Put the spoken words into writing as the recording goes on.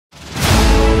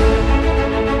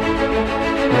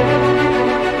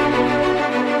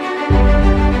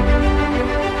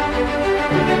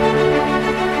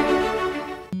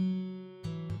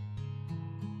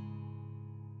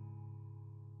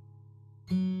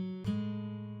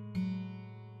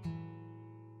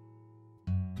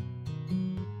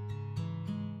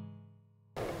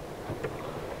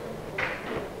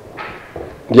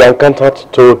The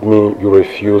accountant told me you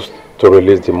refused to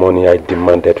release the money I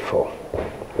demanded for.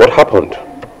 What happened?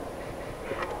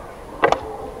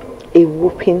 A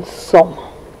whooping sum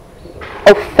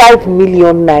of 5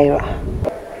 million naira.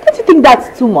 Don't you think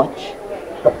that's too much?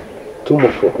 Too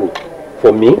much for who?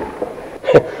 For me?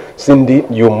 Cindy,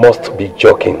 you must be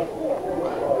joking.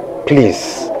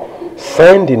 Please,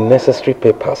 sign the necessary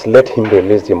papers. Let him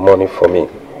release the money for me.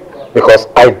 Because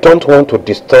I don't want to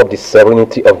disturb the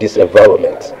serenity of this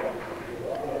environment.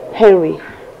 Henry,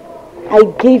 I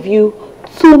gave you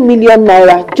 2 million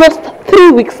naira just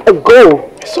 3 weeks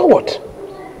ago. So what?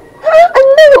 And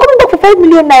now you're coming back for 5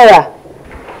 million naira.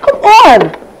 Come on.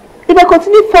 If I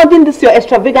continue funding this your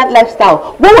extravagant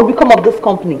lifestyle, what will become of this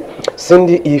company?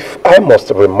 Cindy, if I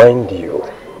must remind you,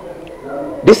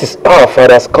 this is our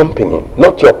father's company,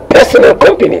 not your personal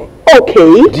company.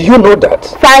 Okay. Do you know that?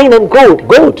 Fine and good.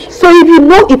 Good. So if you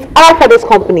know it's our father's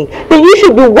company, then you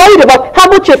should be worried about how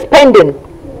much you're spending.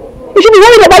 You should be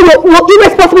worried about your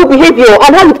irresponsible behavior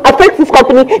and how it affects this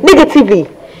company negatively.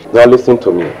 Now listen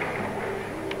to me.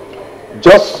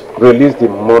 Just release the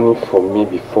money for me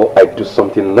before I do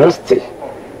something nasty.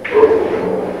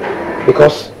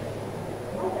 Because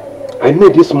I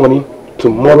need this money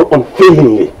tomorrow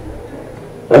unfailingly.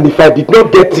 And if I did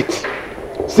not get it,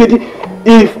 see,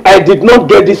 if I did not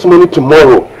get this money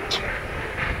tomorrow,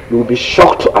 you will be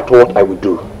shocked at what I will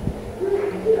do.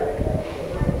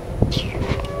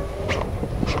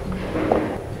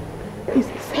 Is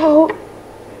this how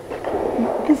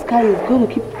this guy is going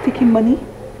to keep taking money?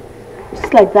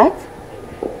 Just like that?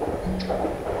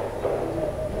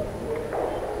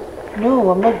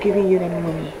 No, I'm not giving you any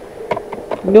money.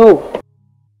 No.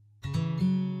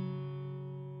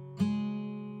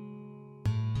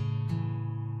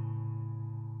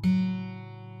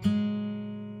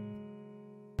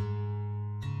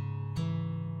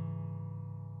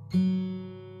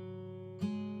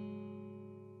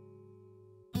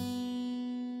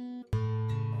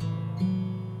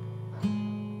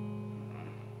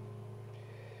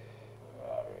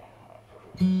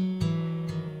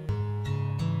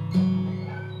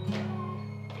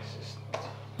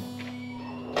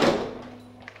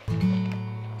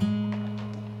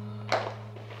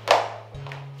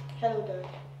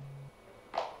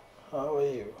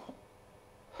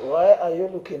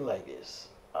 Looking like this.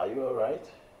 Are you all right?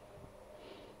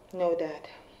 No, Dad.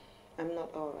 I'm not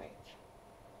all right.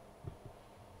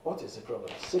 What is the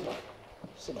problem? Sit down.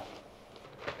 Sit down.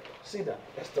 Sit down.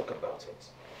 Let's talk about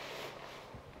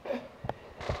it.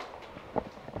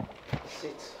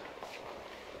 Sit.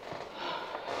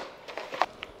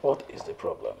 What is the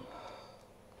problem?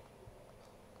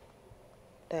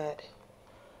 Dad,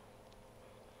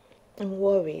 I'm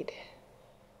worried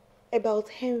about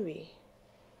Henry.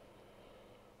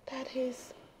 That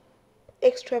his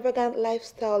extravagant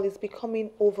lifestyle is becoming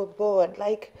overboard,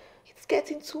 like it's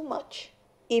getting too much.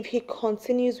 If he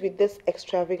continues with this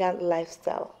extravagant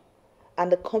lifestyle and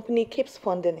the company keeps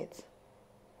funding it,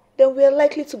 then we are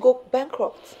likely to go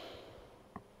bankrupt.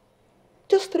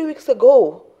 Just 3 weeks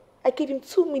ago, I gave him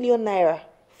 2 million naira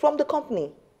from the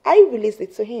company. I released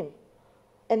it to him.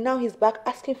 And now he's back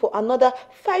asking for another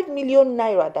 5 million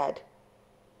naira, Dad.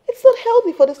 It's not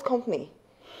healthy for this company.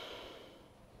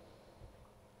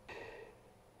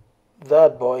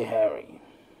 That boy, Harry.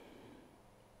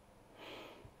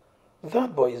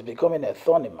 That boy is becoming a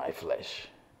thorn in my flesh.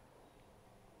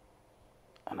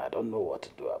 And I don't know what to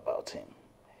do about him.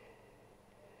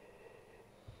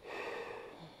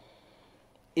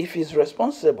 If he's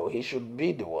responsible, he should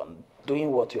be the one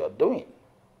doing what you're doing.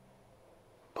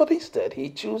 But instead,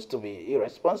 he chooses to be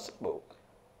irresponsible.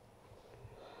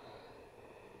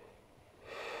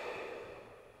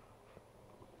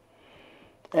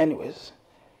 Anyways,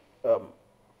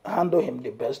 handle him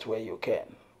the best way you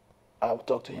can. I'll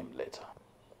talk to him later.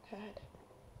 Dad,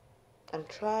 I'm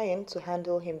trying to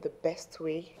handle him the best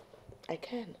way I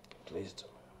can. Please do.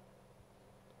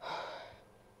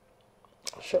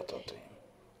 I shall talk to him.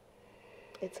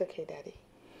 It's okay, Daddy.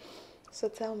 So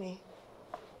tell me,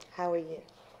 how are you?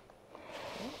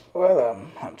 Well,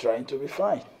 I'm trying to be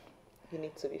fine. You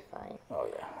need to be fine. Oh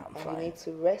yeah, I'm fine. You need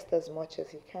to rest as much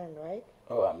as you can, right?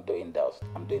 Oh, I'm doing that.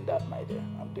 I'm doing that, my dear.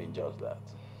 I'm doing just that.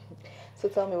 So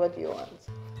tell me, what do you want?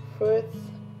 Fruits,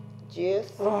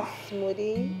 juice,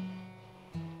 smoothie?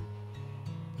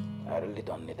 I really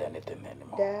don't need anything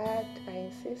anymore. Dad, I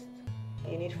insist.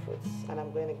 You need fruits, and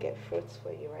I'm going to get fruits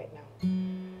for you right now.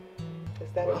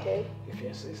 Is that okay? If you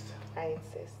insist. I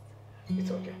insist.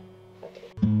 It's okay.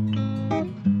 Okay.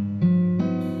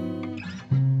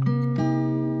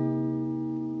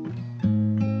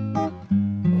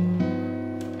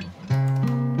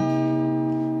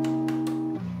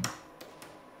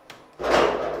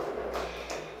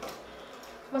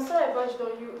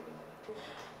 discharged on you.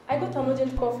 I got an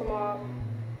urgent call from our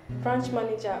branch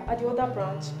manager at the other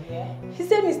branch. Yeah? He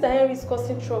said Mr. Henry is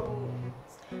causing trouble.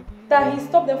 That he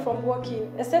stopped them from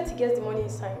working, except he gets the money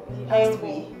inside.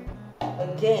 Henry,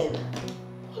 again.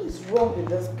 What is wrong with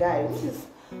this guy?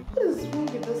 What is wrong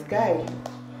with this guy?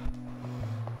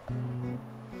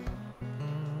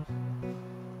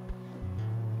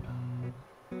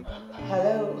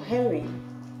 Hello, Henry.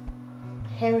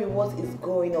 Henry, what is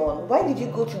going on? Why did you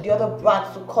go to the other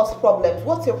branch to cause problems?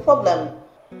 What's your problem?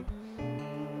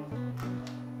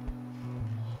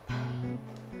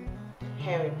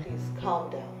 Henry, please calm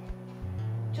down.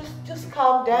 Just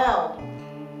calm down.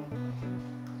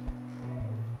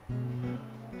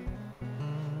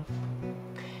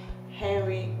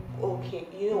 Henry, okay,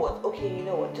 you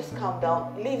know what? Just calm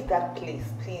down. Leave that place,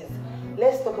 please.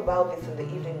 Let's talk about this in the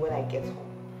evening when I get home.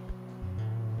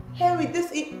 Henry,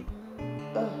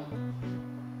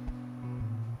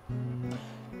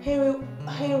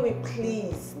 Henry,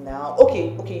 please now.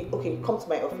 Okay, come to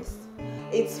my office.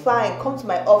 It's fine, come to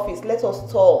my office. Let us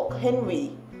talk.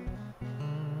 Henry,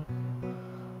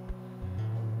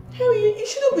 you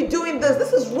shouldn't be doing this.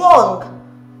 This is wrong.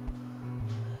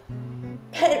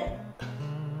 Henry.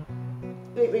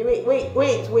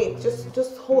 Wait.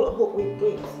 Just hold on.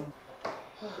 Wait.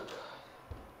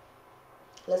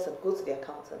 Listen, go to the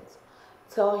accountant.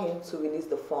 Tell him to release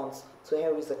the funds to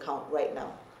Henry's account right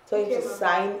now. Tell him to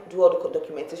sign, do all the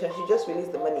documentation. She just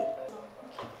released the money.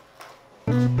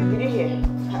 Did you hear?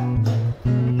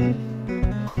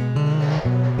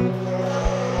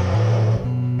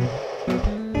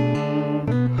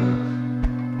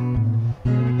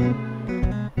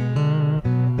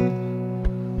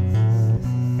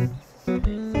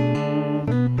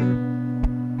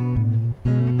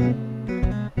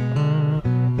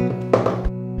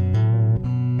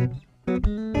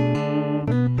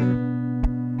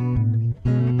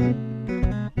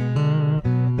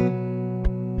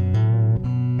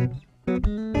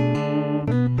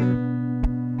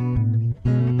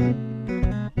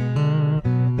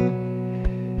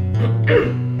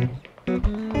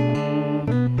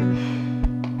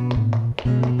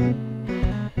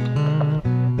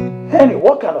 Henry,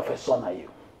 what kind of a son are you?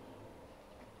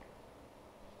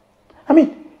 I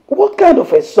mean, what kind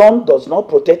of a son does not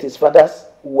protect his father's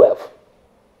wealth,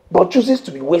 but chooses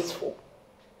to be wasteful?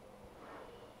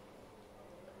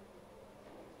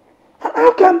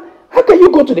 How can you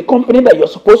go to the company that you're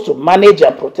supposed to manage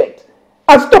and protect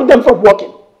and stop them from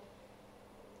working?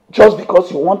 Just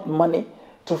because you want money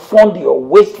to fund your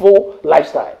wasteful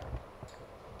lifestyle.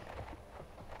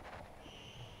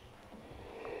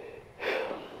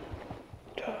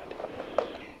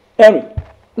 Henry,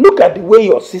 look at the way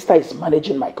your sister is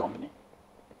managing my company.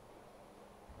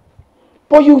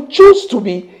 But you choose to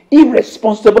be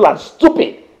irresponsible and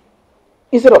stupid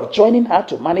instead of joining her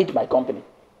to manage my company.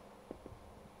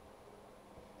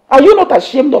 Are you not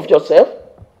ashamed of yourself?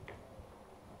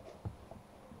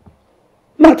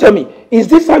 Now tell me, is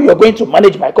this how you're going to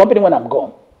manage my company when I'm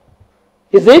gone?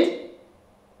 Is it?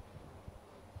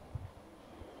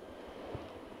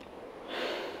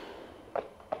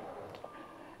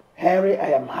 Henry,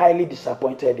 I am highly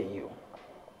disappointed in you.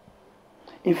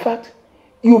 In fact,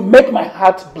 you make my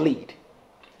heart bleed.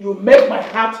 You make my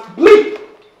heart bleed.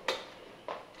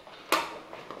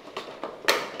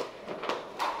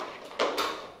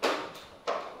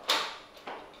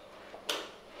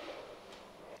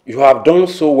 You have done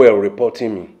so well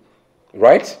reporting me,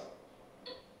 right?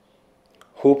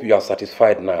 Hope you are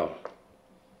satisfied now.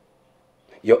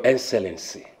 Your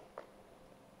Excellency,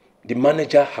 the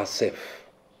manager herself,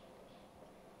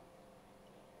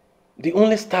 the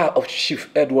only star of Chief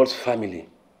Edward's family.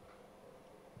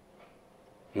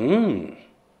 The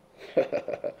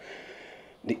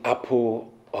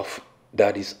apple of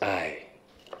Daddy's eye.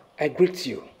 I greet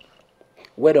you.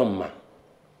 Well done, ma.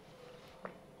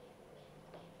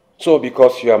 So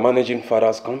because you are managing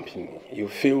father's company, you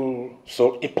feel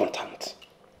so important,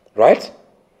 right?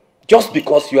 Just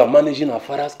because you are managing our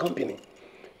father's company,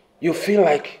 you feel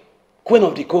like Queen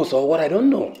of the Coast or what, I don't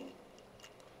know.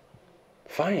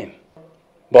 Fine.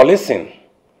 But listen,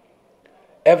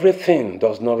 everything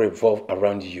does not revolve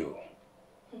around you.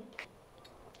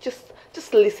 Just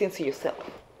listen to yourself.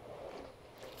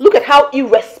 Look at how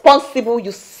irresponsible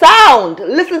you sound.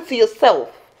 Listen to yourself.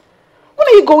 When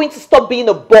are you going to stop being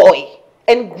a boy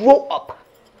and grow up?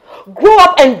 Grow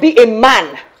up and be a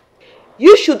man.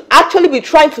 You should actually be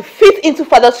trying to fit into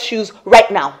father's shoes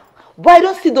right now. But I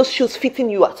don't see those shoes fitting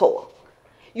you at all.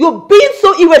 You're being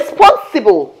so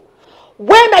irresponsible.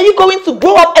 When are you going to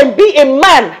grow up and be a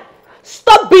man?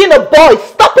 Stop being a boy.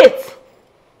 Stop it.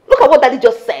 Look at what Daddy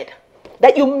just said.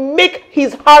 that you make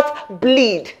his heart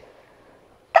bleed.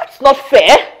 That's not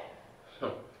fair.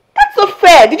 That's not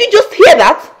fair. Did you just hear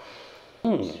that?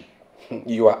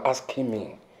 You are asking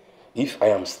me if I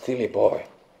am still a boy,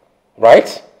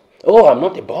 right? Oh, I'm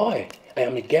not a boy. I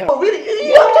am a girl. Oh, really?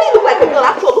 You actually look like a girl.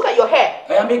 After all, look at your hair.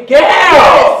 I am a girl.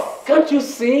 Yes. Can't you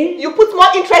see? You put more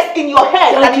interest in your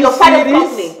hair than in your father's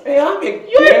company. I am a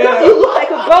girl. You look like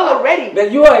a girl already.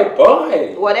 Then you are a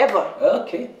boy. Whatever.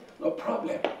 Okay, no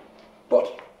problem.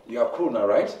 But you are cool now,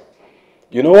 right?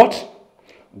 You know what?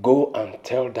 Go and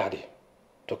tell Daddy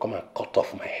to come and cut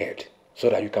off my head so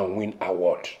that you can win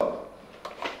award.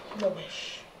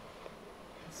 Rubbish.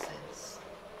 Nonsense.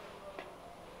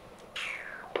 You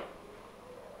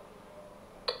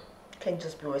can't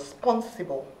just be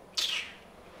responsible.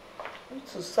 You need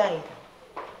to sign.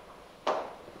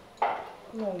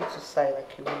 You don't need to sign like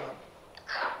a woman.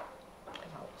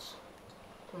 Get out.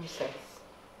 Nonsense.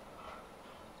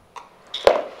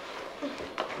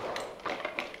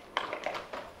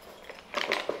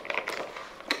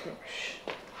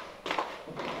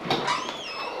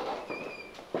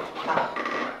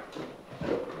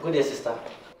 Good day, sister.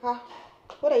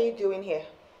 What are you doing here?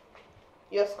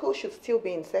 Your school should still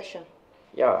be in session.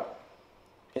 Yeah,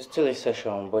 it's still in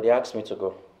session, but they asked me to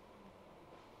go.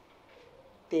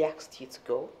 They asked you to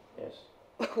go? Yes.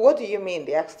 What do you mean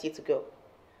they asked you to go?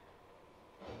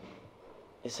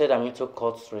 He said I'm into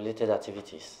court-related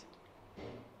activities.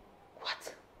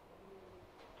 What?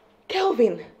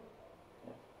 Kelvin?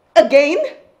 Again?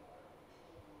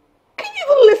 Can you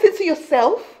even listen to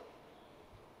yourself?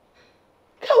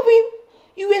 Kelvin,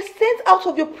 you were sent out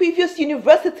of your previous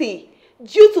university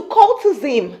due to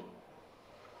cultism.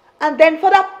 And then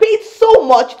father paid so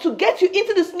much to get you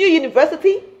into this new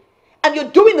university, and you're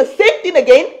doing the same thing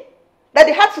again, that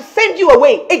they had to send you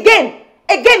away. Again,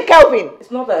 Kelvin.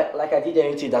 It's not like I did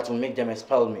anything that will make them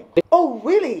expel me. Oh,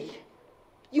 really?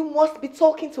 You must be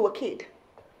talking to a kid.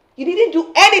 You didn't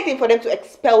do anything for them to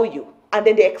expel you, and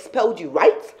then they expelled you,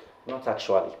 right? Not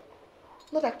actually.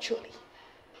 Not actually.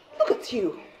 Look at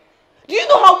you. Do you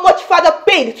know how much father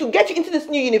paid to get you into this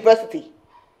new university?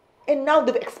 And now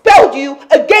they've expelled you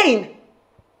again.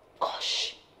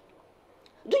 Gosh.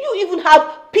 Do you even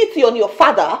have pity on your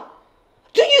father?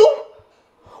 Do you?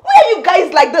 Why are you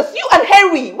guys like this? You and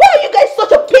Henry. Why are you guys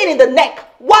such a pain in the neck?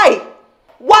 Why?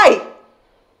 Why?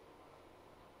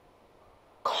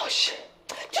 Gosh.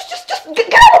 Just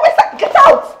get out of my sight. Get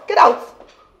out. Get out.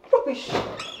 Rubbish.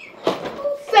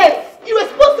 Nonsense.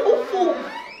 Irresponsible fool.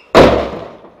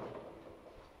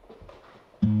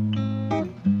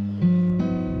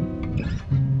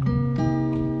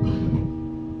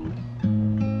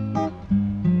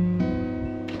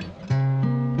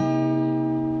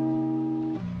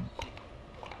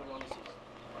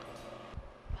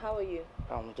 How are you?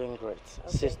 I'm doing great.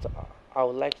 Okay. Sister, I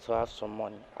would like to have some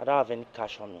money. I don't have any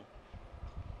cash on me.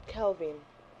 Kelvin,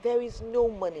 there is no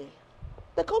money.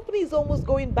 The company is almost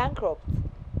going bankrupt.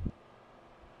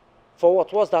 For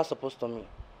what? What's that supposed to mean?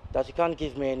 That you can't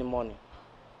give me any money?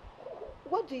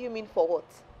 What do you mean for what?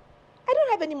 I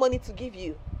don't have any money to give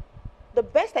you. The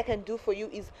best I can do for you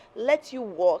is let you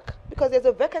work, because there's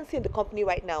a vacancy in the company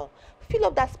right now. Fill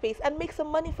up that space and make some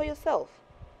money for yourself.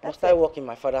 Must I work in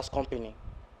my father's company?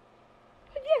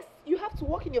 Yes, you have to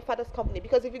work in your father's company,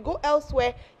 because if you go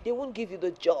elsewhere, they won't give you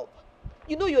the job.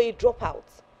 You know you're a dropout.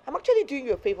 I'm actually doing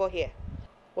you a favor here.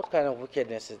 What kind of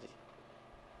wickedness is it?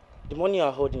 The money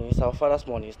you're holding is our father's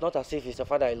money. It's not as if it's your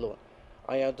father alone.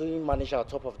 And you're doing manager on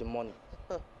top of the money.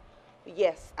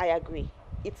 Yes, I agree.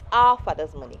 It's our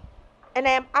father's money. And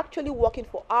I am actually working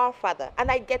for our father. And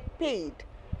I get paid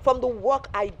from the work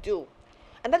I do.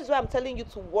 And that is why I'm telling you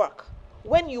to work.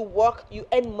 When you work, you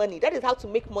earn money. That is how to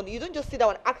make money. You don't just sit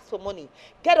down and ask for money.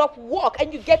 Get up, work,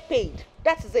 and you get paid.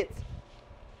 That is it.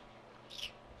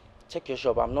 Check your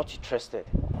shop. I'm not interested.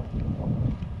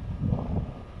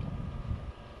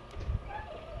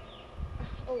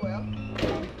 Oh well.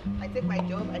 I take my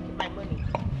job, I keep my money.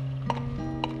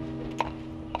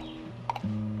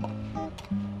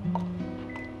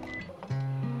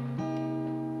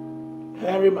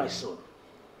 Henry, my son.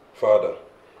 Father.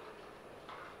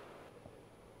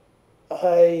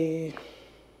 I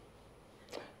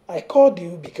called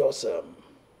you because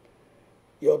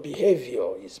your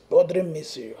behavior is bothering me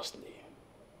seriously.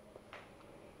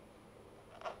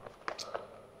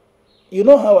 You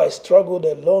know how I struggled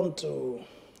alone to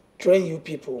train you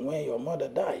people when your mother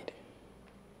died.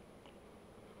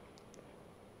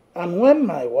 And when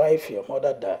my wife, your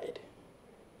mother, died,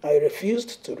 I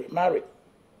refused to remarry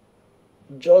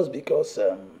just because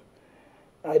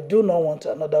I do not want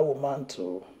another woman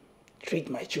to treat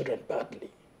my children badly.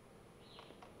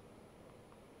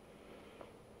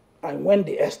 I went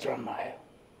the extra mile.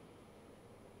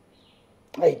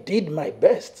 I did my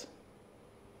best.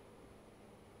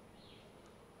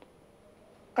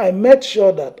 I made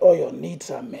sure that all your needs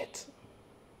are met.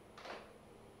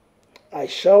 I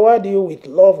showered you with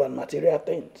love and material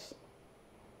things.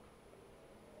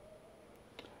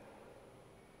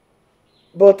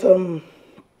 But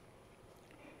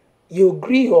you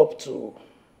grew up to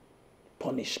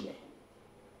punish me.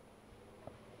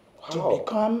 How? To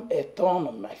become a thorn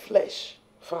on my flesh.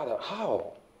 Father,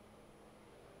 how?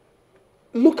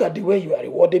 Look at the way you are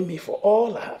rewarding me for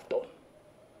all I have done.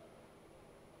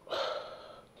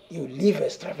 You live an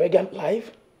extravagant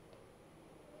life,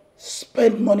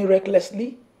 spend money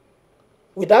recklessly,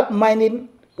 without minding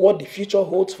what the future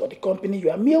holds for the company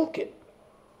you are milking.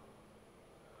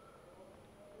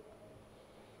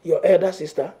 Your elder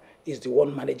sister is the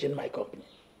one managing my company.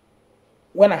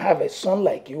 When I have a son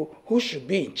like you, who should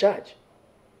be in charge?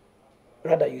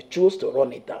 Rather, you choose to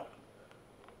run it down.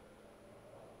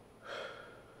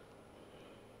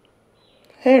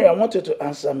 Henry, I want you to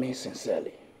answer me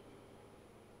sincerely.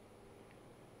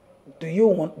 Do you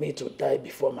want me to die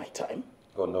before my time?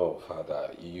 Oh no,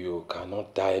 Father, you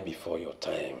cannot die before your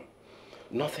time.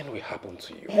 Nothing will happen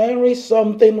to you. Henry,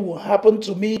 something will happen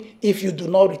to me if you do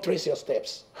not retrace your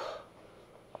steps.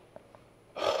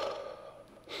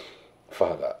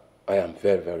 Father, I am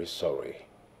very, very sorry.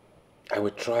 I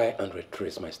will try and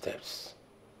retrace my steps.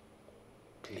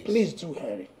 Please. Please do,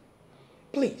 Henry.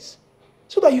 Please.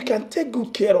 So that you can take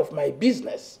good care of my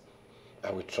business.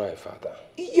 I will try, Father.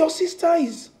 Your sister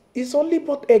is only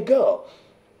but a girl.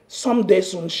 Someday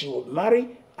soon she will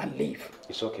marry and leave.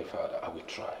 It's okay, Father. I will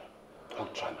try. I will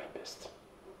try my best.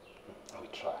 I will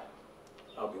try.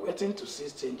 I'll be waiting to see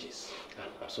changes.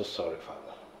 I'm so sorry, Father.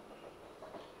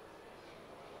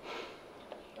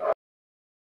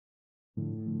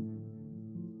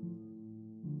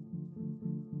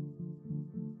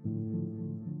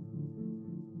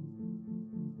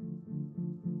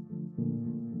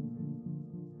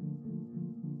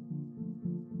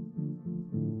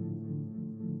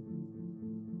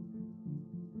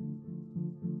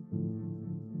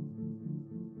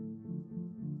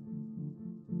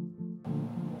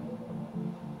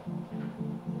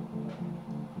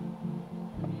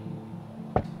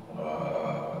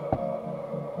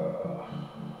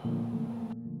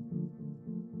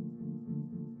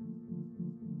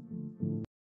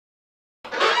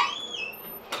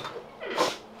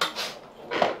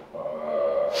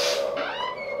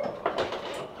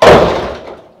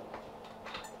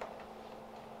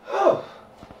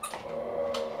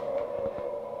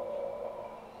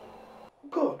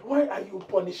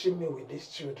 Punishing me with these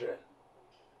children?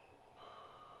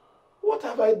 What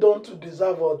have I done to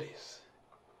deserve all this?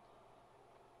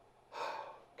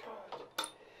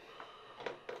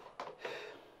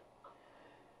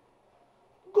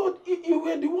 God, you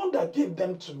were the one that gave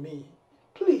them to me.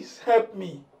 Please help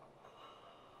me.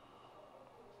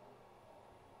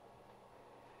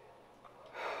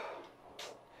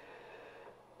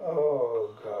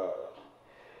 Oh, God.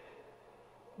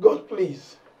 God,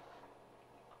 please.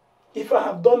 If I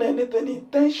have done anything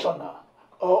intentional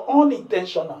or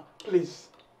unintentional, please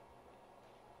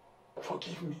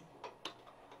forgive me.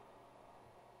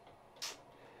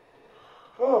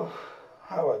 Oh,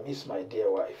 how I miss my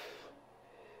dear wife.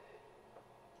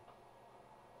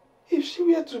 If she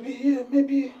were to be here,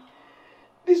 maybe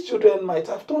these children might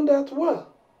have turned out well.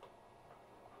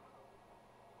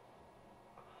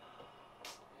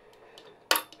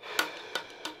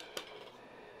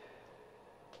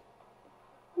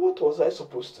 What was I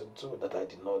supposed to do that I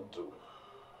did not do?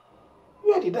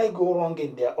 Where did I go wrong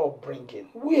in their upbringing?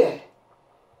 Where?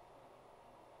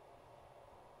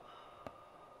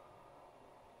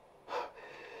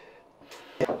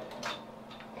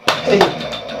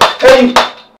 Hey!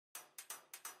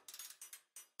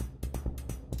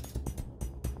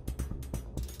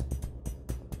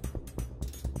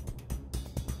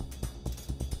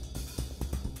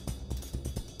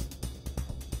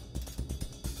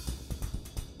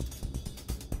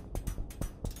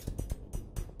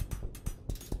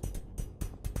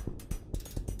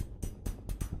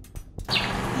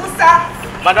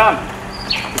 Madam!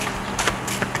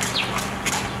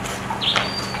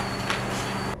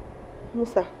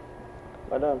 Musa.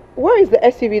 Madam. Where is the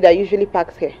SUV that usually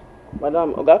parks here?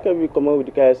 Madam, Oga can come out with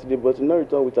the car yesterday, but no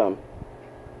return with him.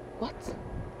 What?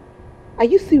 Are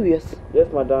you serious? Yes,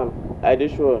 madam. I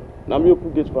did sure. Now me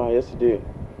open gate for her yesterday.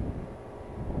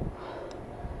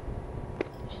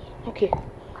 Okay.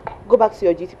 Go back to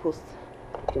your duty post.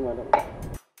 Okay, madam.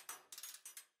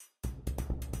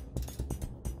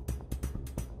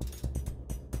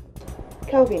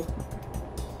 Kelvin,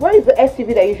 Where is the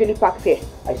SUV that usually parks here?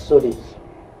 I sold it.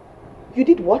 You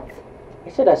did what?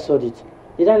 I said I sold it.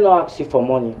 Did I not ask you for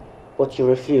money? But you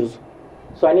refused.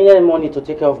 So I needed money to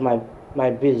take care of my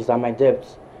bills and my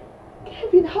debts.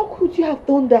 Kevin, how could you have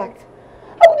done that?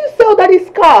 How could you sell daddy's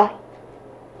car?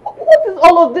 What is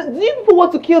all of this? Do you people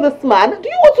want to kill this man? Do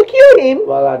you want to kill him?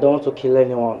 Well, I don't want to kill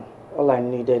anyone. All I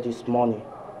needed is money.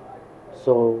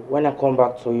 So when I come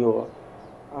back to you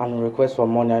and request for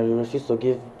money and you refuse to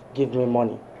give me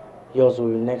money, yours will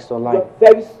be next on line. You're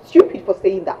very stupid for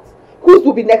saying that. Whose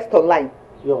will be next on line?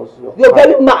 Yours. You're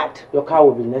very mad. Your car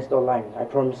will be next on line. I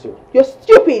promise you. You're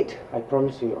stupid. I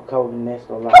promise you, your car will be next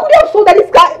on line. How could you have sold daddy's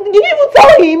car? Did you even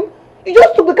tell him? You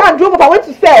just took the car and drove up and went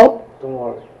to sell. Don't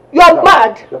worry. You are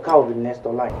mad. Your car will be next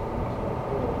on line.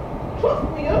 Trust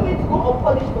me, you're not going to go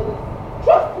unpunished for this.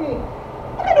 Trust me.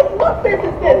 What kind of nonsense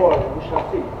is this? Don't worry, we shall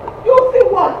see. You'll see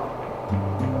what?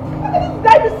 How can this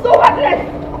guy be so heartless?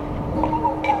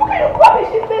 What kind of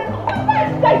rubbish is this? Why is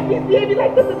this guy behaving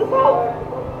like this in this house?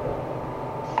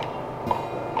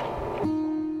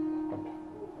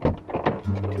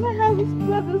 My house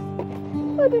brothers.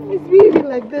 Why are they misbehaving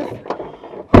like this?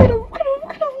 What kind of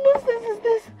nonsense is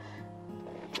this?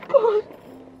 God.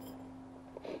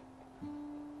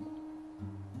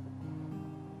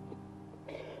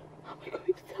 How am I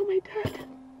going to tell my dad?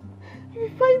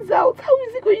 If he finds out, how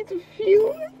is he going to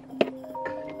feel?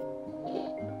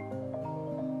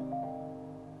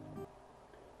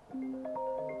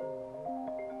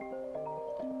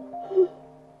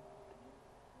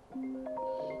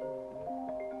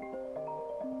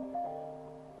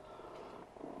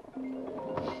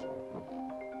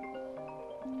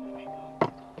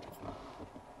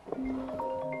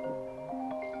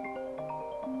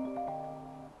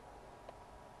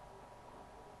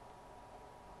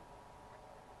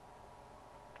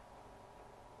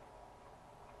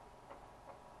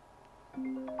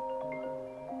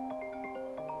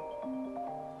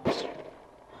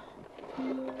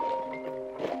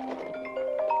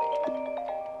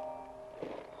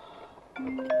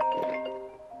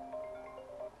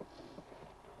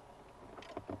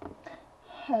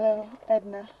 Hello,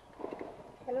 Edna.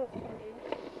 Hello, Cindy.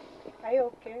 Are you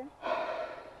okay?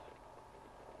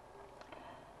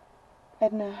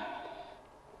 Edna,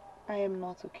 I am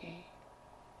not okay.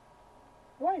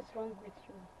 What is wrong with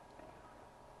you?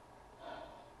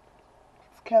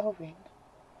 It's Kelvin.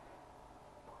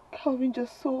 Kelvin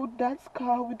just sold Dad's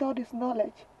car without his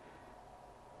knowledge.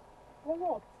 For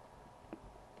what?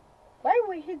 Why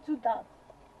would he do that?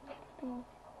 No.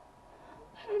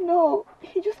 I don't know.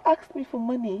 He just asked me for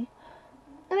money.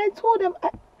 And I told him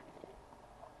I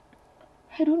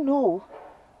don't know.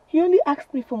 He only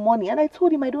asked me for money and I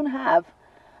told him I don't have.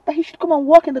 That he should come and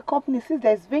work in the company since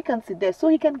there's vacancy there so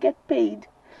he can get paid.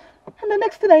 And the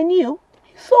next thing I knew,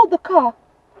 he sold the car.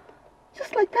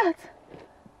 Just like that.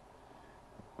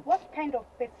 What kind of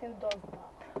person does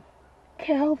that?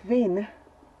 Kelvin.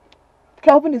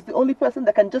 Kelvin is the only person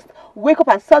that can just wake up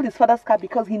and sell his father's car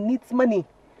because he needs money.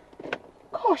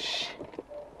 Gosh.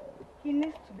 He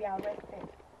needs to be arrested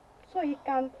so he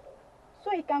can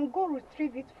go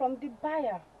retrieve it from the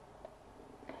buyer.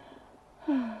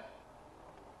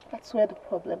 That's where the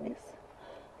problem is.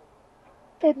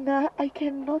 Edna, I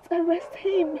cannot arrest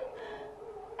him.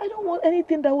 I don't want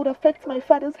anything that would affect my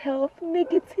father's health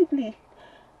negatively.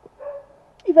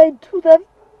 If I do that,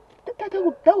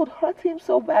 that would hurt him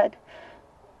so bad.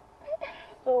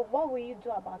 So what will you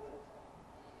do about it?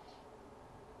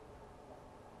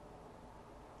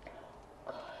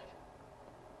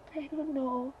 I don't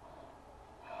know.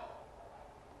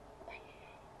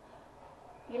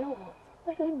 You know what?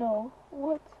 I don't know.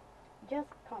 What? Just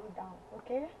calm down,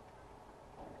 okay?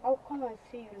 I'll come and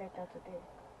see you later today.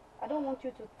 I don't want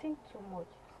you to think too much.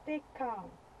 Stay calm.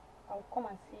 I'll come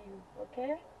and see you,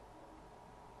 okay?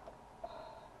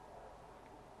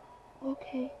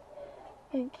 Okay.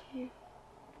 Thank you.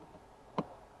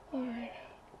 Alright.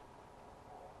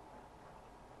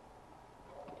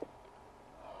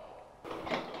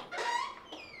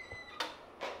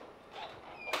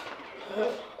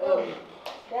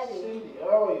 Daddy. Cindy,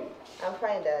 how are you? I'm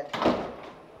fine, Dad.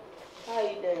 How are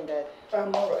you doing, Dad?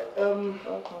 I'm alright.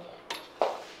 Welcome.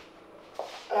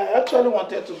 I actually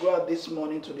wanted to go out this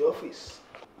morning to the office.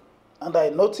 And I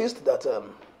noticed that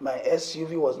my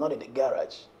SUV was not in the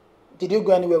garage. Did you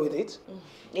go anywhere with it?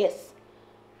 Yes.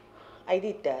 I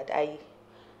did, Dad.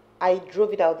 I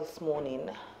drove it out this morning.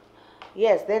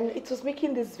 Yes, then it was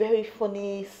making this very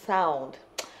funny sound.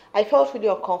 I felt really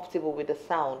uncomfortable with the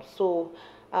sound. So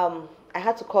I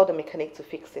had to call the mechanic to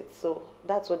fix it. So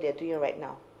that's what they're doing right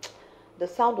now. The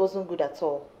sound wasn't good at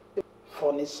all.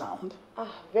 Funny sound?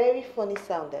 Very funny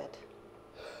sound, Dad.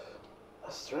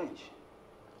 That's strange.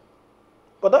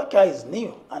 But that car is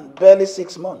new and barely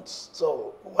 6 months.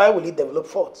 So why will it develop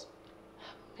faults?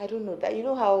 I don't know that. You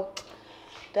know how,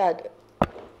 Dad,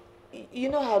 you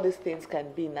know how these things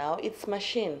can be now. It's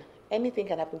machine. Anything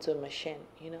can happen to a machine,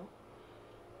 you know.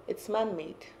 It's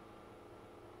man-made.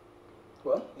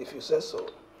 Well, if you say so.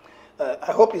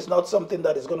 I hope it's not something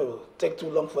that is going to take too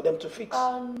long for them to fix.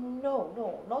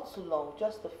 No, not too long.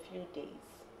 Just a few days.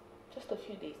 Just a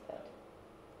few days, Dad.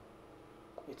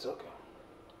 It's okay.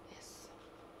 Yes.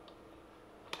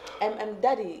 And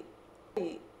Daddy,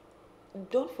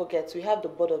 don't forget, we have the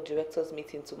board of directors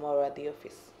meeting tomorrow at the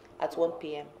office at 1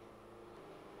 p.m.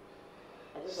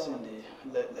 Cindy,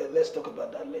 let's talk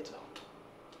about that later.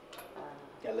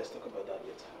 Yeah, let's talk about that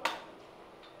later.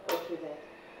 Okay, then.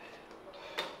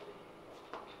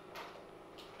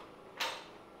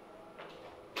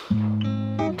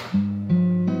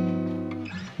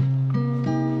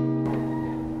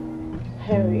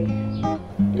 Henry.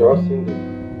 You're Cindy.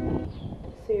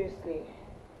 Seriously,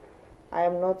 I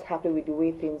am not happy with the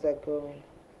way things are going.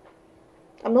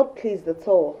 I'm not pleased at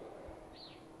all.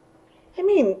 I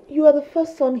mean, you are the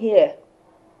first son here.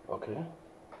 Okay.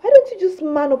 Why don't you just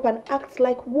man up and act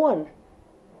like one?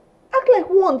 Act like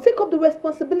one. Take up the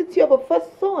responsibility of a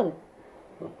first son.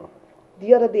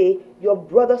 The other day, your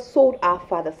brother sold our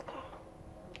father's car.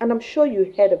 And I'm sure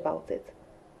you heard about it.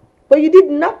 But you did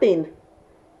nothing.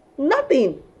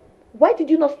 Nothing. Why did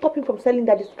you not stop him from selling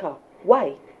daddy's car?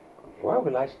 Why? Why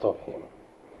will I stop him?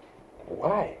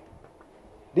 Why?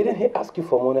 Didn't he ask you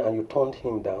for money and you turned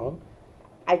him down?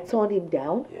 I turned him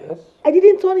down? Yes. I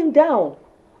didn't turn him down.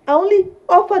 I only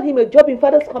offered him a job in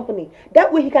father's company.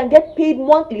 That way he can get paid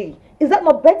monthly. Is that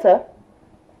not better?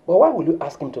 Well, why will you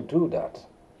ask him to do that?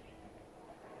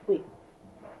 Wait,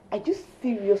 are you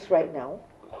serious right now?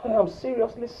 I am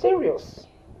seriously serious.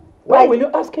 Why will you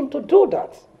ask him to do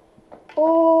that?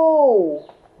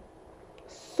 Oh,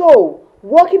 so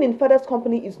working in father's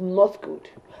company is not good,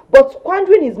 but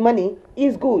squandering his money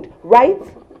is good, right?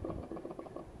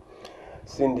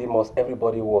 Cindy, must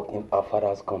everybody work in our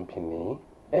father's company?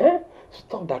 Eh?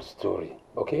 Stop that story,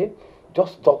 okay?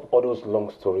 Just stop all those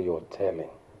long stories you're telling.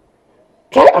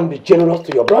 Try and be generous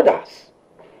to your brothers.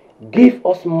 Give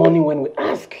us money when we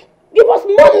ask. Give us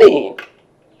money!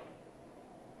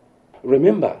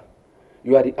 Remember,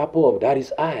 you are the apple of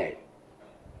daddy's eye.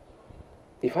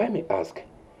 If I may ask,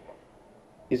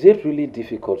 is it really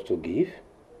difficult to give?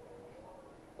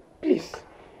 Please,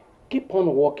 keep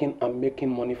on working and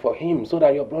making money for him so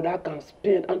that your brother can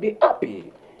spend and be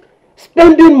happy.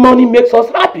 Spending money makes us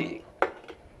happy.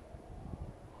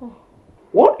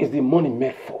 What is the money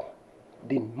made for?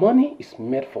 The money is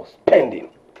made for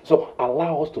spending. So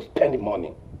allow us to spend the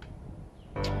money.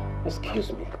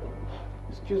 Excuse me.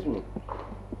 Excuse me.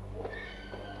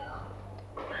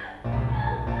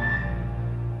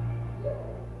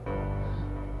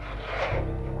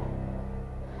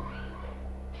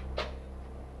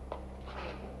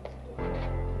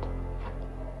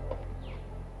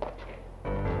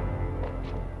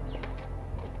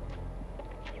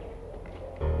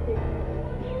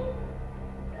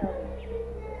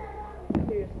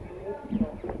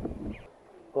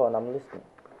 Go on, I'm listening.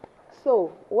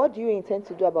 So, what do you intend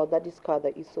to do about daddy's car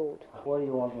that you sold? What do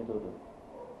you want me to do?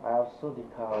 I have sold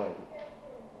the car already,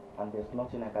 and there's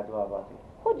nothing I can do about it.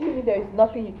 What do you mean there is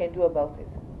nothing you can do about it?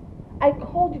 I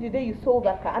called you the day you sold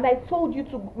that car and I told you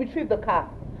to retrieve the car.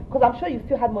 Because I'm sure you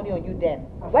still had money on you then.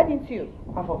 Why didn't you?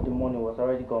 Half of the money was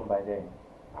already gone by then.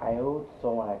 I owed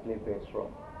someone I played bets from.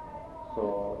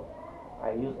 So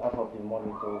I used half of the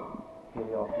money to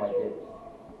pay off my debts.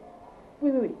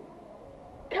 Wait.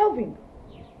 Calvin.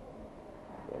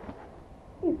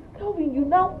 Yes, Calvin, you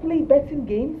now play betting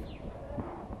games?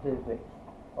 Play bets?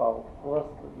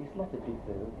 It's not a big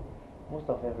deal. Most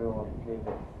of everyone play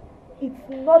bets. It's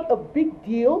not a big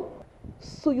deal.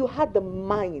 So you had the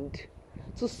mind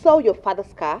to sell your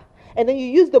father's car and then you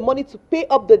used the money to pay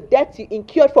up the debt you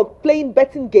incurred from playing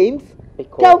betting games?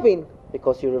 Kelvin.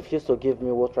 Because you refuse to give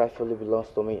me what rightfully belongs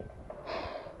to me.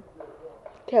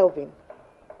 Kelvin,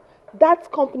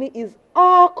 that company is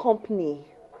our company.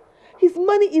 His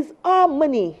money is our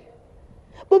money.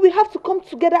 But we have to come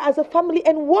together as a family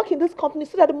and work in this company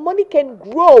so that the money can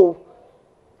grow,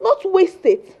 not waste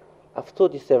it. I've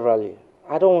told you severally,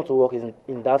 I don't want to work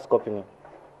in that company.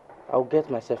 I'll get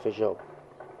myself a job.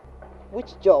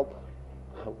 Which job?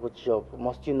 Which job?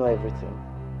 Must you know everything?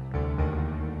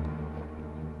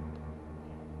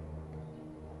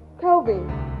 Calvin,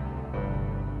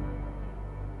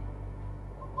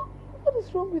 what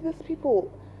is wrong with these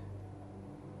people?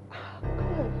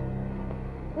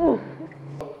 God.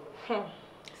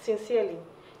 Sincerely,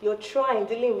 you're trying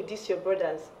dealing with this your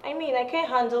brothers. I mean, I can't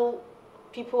handle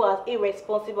people as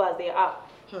irresponsible as they are.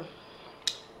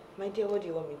 My dear, what do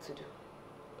you want me to do?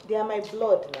 They are my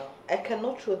blood now. I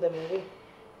cannot throw them away.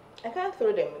 I can't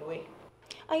throw them away.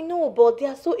 I know, but they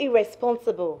are so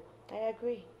irresponsible. I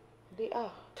agree. They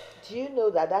are. Do you know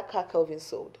that car Kelvin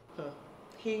sold?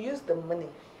 He used the money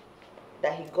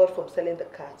that he got from selling the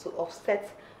car to offset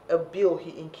a bill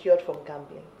he incurred from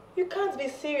gambling. You can't be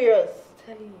serious.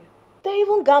 I'm telling you. They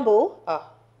even gamble?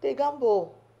 They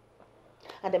gamble.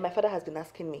 And then my father has been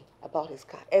asking me about his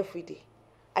car every day.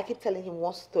 I keep telling him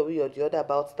one story or the other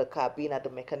about the car being at the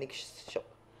mechanic shop.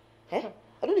 I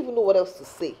don't even know what else to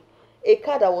say. A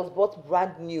car that was bought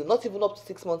brand new, not even up to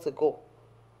 6 months ago.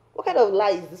 What kind of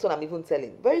lie is this one I'm even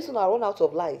telling? Very soon I'll run out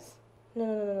of lies.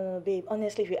 No, babe.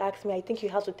 Honestly, if you ask me, I think you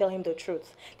have to tell him the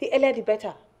truth. The earlier the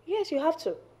better. Yes, you have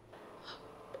to.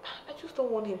 I just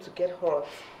don't want him to get hurt.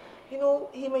 You know,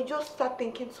 he may just start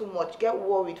thinking too much, get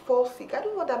worried, fall sick. I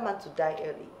don't want that man to die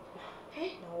early.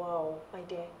 Now, wow, my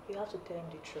dear, you have to tell him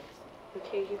the truth.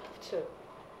 Okay, you have to.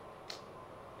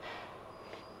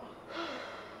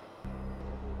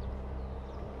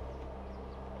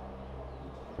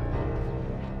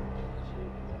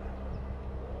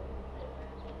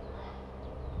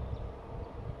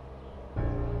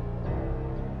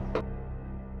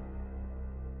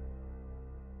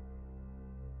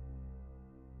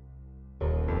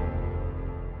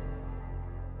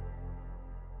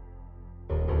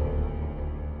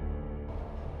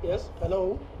 Yes,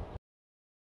 hello.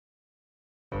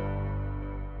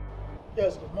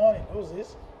 Yes, good morning. Who's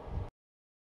this?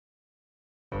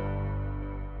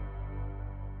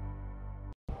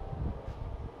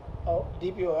 Oh,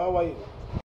 DPO, how are you?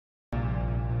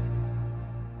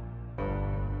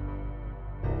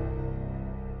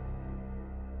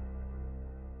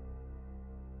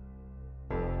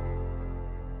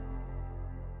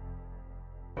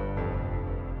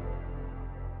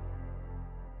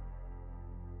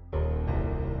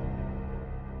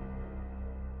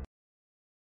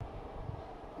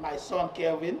 My son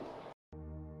Kelvin.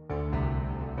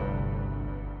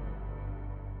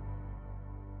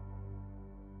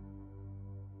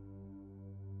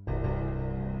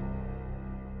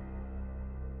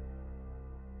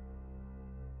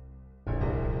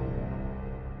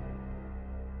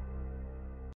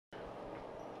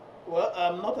 Well,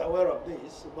 I'm not aware of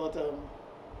this, but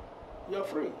you're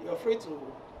free. You're free to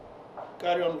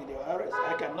carry on with your arrest.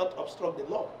 I cannot obstruct the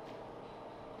law.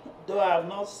 Though I have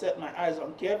not set my eyes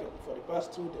on Kevin for the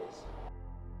past 2 days.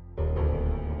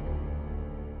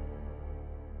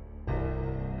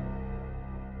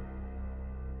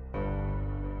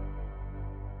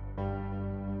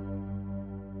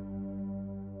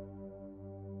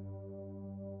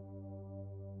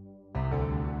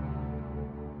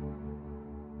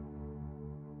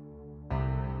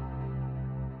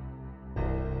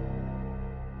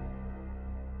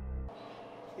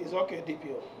 It's okay,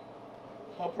 DPO.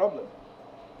 No problem.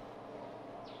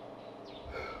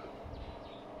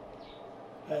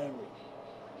 Henry.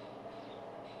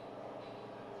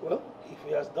 Well, if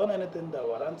he has done anything that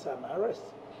warrants an arrest,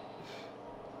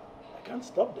 I can't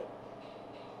stop them.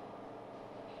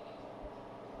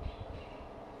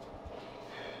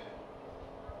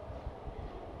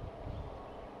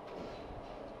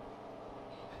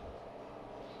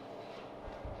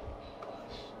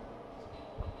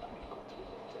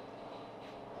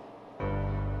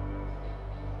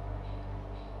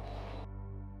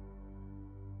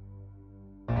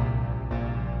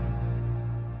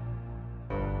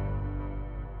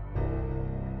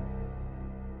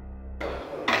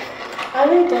 I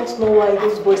really don't know why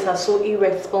these boys are so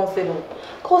irresponsible,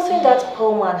 causing that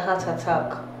poor man heart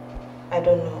attack. I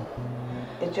don't know.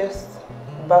 It just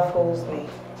baffles me.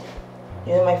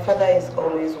 You know, my father is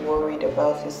always worried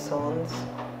about his sons.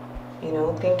 You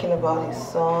know, thinking about his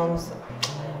sons.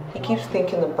 He keeps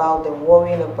thinking about them,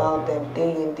 worrying about them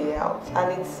day in, day out.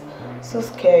 And it's so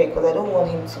scary because I don't want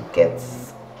him to get,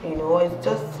 you know, it's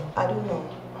just, I don't know.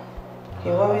 He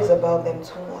worries about them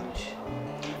too much.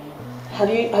 Have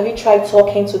you tried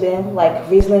talking to them, like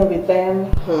reasoning with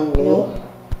them? You know?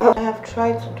 I have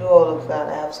tried to do all of that.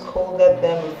 I have scolded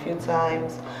them a few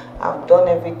times. I've done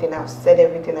everything. I've said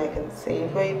everything I can say,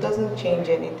 but it doesn't change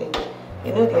anything.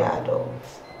 You know, they're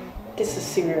adults. This is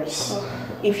serious.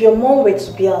 If your mom were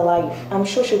to be alive, I'm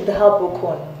sure she would be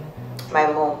heartbroken. My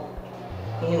mom.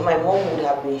 You know, my mom would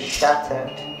have been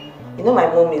shattered. You know, my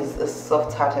mom is a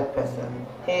soft-hearted person.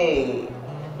 Hey,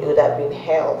 it would have been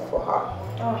hell for her.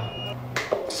 Oh.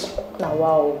 Now,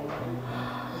 wow.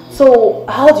 So,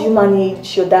 how do you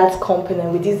manage your dad's company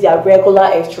with this their regular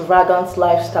extravagant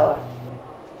lifestyle?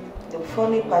 The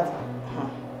funny part,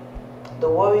 The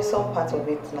worrisome part of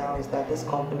it now is that this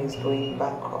company is going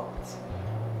bankrupt.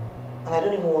 And I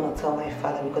don't even want to tell my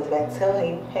father, because if I tell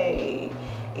him, hey,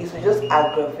 it will just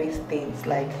aggravate things,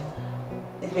 like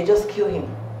it may just kill him.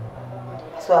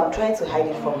 So I'm trying to hide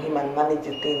it from him and manage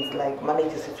the things, like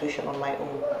manage the situation on my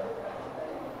own.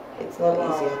 It's not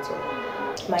easy at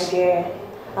all. My dear,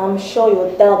 I'm sure your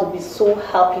dad will be so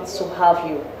happy to have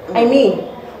you. I mean,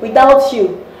 without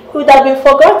you, he would have been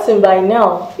forgotten by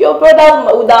now. Your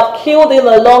brother would have killed him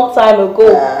a long time ago.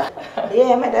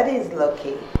 Yeah, my daddy is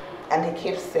lucky. And he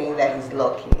keeps saying that he's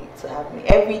lucky to have me.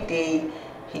 Every day,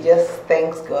 he just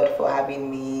thanks God for having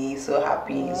me. He's so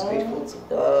happy, he's grateful to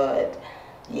God,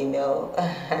 you know.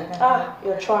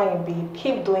 You're trying, babe.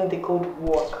 Keep doing the good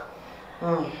work.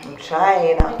 I'm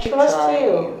trying. I trust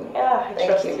you. Yeah, I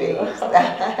trust you. Thank you,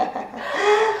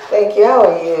 Thank you. How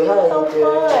are you? How are you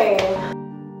doing? Fine.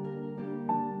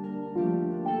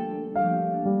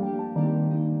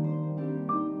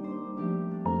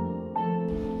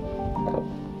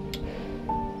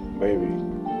 Baby,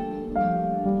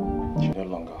 you no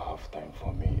longer have time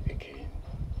for me again.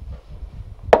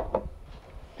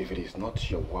 If it is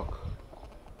not your work,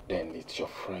 then it's your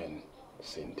friend,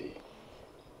 Cindy.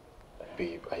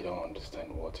 Babe, I don't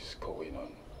understand what is going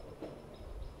on.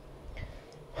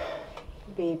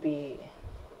 Baby,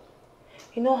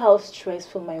 you know how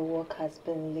stressful my work has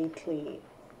been lately.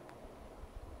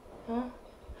 Huh?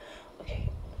 Okay,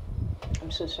 I'm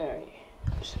so sorry.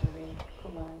 I'm sorry.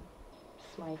 Come on.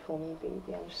 Smile for me,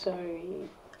 baby. I'm sorry.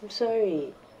 I'm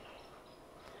sorry.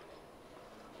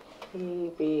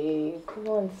 Baby, come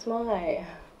on, smile.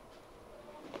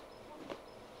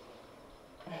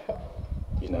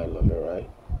 You know I love you, right?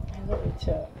 I love you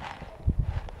too.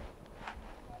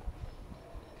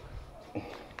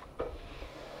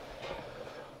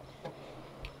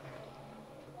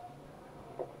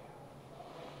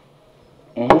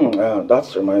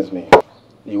 That reminds me.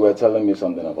 You were telling me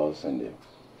something about Cindy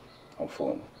on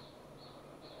phone.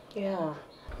 Yeah.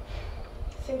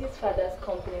 Cindy's father's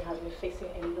company has been facing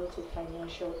a lot of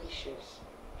financial issues.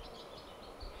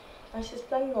 And she's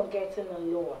planning on getting a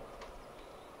loan.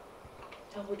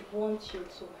 I would want you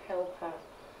to help her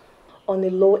on a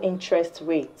low interest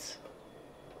rate.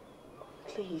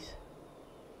 Please.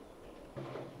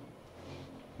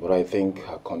 But I think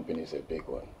her company is a big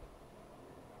one.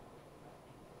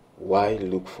 Why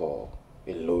look for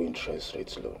a low interest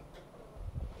rate loan?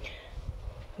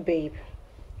 Babe,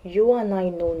 you and I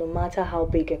know no matter how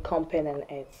big a company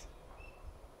is,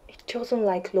 it doesn't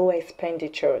like low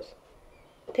expenditures.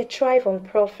 They thrive on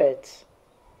profits.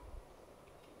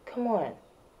 Come on.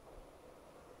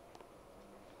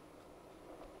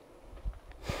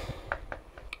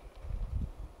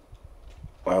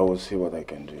 I will see what I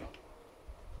can do.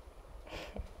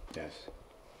 Yes.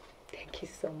 Thank you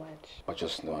so much. But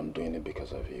just know I'm doing it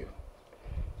because of you.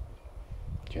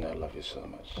 You know I love you so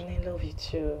much. And I love you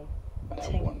too. And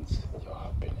I want your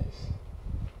happiness.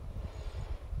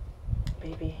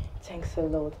 Baby, thanks a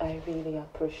lot. I really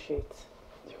appreciate.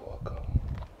 You're welcome.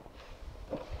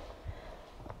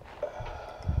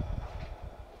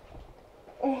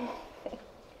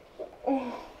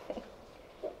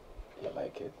 You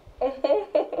like it?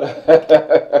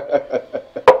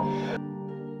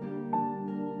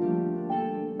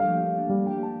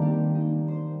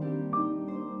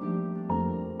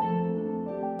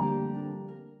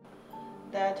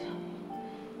 Dad,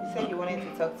 you said you wanted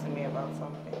to talk to me about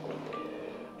something.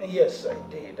 Yes, I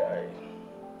did.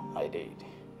 I did.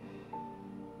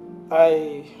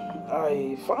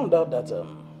 I found out that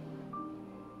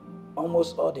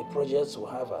almost all the projects we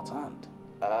have at hand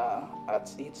are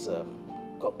at its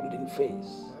concluding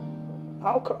phase.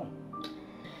 How come?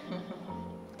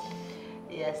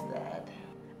 Yes, Dad.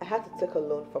 I had to take a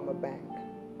loan from a bank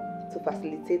to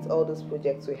facilitate all those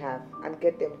projects we have and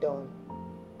get them done.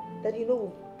 That we've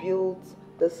built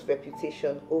this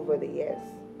reputation over the years.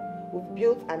 We've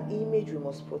built an image we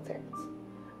must protect.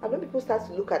 And when people start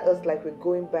to look at us like we're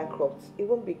going bankrupt, it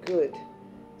won't be good.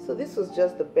 So this was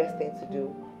just the best thing to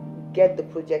do. Get the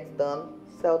projects done,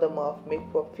 sell them off, make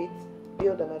profits,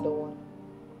 build another one.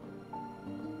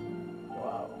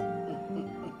 Wow.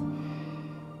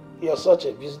 You're such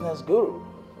a business guru.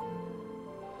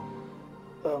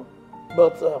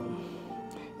 But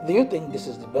do you think this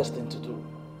is the best thing to do?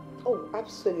 Oh,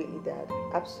 absolutely, Dad.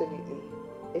 Absolutely.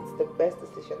 It's the best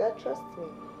decision. Dad, trust me.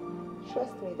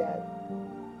 Trust me, Dad.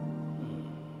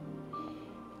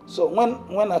 So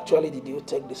when actually did you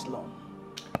take this loan?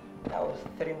 That was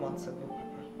 3 months ago.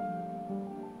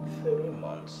 3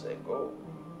 months ago.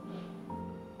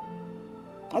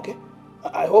 Okay.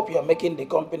 I hope you are making the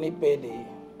company pay the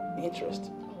interest.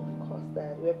 Oh, of course,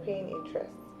 Dad. We're paying interest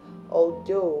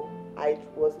although I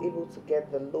was able to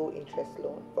get the low interest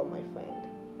loan from my friend.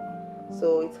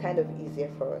 So it's kind of easier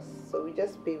for us. So we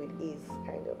just pay with ease,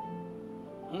 kind of.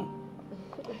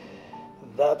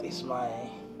 That is my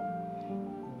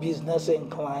business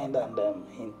inclined and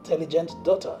intelligent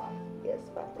daughter. Yes,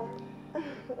 Papa.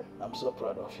 I'm so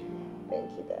proud of you.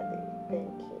 Thank you, Daddy.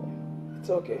 Thank you. It's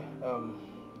okay.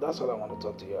 That's all I want to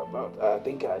talk to you about. I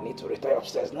think I need to retire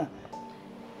upstairs now.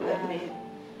 Let me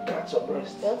get some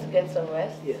rest. You want to get some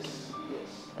rest? Yes,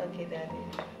 yes. Okay, Daddy.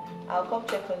 I'll come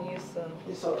check on you soon.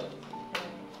 It's alright.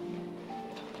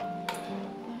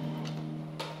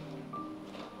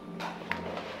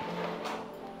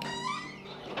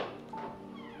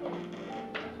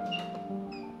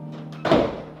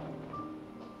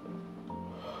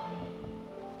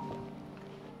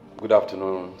 Good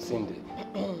afternoon, Cindy.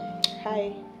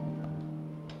 Hi.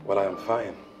 Well, I am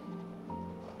fine.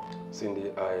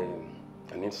 Cindy, I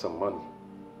need some money.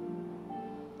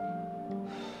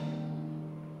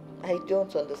 I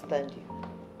don't understand you.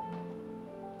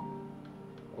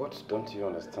 What don't you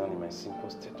understand in my simple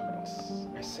statements?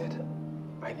 I said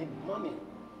I need money.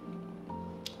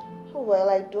 Well,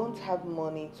 I don't have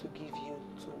money to give you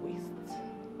to waste.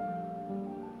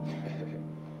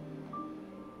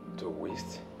 To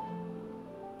waste?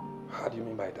 How do you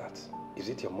mean by that? Is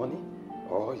it your money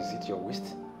or is it your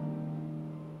waste?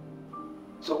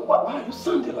 So why are you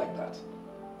sounding like that?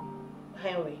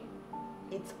 Henry,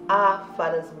 it's our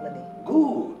father's money.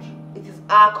 Good. It is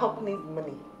our company's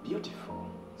money. Beautiful.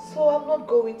 So I'm not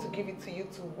going to give it to you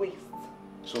to waste.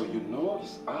 So you know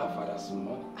it's our father's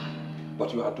money,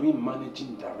 but you are doing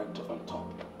managing director on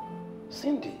top.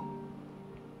 Cindy,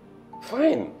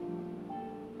 fine.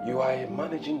 You are a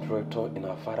managing director in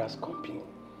our father's company,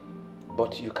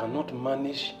 but you cannot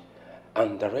manage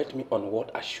and direct me on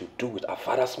what I should do with our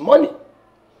father's money.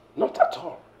 Not at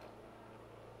all.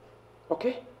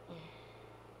 Okay?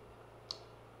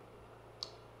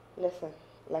 Listen,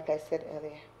 like I said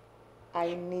earlier,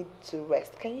 I need to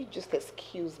rest. Can you just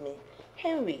excuse me?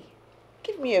 Henry,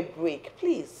 give me a break,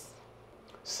 please.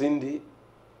 Cindy,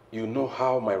 you know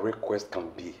how my request can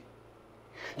be.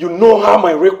 You know how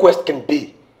my request can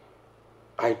be.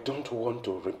 I don't want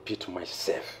to repeat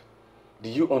myself. Do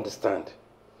you understand?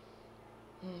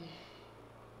 I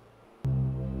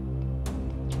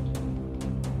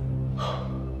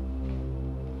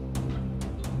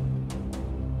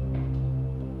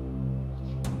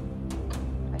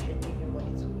should give you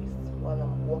money to waste while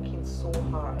I'm working so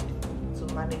hard to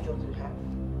manage what you have.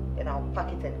 Then I'll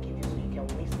pack it and give you so you can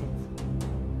waste it.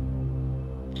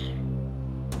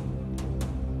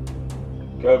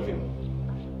 Kelvin,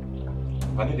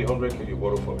 I need 100K you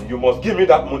borrow from me. You must give me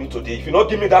that money today. If you not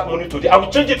give me that money today, I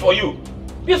will change it for you.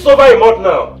 It's over a month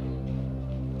now.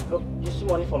 Look, you see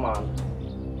money for my hand.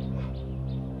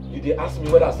 You did ask me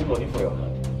whether I see money for your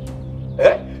hand.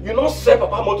 Eh? You not sell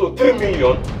Papa Moto 3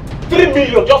 million? 3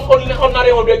 million, just only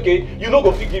 100K, you not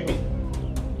go fit give me.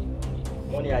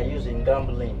 Money I use in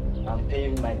gambling and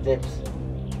paying my debts.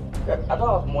 I don't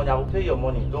have money, I will pay your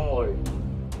money, don't worry.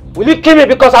 Will you kill me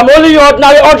because I'm only your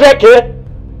ordinary 100K?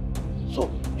 So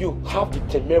you have the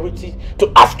temerity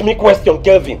to ask me question,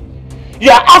 Kelvin.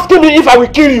 You are asking me if I will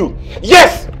kill you.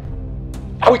 Yes,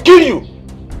 I will kill you.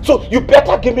 So you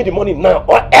better give me the money now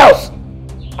or else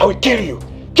I will kill you.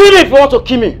 Kill me if you want to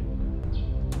kill me.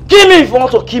 Kill me if you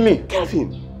want to kill me.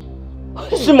 Kelvin,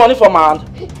 you see money for my hand.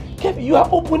 Kevin, you are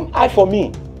opening eye for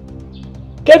me.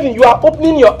 Kevin, you are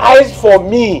opening your eyes for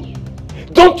me.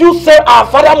 Don't you sell our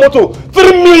father motor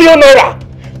 3 million naira?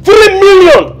 3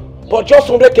 million! But just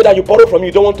 100K that you borrow from me,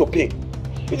 you don't want to pay.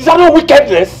 Is that not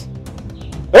wickedness?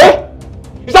 Eh?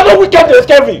 Is that not wickedness,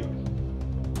 Kevin?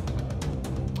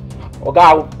 Okay,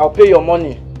 I'll pay your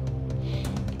money.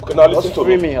 Okay, now listen to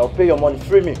me. Free me, I'll pay your money,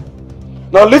 free me.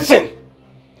 Now listen.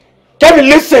 Kevin,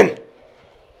 listen.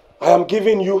 I am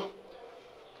giving you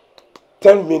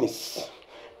 10 minutes.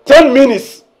 10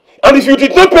 minutes. And if you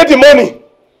did not pay the money,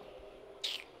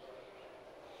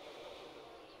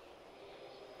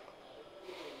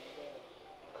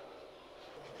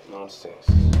 nonsense.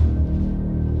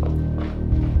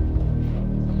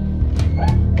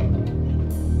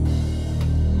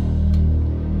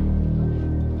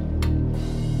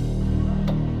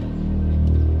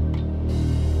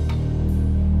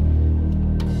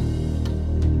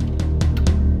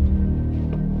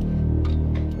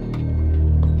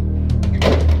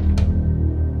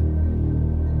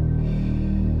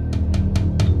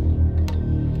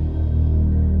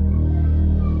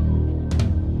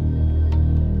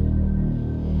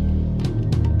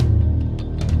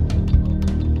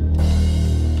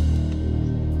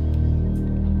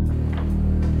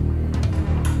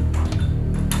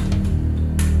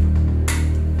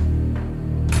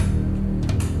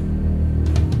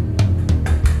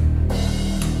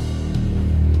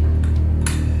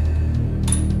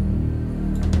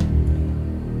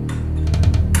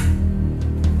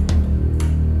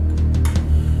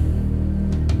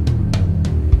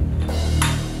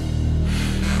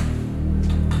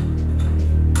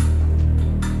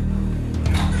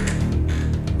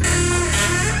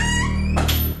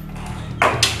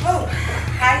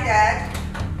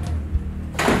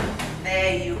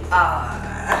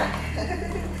 Ah.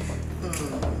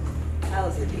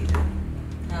 How's it, lady?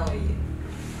 How are you?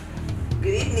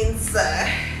 Good evening,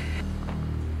 sir.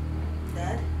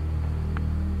 Dad?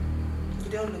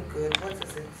 You don't look good. What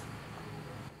is it?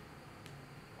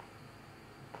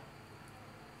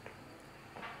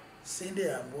 Cindy,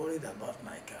 I'm worried about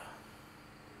my car.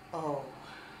 Oh,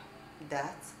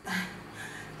 that?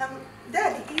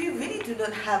 Dad, you really do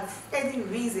not have any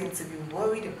reason to be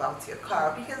worried about your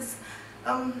car because,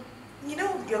 you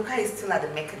know, your car is still at the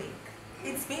mechanic.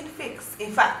 It's been fixed.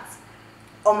 In fact,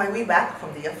 on my way back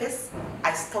from the office,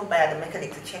 I stopped by at the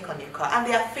mechanic to check on your car and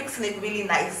they are fixing it really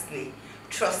nicely.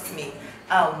 Trust me.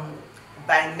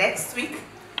 By next week,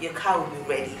 your car will be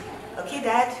ready. Okay,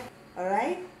 Dad? All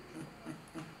right?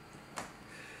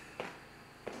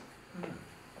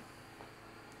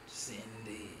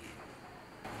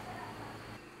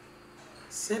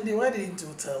 Cindy, why didn't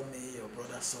you tell me your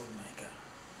brother sold my car?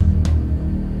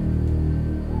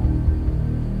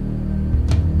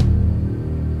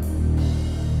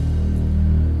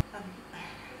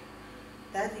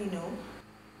 Dad, you know,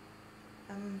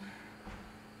 I'm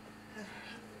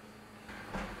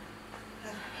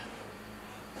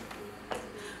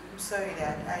sorry,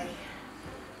 Dad.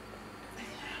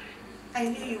 I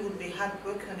knew you would be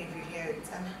heartbroken if you hear it,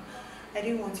 and I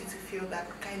didn't want you to feel that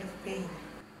kind of pain.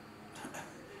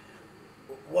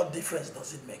 What difference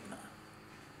does it make now?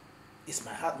 Is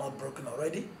my heart not broken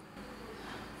already?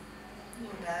 No,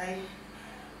 Dad.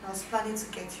 I was planning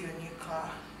to get you a new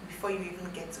car before you even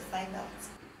get to find out.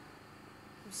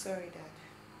 I'm sorry,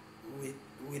 Dad.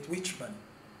 With which money?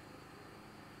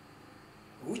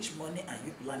 Which money are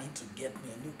you planning to get me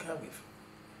a new car with?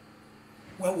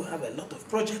 When we have a lot of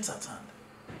projects at hand,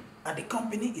 and the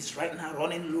company is right now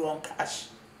running low on cash.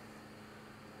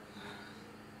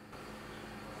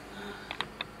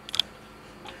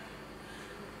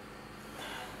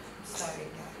 Sorry,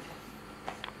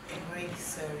 Dad. I'm really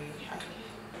sorry.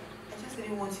 I just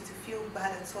didn't want you to feel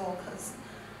bad at all because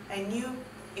I knew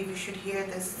if you should hear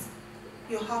this,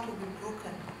 your heart would be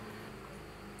broken.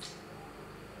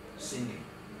 Cindy,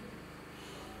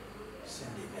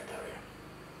 Natalia,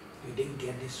 you didn't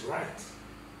get this right.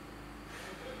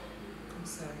 I'm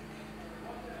sorry,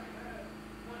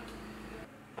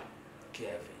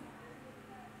 Dad.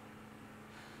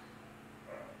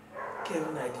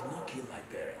 Kevin, I did not kill my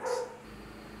parents.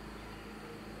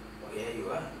 But here you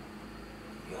are.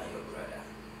 You and your brother.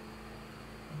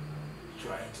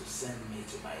 Trying to send me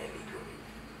to my early grave.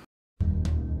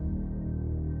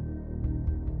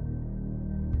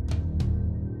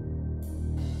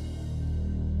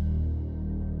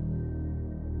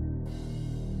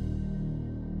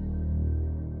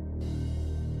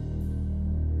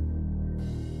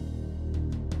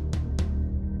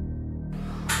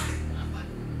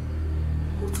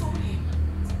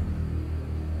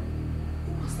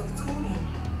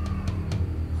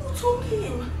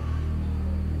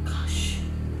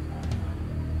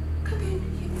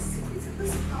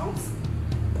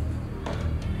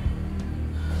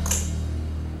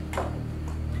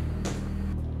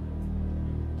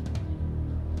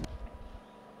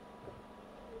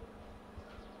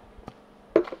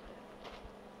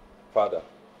 Father,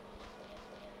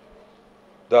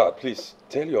 Dad, please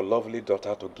tell your lovely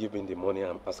daughter to give me the money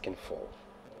I'm asking for.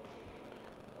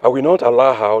 I will not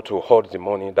allow her to hoard the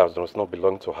money that does not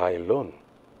belong to her alone.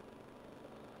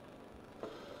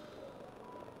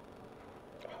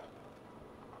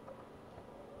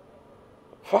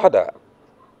 Father,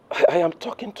 I am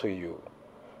talking to you.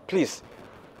 Please,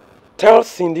 tell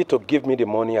Cindy to give me the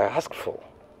money I asked for.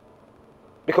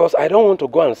 Because I don't want to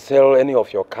go and sell any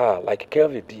of your car like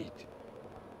Kelvin did.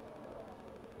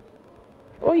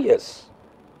 Oh, yes.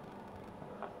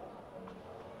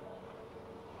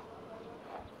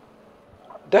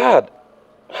 Dad,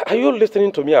 are you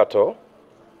listening to me at all?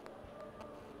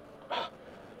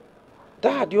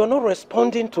 Dad, you are not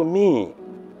responding to me.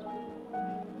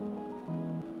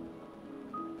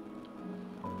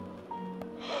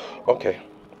 Okay.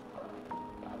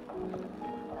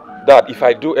 Dad, if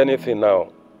I do anything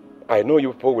now, I know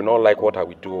you people will not like what I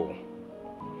will do.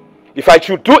 If I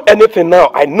should do anything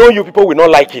now, I know you people will not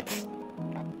like it.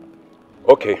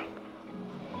 Okay.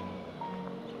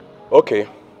 Okay.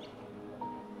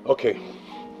 Okay.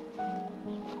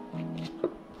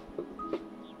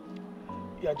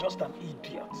 You are just an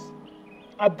idiot.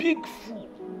 A big fool.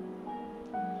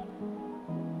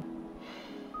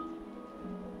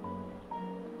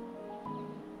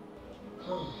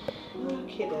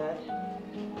 Okay, Dad.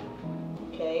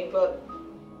 Okay, but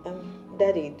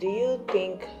Daddy, do you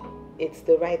think it's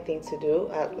the right thing to do,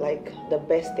 like the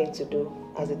best thing to do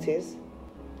as it is?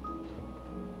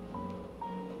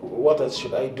 what else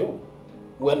should I do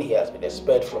when he has been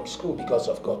expelled from school because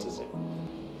of courtesy?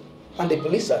 And the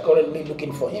police are currently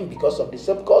looking for him because of the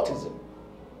same courtesy.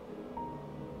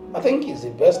 I think it's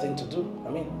the best thing to do. I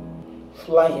mean,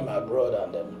 fly him abroad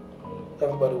and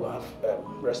everybody will have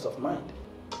rest of mind.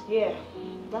 Yeah,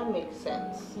 that makes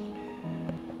sense.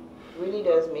 Really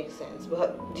does make sense.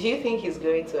 But do you think he's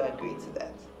going to agree to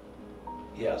that?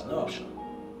 He has no option.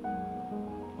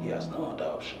 He has no other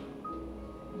option.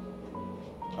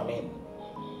 I mean,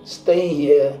 staying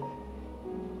here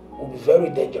will be very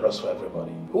dangerous for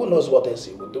everybody. Who knows what else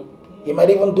he will do? He might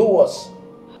even do worse.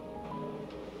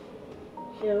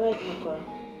 You're right, Papa.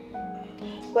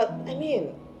 But, I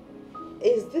mean,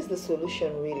 is this the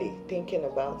solution really, thinking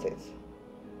about it?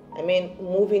 I mean,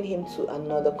 moving him to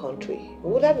another country,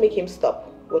 would that make him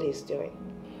stop what he's doing?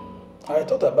 I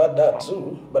thought about that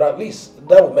too, but at least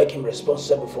that will make him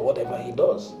responsible for whatever he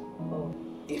does. Oh.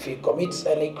 If he commits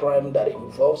any crime that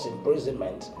involves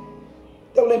imprisonment,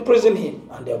 they will imprison him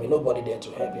and there will be nobody there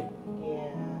to help him.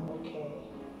 Yeah, okay.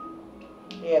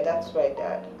 Yeah, that's right,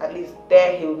 Dad. At least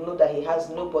there he'll know that he has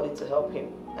nobody to help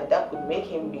him, and that could make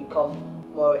him become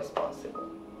more responsible.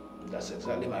 That's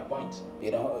exactly my point.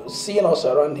 You know, seeing us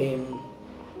around him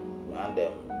and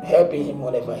helping him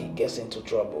whenever he gets into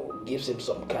trouble gives him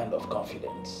some kind of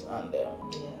confidence and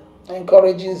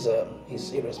encourages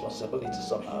his irresponsibility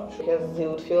somehow. Because he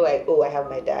would feel like, oh, I have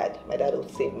my dad. My dad will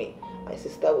save me. My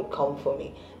sister would come for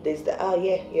me. There's the, oh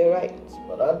yeah, you're right.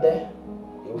 But out there,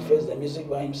 he will face the music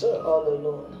by himself. All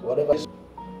alone. Whatever.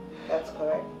 That's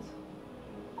correct.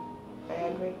 I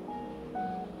agree.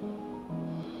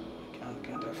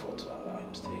 Can't afford to allow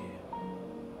him to stay here.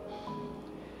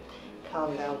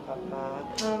 Calm down, Papa.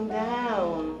 Calm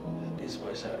down. These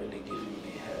boys are really giving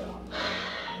me hell.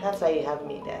 That's why you have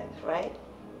me, Dad, right?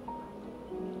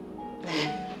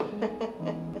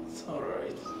 It's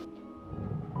alright.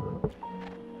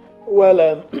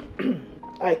 Well,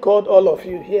 I called all of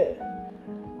you here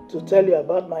to tell you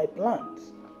about my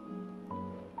plans.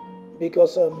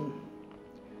 Because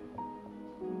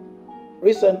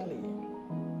recently,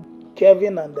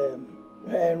 Kevin and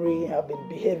Henry have been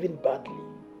behaving badly.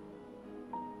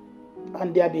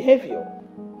 And their behavior,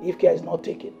 if care is not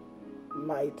taken,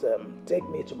 might take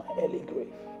me to my early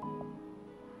grave.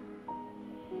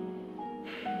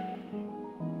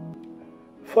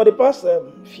 For the past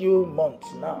few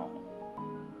months now,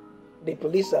 the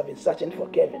police have been searching for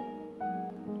Kevin.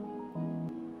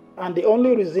 And the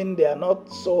only reason they are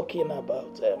not so keen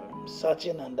about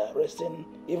searching and arresting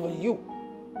even you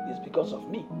is because of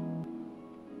me.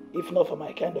 If not for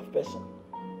my kind of person,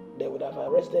 they would have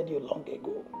arrested you long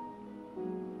ago.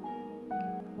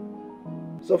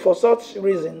 So for such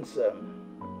reasons,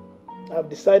 I've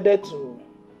decided to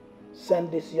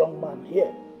send this young man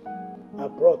here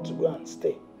abroad to go and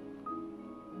stay.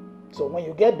 So when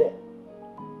you get there,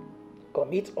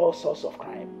 commit all sorts of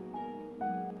crime.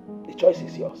 The choice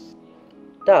is yours.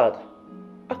 Dad,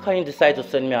 how can you decide to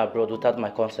send me abroad without my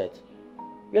consent?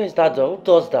 Where is that done? Who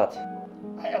does that?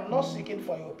 I am not seeking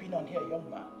for your opinion here, young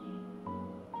man.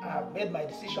 I have made my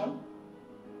decision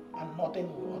and nothing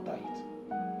will alter it.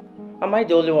 Am I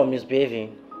the only one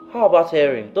misbehaving? How about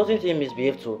Harry? Doesn't he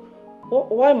misbehave too?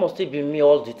 Why must it be me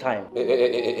all the time?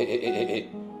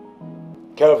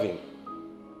 Kelvin,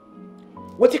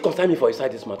 what you concern me for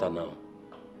inside this matter now?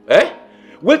 Eh?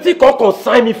 What you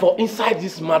concern me for inside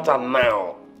this matter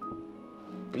now?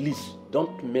 Please,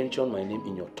 don't mention my name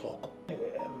in your talk.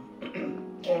 Anyway,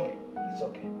 Henry, it's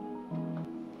okay.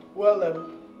 Well,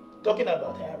 talking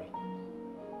about Harry.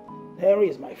 Harry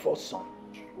is my first son.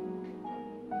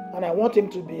 And I want him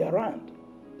to be around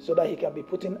so that he can be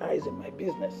putting eyes in my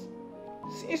business.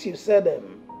 Since you said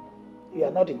you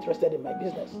are not interested in my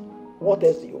business, what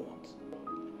else do you want?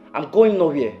 I'm going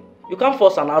nowhere. You can't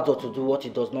force an adult to do what he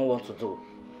does not want to do.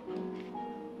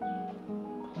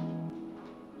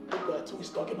 Look at who is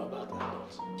talking about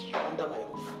adults. Under my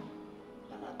roof.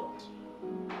 An adult.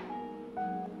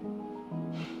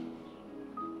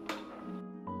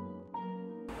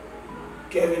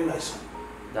 Kevin, my son.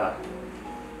 Dad.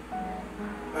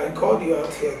 I called you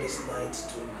out here this night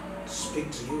to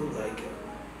speak to you like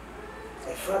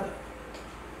a father.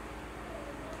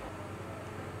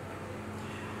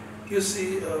 You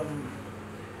see,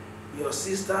 your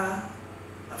sister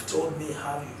have told me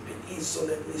how you've been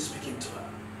insolently speaking to her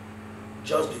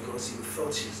just because you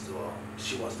thought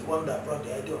she was the one that brought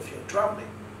the idea of your traveling.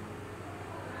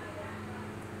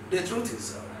 The truth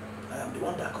is, I am the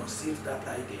one that conceived that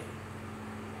idea.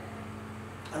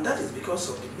 And that is because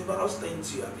of the numerous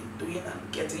things you have been doing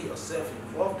and getting yourself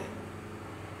involved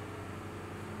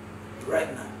in.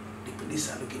 Right now, the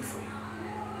police are looking for you.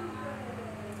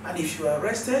 And if you are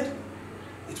arrested,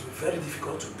 it will be very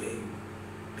difficult to pay you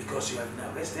because you have been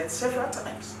arrested several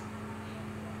times.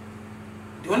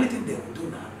 The only thing they will do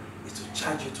now is to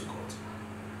charge you to court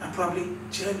and probably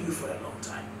jail you for a long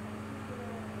time.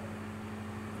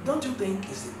 Don't you think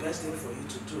it's the best thing for you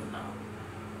to do now?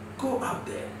 Go out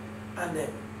there and then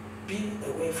be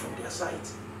away from their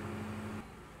sight.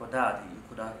 But Dad, you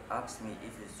could have asked me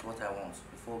if it's what I want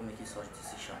before making such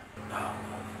decision. No.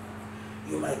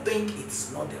 You might think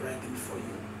it's not the right thing for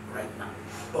you right now,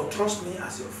 but trust me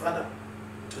as your father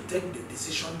to take the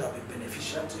decision that will be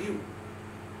beneficial to you.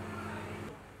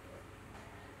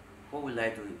 What will I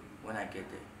do when I get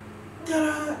there?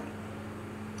 There are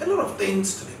a lot of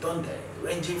things to be done there,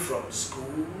 ranging from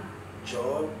school,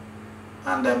 job,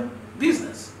 and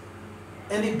business.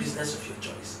 Any business of your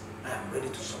choice, I am ready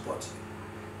to support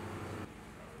you.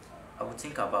 I will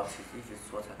think about it if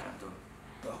it's what I can do.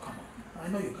 Oh, come on. I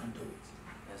know you can do it.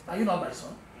 Yes, Are you not my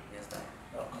son? Yes, Dad.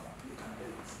 Oh, come on. You can do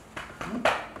it.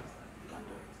 You can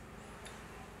do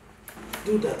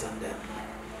it. Do that and then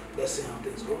let's see how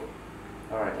things go.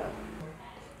 Alright, Dad.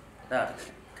 Dad,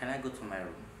 can I go to my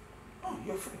room? Oh,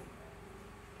 you're free.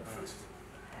 You're free.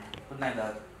 Good night,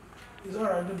 Dad. It's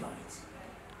alright, good night.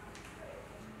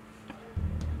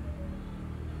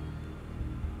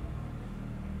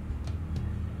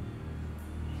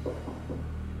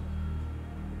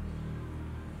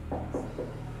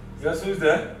 Yes, who's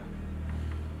there?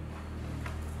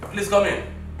 Please come in.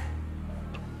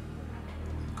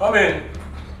 Come in.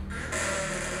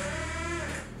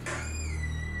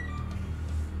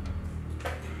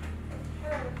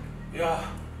 Yeah.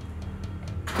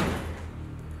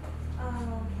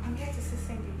 I'm here to see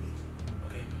Cindy.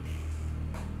 Okay.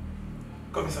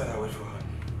 Come inside, I'll wait for her.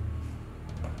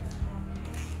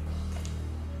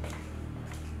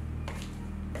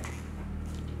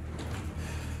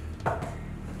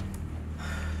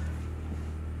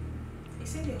 Is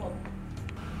Cindy home?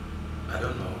 I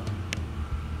don't know.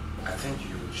 I think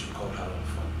you should call her on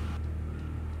phone.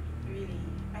 Really?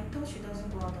 I thought she doesn't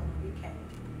go out on the weekend.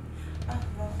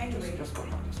 Well, anyway. Just call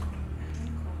her, just call her.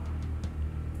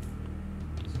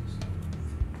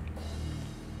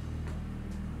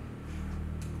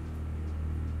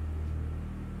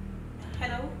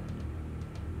 Hello?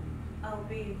 I'll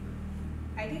be...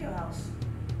 I did your house.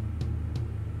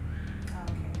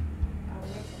 Okay. I'll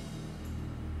wait.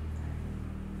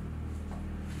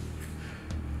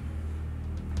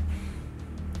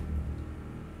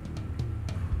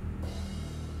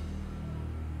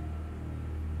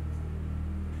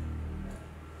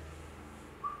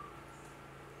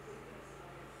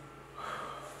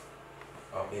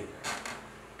 Oh, babe.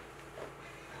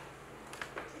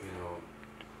 You know,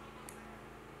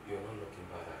 you're not looking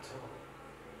bad at all.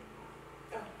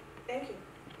 Oh, thank you.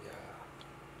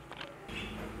 Yeah.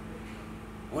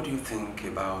 What do you think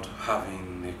about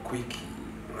having a quickie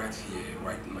right here,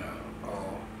 right now?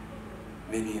 Or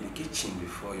maybe in the kitchen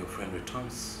before your friend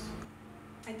returns?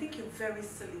 I think you're very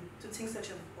silly to think such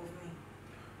of me.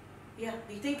 Yeah,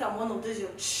 you think I'm one of those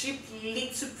your cheap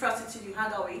little prostitute you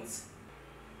hang out with?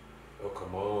 Oh,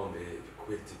 come on, babe.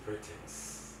 Quit the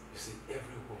pretense. You see,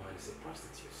 every woman is a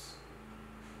prostitute.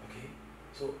 Okay?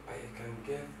 So I can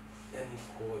get any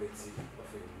quality of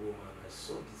a woman I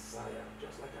so desire,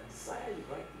 just like I desire you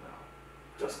right now.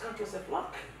 Just count yourself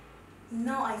lucky.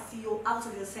 Now I see you're out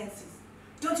of your senses.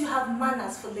 Don't you have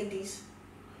manners for ladies?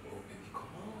 Oh, baby,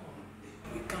 come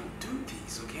on. We can do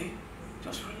this, okay?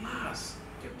 Just relax.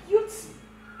 You're beauty.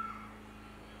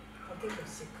 I think you're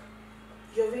sick.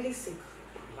 You're really sick.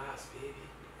 Relax, baby.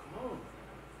 Come on.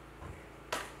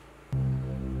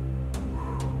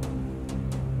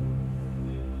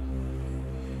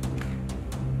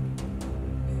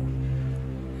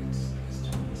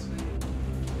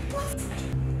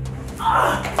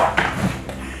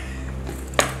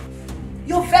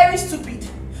 You're very stupid.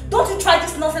 Don't you try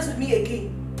this nonsense with me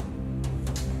again.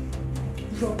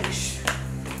 Rubbish.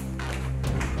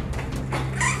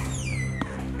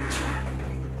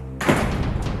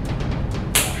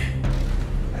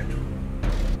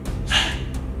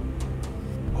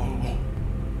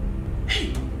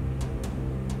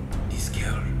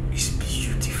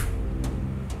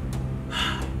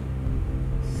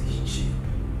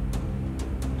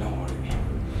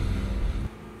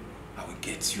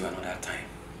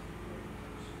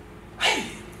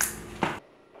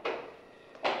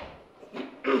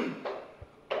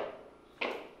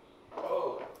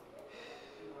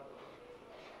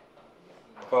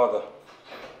 Father,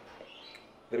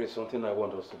 there is something I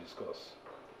want us to discuss.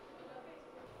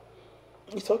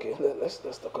 It's okay.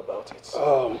 Let's talk about it.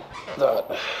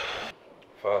 Dad.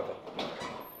 Father,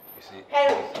 you see...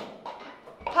 Hey!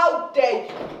 How dare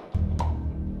you?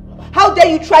 How dare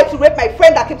you try to rape my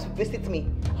friend that came to visit me?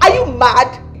 Are you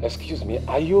mad? Excuse me,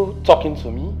 are you talking to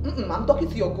me? I'm talking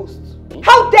to your ghost.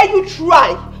 How dare you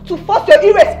try to force your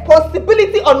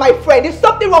irresponsibility on my friend? Is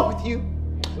something wrong with you?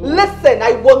 Listen,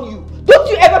 I warn you. Don't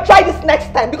you ever try this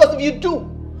next time, because if you do,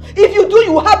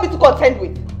 you will have me to contend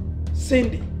with.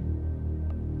 Cindy,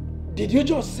 did you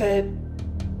just say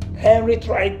Henry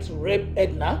tried to rape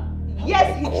Edna?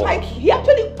 Yes, he tried to. He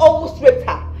actually almost raped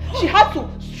her. She had to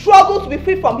struggle to be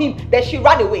free from him, then she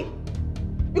ran away.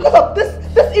 Because of this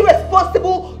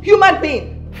irresponsible human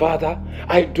being. Father,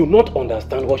 I do not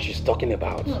understand what she's talking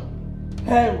about.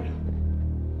 Henry,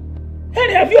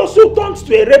 have you also turned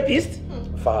to a rapist?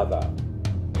 Father,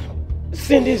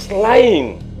 Cindy's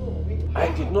lying. I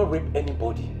did not rape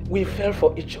anybody. We fell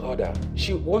for each other.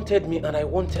 She wanted me and I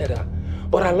wanted her.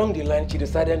 But along the line, she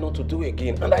decided not to do it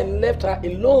again, and I left her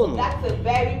alone. That's a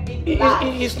very big lie.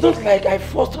 It's not like I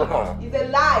forced her. It's a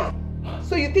lie.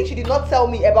 So you think she did not tell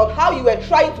me about how you were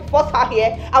trying to force her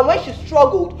here, and when she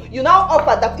struggled, you now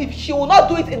offered that if she will not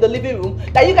do it in the living room,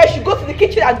 that you guys should go to the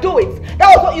kitchen and do it.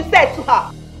 That was what you said to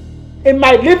her. In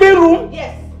my living room?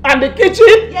 Yes. And the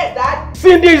kitchen? Yes, Dad.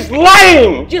 Cindy is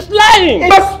lying. She's lying.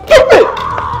 You're stupid.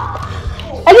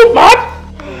 Are you mad?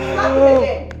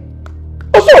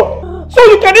 So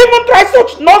you can even try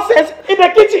such nonsense in the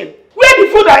kitchen where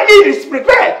the food I eat is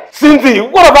prepared. Cindy,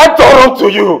 what have I done wrong to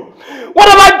you? What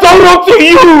have I done wrong to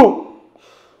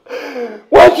you?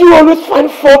 Why do you always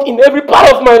find fault in every part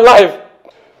of my life?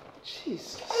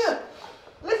 Jesus.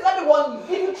 Listen, let me warn you.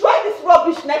 If you try this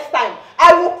rubbish next time,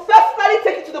 I will personally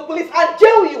take you to the police and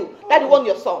jail you. Daddy, warn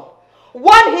your son.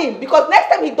 Warn him, because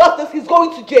next time he does this, he's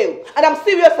going to jail. And I'm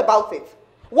serious about it.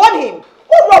 Warn him.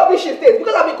 What rubbish is this?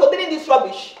 Because I've been containing this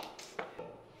rubbish.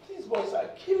 These boys are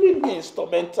killing me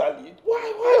instrumentally.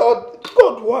 Why?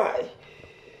 God, why?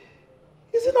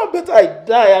 Is it not better I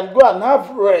die and go and have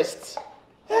rest?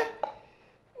 Eh?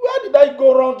 Where did I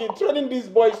go wrong in training these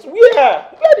boys? Where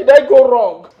did I go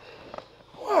wrong?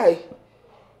 Why?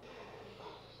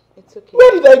 It's okay.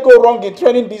 Where did I go wrong in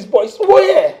training these boys?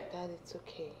 Where? Dad, it's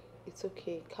okay. It's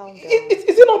okay. Calm down.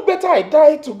 Is it not better I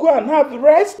die to go and have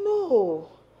rest? No.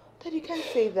 Dad, you can't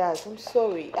say that. I'm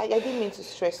sorry. I didn't mean to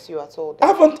stress you at all.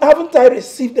 Dad. Haven't I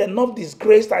received enough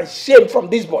disgrace and shame from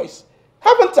these boys?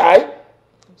 Haven't I?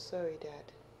 I'm sorry, Dad.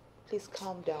 Please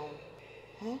calm down.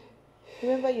 Huh?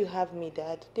 Remember you have me,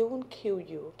 Dad. They won't kill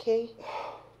you, okay?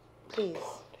 Please.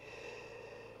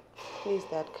 Please,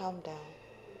 Dad, calm down.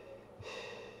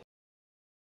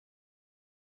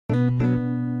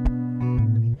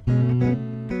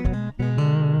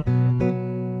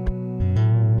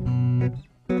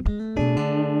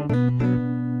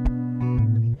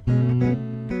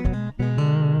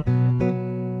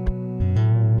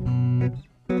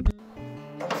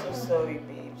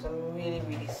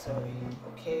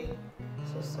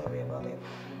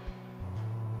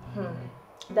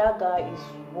 That guy is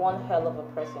one hell of a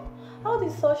person. How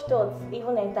did such thoughts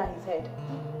even enter his head?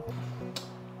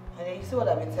 And you see what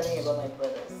I've been telling you about my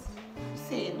brothers?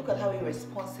 See, look at how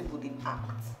irresponsible they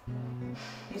act.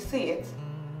 You see it?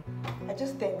 I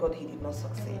just thank God he did not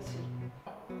succeed.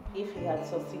 If he had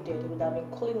succeeded, he would have been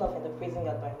cooling off in the prison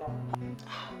yard by now.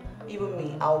 Even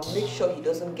me, I'll make sure he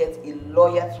doesn't get a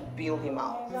lawyer to bail him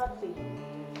out. Exactly.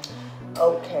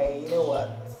 Okay, you know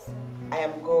what? I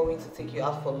am going to take you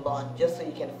out for lunch just so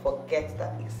you can forget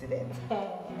that incident.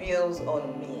 Bills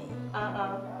on me.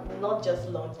 Not just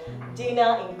lunch.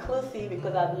 Dinner inclusive,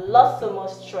 because I've lost so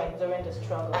much strength during the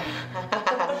struggle.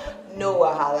 No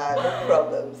wahala, no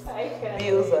problems. Okay.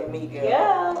 Bills on me, girl.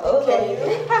 Yeah. Okay.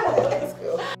 Let's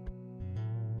go.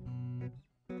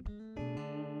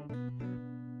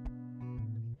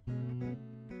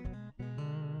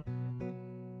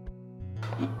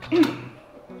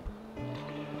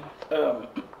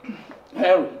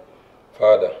 Henry.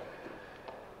 Father.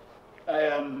 I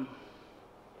am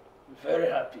very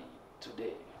happy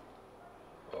today.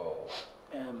 Oh.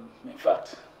 In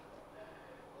fact,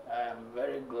 I am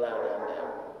very glad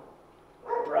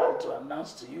and proud to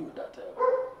announce to you that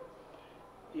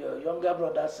your younger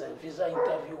brother's visa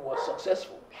interview was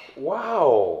successful.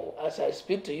 Wow. As I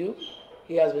speak to you,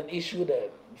 he has been issued a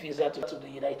visa to the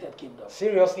United Kingdom.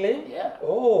 Seriously? Yeah.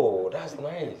 Oh, that's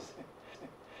nice.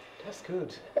 That's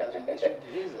good.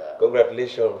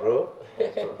 Congratulations, bro.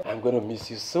 I'm gonna miss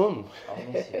you soon. I'll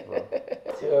miss you, bro.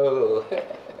 Yo.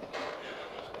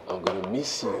 I'm gonna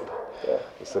miss you. Yeah,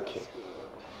 it's okay.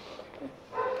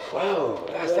 Wow,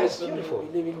 that's beautiful.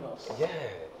 Yeah.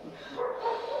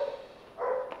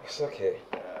 It's okay.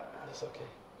 It's okay.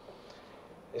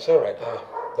 It's alright.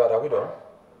 Dad, are we done?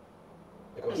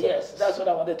 Because yes, that's what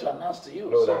I wanted to announce to you.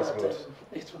 No, so that's good.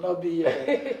 It will not be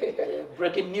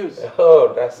breaking news.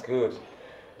 Oh, that's good.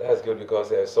 That's good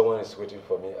because someone is waiting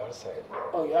for me outside.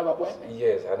 Oh, you have an appointment?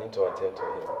 Yes, I need to attend to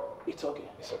him. It's okay.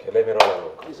 It's okay. Let me run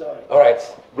along. It's all right. All right,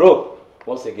 bro.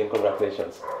 Once again,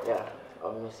 congratulations. Yeah,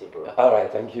 I'll miss you, bro. All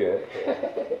right, thank you.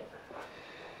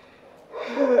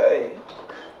 Hey,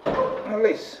 at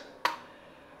least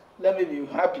let me be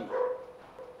happy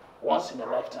once in a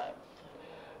lifetime.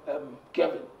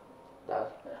 Kevin. Dad?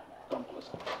 Yeah, come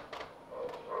closer.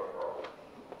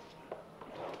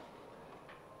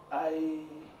 I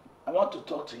want to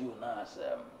talk to you now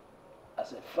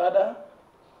as a father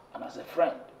and as a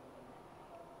friend.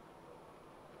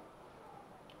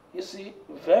 You see,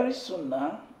 very soon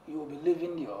now, you will be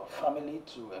leaving your family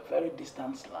to a very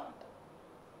distant land.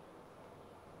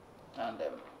 And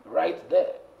right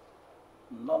there,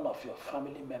 none of your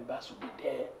family members will be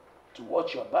there to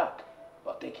watch your back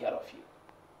or take care of you.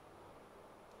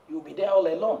 You'll be there all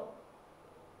alone.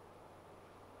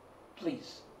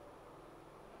 Please,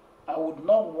 I would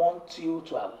not want you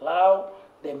to allow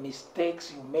the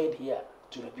mistakes you made here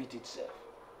to repeat itself.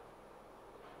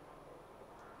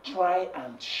 Try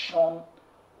and shun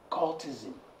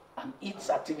cultism and its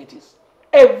activities,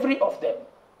 every of them.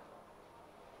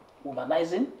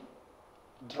 Womanizing,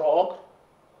 drug,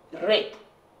 rape.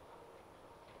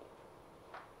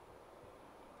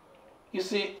 You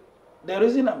see, the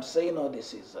reason I'm saying all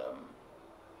this is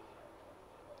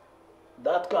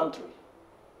that country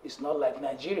is not like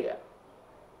Nigeria,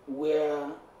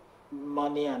 where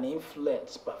money and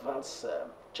influence perverts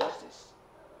justice.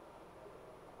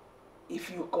 If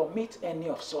you commit any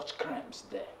of such crimes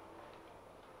there,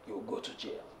 you'll go to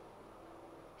jail.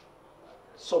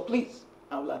 So please,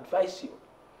 I will advise you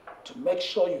to make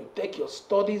sure you take your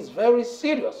studies very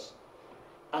serious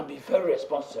and be very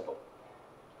responsible.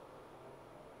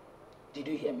 Did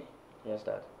you hear me? Yes,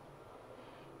 Dad.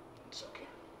 It's okay.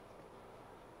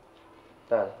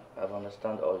 Dad, I've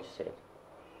understood all you said.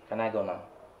 Can I go now?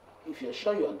 If you're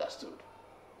sure you understood,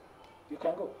 you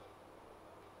can go.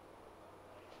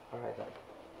 All right, Dad.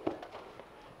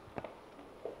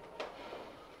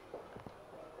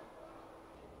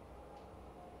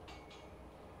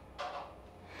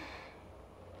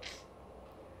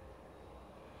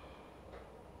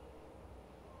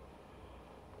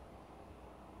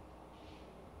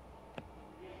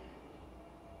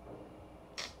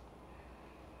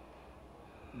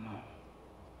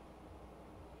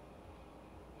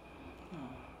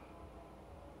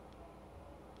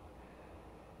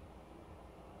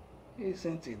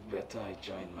 Isn't it better I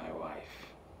join my wife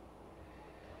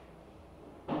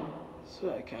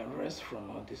so I can rest from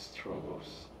all these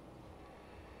troubles?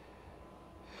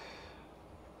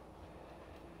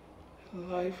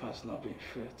 Life has not been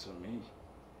fair to me,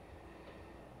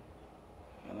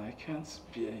 and I can't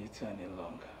bear it any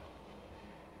longer.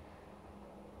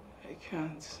 I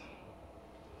can't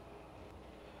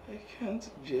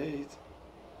bear it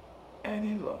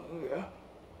any longer.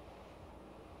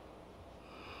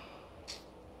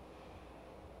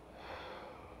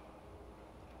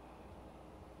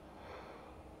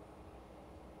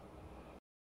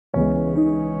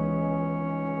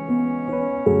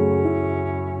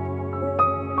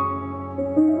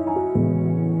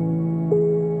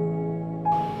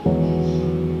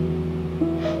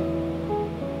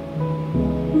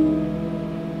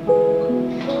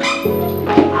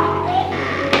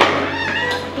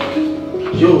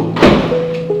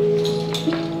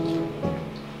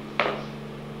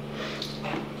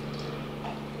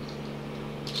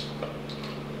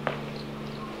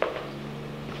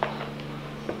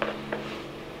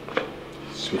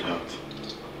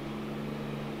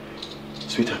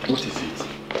 Sweetheart, what is it?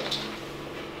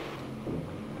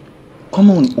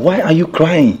 Come on, why are you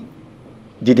crying?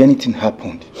 Did anything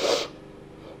happen?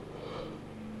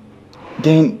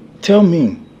 Then tell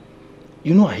me.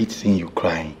 You know I hate seeing you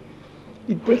crying.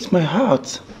 It breaks my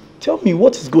heart. Tell me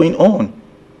what is going on.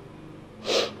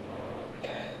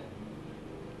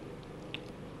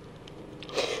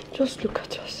 Just look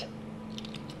at us.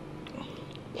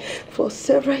 For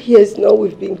several years now,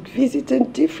 we've been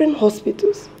visiting different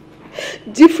hospitals,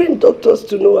 different doctors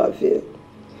to no avail.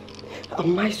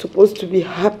 Am I supposed to be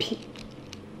happy?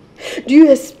 Do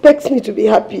you expect me to be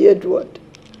happy, Edward?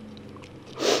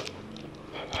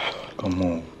 Come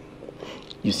on.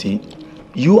 You see,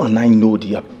 you and I know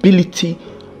the ability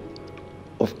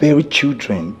of bearing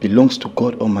children belongs to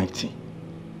God Almighty.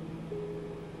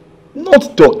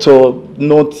 Not doctor,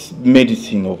 not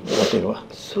medicine or whatever.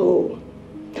 So,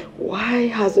 why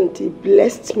hasn't he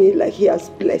blessed me like he has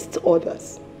blessed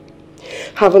others?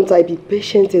 Haven't I been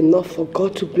patient enough for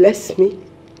God to bless me?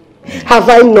 Have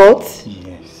I not?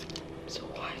 Yes. So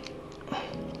why?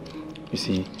 You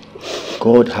see,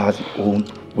 God has his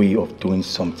own way of doing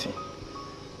something.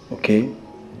 Okay?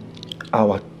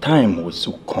 Our time will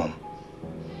soon come.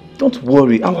 Don't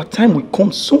worry, our time will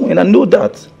come soon, and I know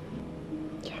that.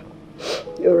 Yeah,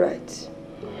 you're right.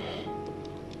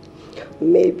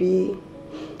 Maybe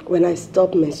when I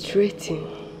stop menstruating,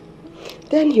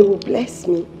 then he will bless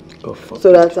me. God forbid.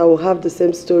 So that I will have the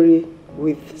same story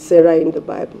with Sarah in the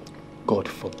Bible. God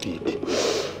forbid.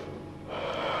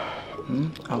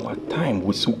 Our time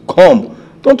will soon come.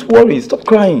 Don't worry, stop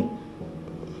crying.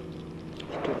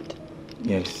 Edward.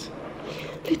 Yes.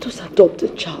 Let us adopt a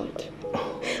child.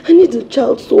 I need a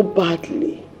child so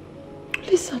badly.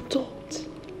 Please adopt.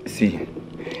 See,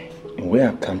 where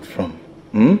I come from,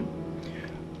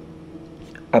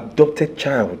 adopted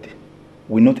child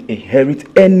will not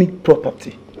inherit any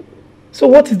property. So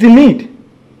what is the need?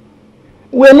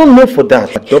 We are not known for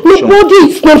that. Adoption. Nobody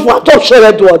is known for adoption,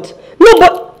 Edward.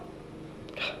 Nobody.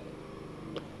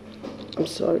 I'm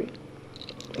sorry.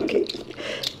 Okay.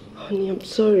 Honey, I'm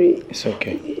sorry. It's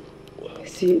okay.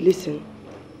 See, listen.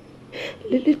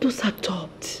 Let us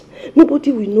adopt.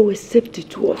 Nobody will know except the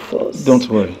two of us. Don't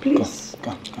worry. Please.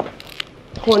 Come.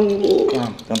 Honey.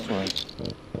 Come, don't worry.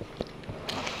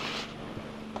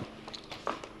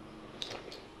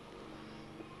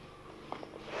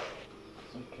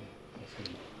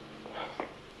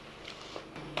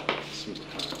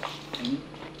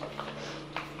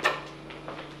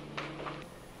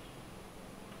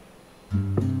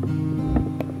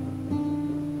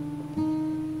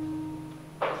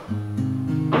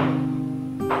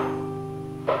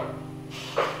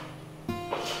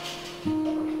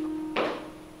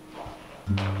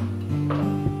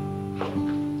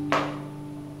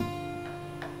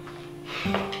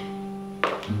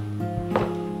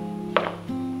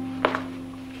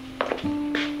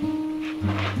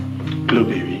 Hello,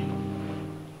 baby.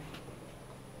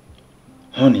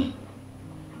 Honey,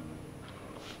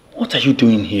 what are you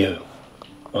doing here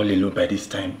all alone by this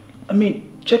time? I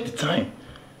mean, check the time.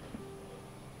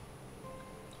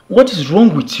 What is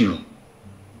wrong with you?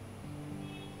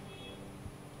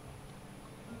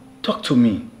 Talk to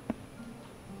me.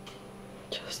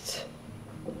 Just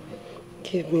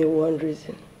give me one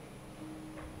reason.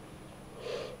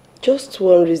 Just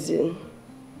one reason.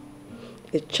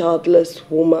 A childless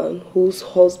woman whose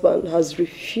husband has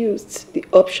refused the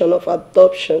option of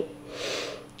adoption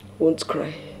won't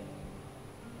cry.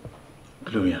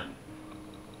 Gloria,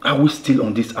 are we still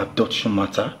on this adoption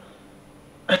matter?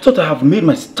 I thought I have made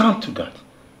my stand to that.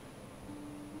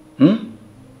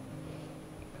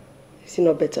 Is it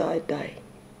not better I die?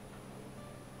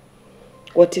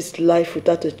 What is life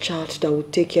without a child that will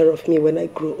take care of me when I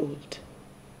grow old?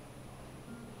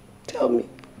 Tell me.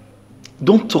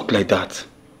 Don't talk like that.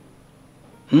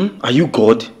 Are you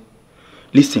God?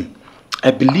 Listen,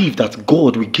 I believe that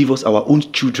God will give us our own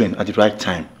children at the right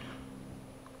time.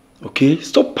 Okay?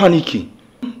 Stop panicking.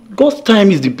 God's time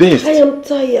is the best. I am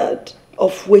tired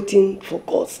of waiting for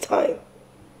God's time.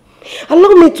 Allow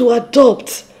me to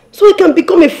adopt so I can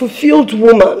become a fulfilled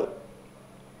woman.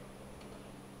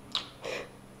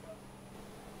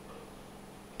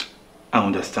 I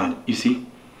understand. You see,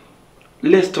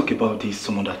 let's talk about this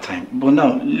some other time. But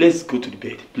now, let's go to the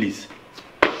bed, please.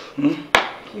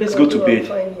 Let's go to bed.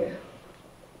 Fine here.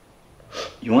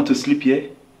 You want to sleep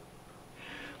here?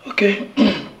 Okay.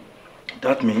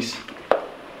 That means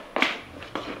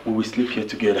we will sleep here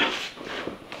together.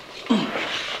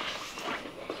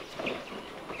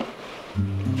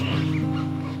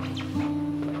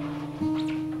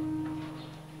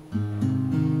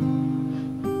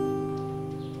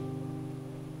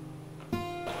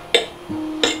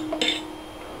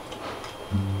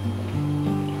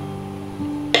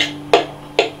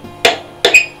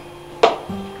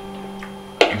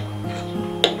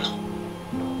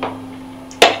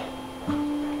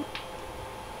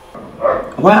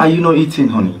 Why are you not eating,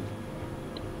 honey?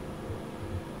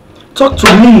 Talk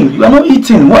to me. You are not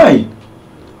eating. Why?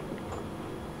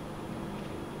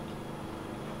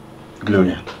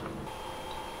 Gloria.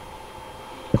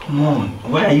 Come on.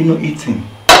 Why are you not eating?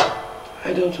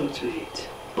 I don't want to eat.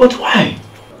 But why?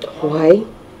 Why?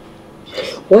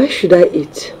 Why should I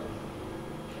eat?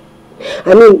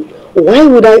 I mean, why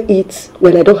would I eat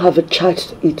when I don't have a child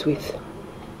to eat with?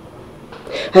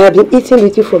 I have been eating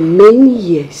with you for many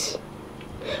years.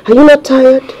 Are you not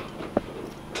tired?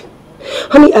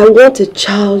 Honey, I want a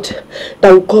child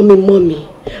that will call me mommy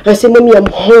and say, Mommy, I'm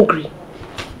hungry.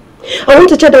 I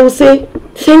want a child that will say,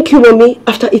 thank you, Mommy,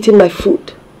 after eating my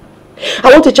food.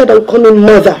 I want a child that will call me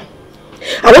mother.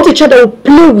 I want a child that will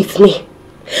play with me.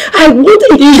 I want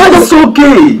a child. It's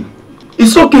okay.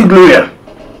 It's okay, Gloria.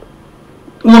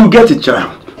 We'll get a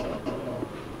child.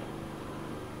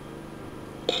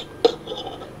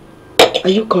 Are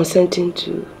you consenting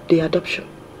to the adoption?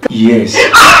 Yes. Are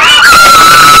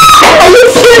you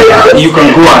serious? You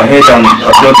can go ahead and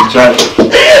adopt the child.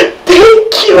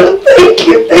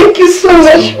 Thank you so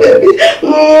much, baby.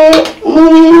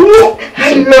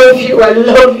 I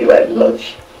love you. I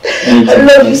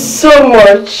love you so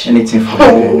much. Anything for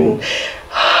you, baby.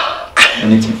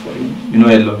 Anything for you. You know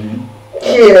I love you.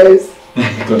 Yes.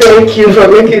 Thank you for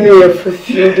making me a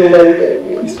fulfilled woman,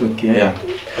 baby. It's okay. Yeah.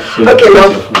 So okay, now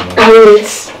I'll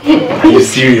eat. Are you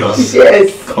serious?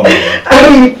 Yes. Come on.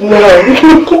 I'll eat now.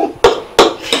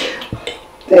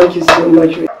 Thank you so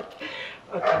much.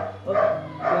 Okay. You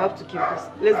have to keep this.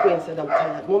 Let's go inside. I'm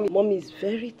tired. Mommy is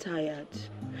very tired.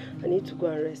 I need to go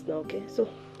and rest now, okay? So,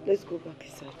 let's go back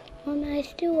inside. Mommy, I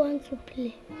still want to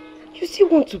play. You still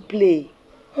want to play?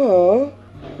 Huh?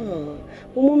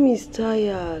 But Mommy is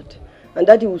tired. And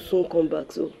Daddy will soon come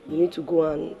back, so we need to go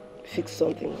and fix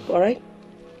something. Alright?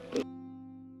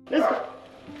 Let's go.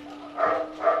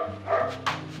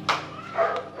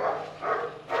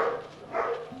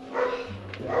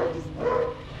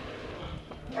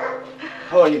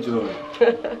 How are you doing?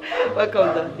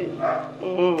 Welcome, Daddy.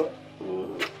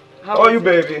 How are you,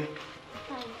 baby?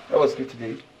 How was good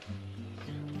today?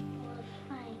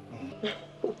 Fine.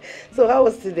 So how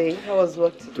was today? How was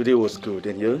work today? Today was good,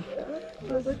 and you?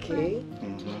 It was okay.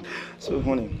 So,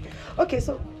 honey. Okay,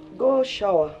 so go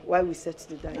shower while we set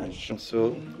the dining.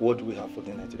 So, what do we have for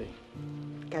dinner today?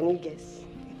 Can you guess?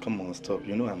 Come on, stop.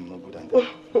 You know I'm not good at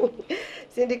that.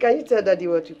 Cindy, can you tell Daddy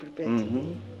what you prepared?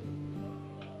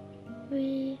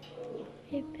 We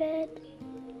prepared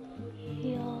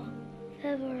your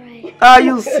favorite. Are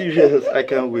you serious? I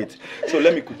can't wait. So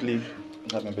let me quickly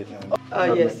have my bedtime.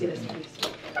 Yes, please.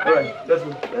 Alright, let's go.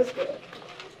 Let's go.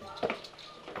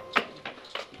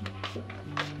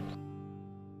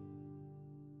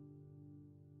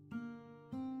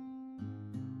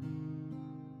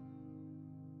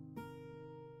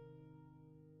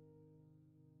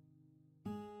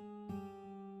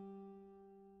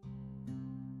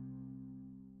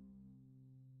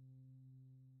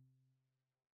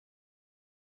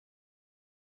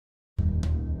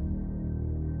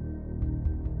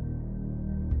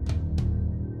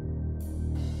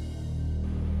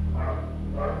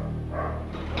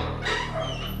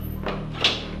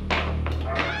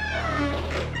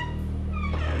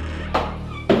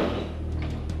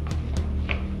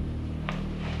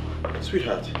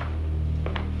 Sweetheart,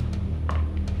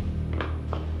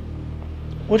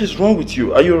 what is wrong with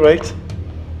you? Are you alright?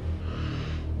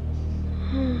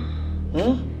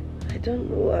 I don't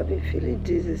know. I've been feeling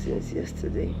dizzy since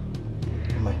yesterday.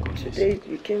 Oh my goodness. Today it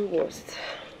became worse.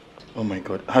 Oh my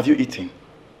God. Have you eaten?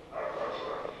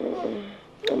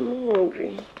 I'm not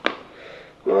hungry.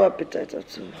 No appetite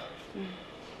at all.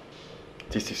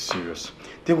 This is serious.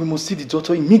 Then we must see the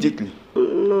doctor immediately.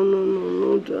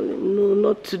 No, darling. No,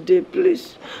 not today,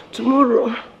 please.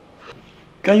 Tomorrow.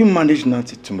 Can you manage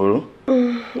Nancy tomorrow?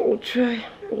 I'll try.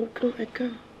 I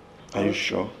can. Are you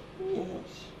sure?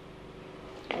 Yes.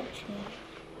 I'll try.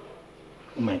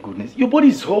 Oh my goodness. Your body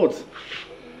is hot.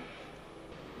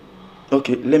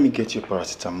 Okay, let me get you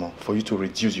paracetamol for you to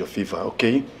reduce your fever,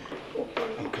 okay?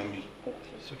 I'm coming.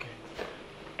 It's okay.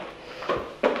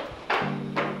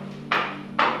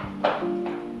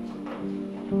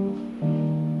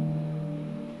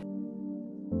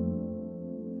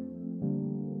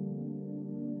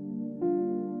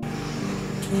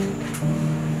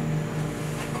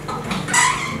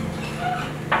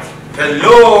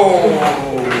 Hello!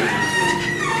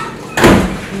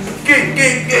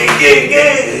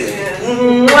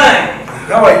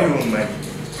 How are you, my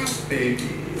baby?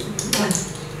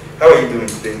 How are you doing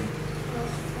today?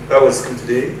 How was school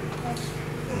today?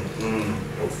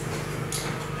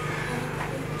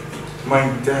 My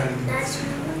darling.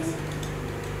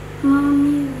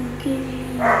 Mommy will give you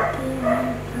a baby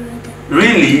brother.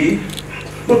 Really?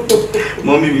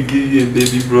 Mommy will give you a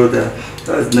baby brother.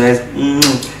 That's nice.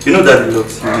 You know Daddy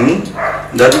loves you.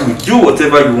 Daddy will do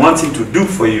whatever you want him to do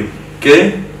for you.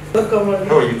 Okay? Welcome, Mommy.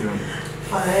 How are you doing?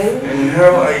 Fine. And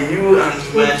how are you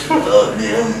and my love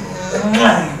you?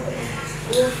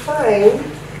 You're fine.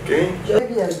 Okay?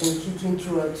 Baby has been kicking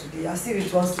throughout today. I see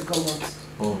it wants to come out.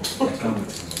 Oh, I can't wait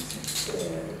to meet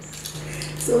Yes.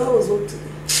 So how was work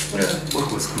today? you.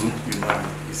 Work was cool. You know,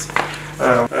 it's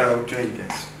I'll join you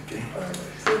guys. Okay?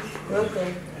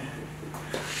 Welcome.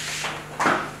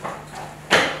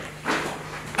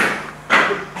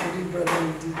 Big brother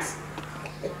indeed.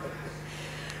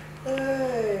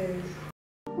 Hey.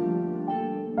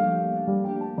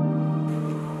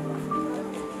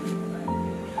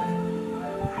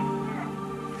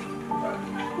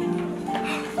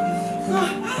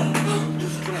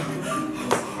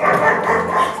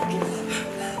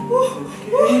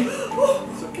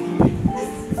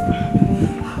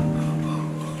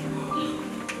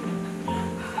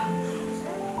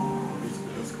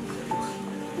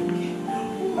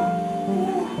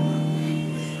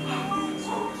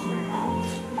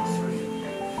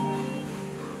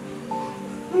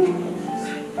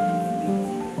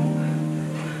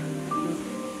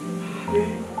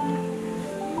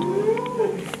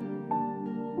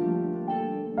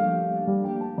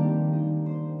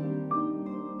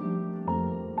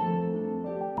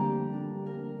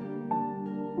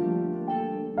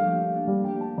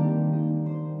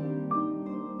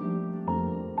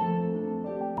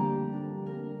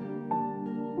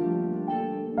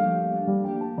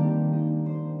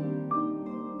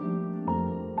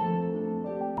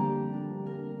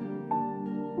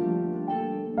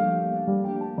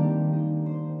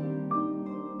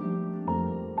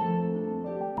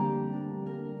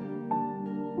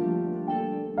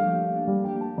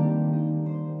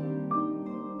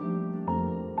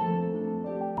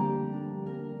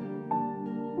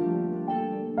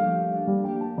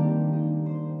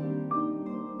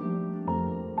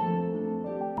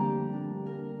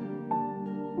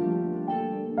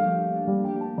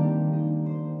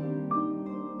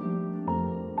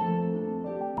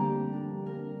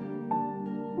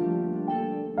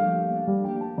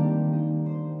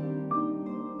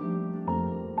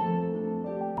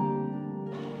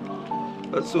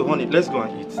 So, honey, let's go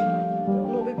and eat.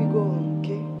 No, baby, go on,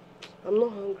 okay? I'm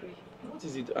not hungry. What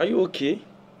is it? Are you okay?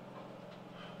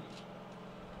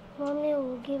 Mommy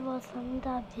will give us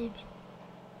another baby.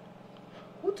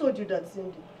 Who told you that,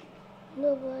 Cindy?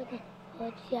 Nobody,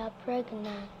 but you are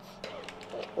pregnant.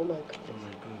 Oh my God. Oh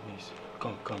my goodness.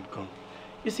 Come.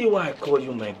 You see why I call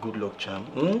you my good luck charm?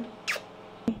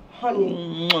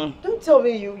 Honey, don't tell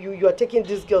me you are taking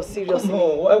this girl seriously.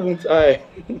 No, why won't I?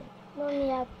 Mommy,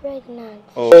 you are pregnant.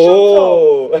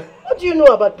 Oh. Shut up. What do you know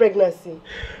about pregnancy?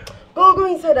 Go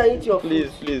inside and eat your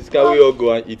food. Please, can we all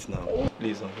go and eat now?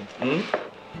 Please, honey.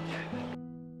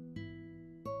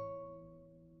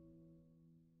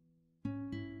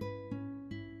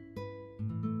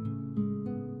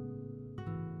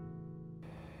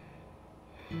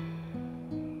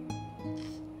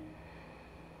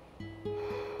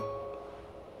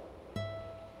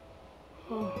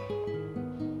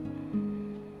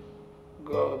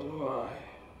 God, why?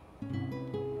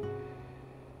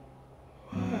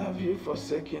 Why have you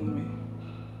forsaken me?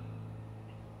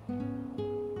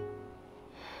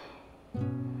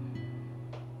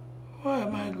 Why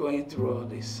am I going through all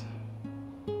this?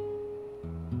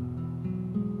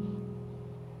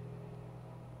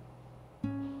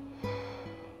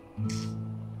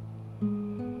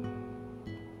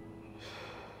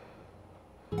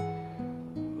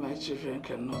 My children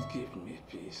cannot give me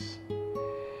peace.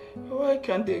 Why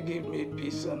can't they give me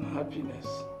peace and happiness?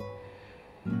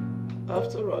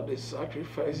 After all the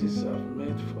sacrifices I've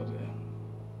made for them.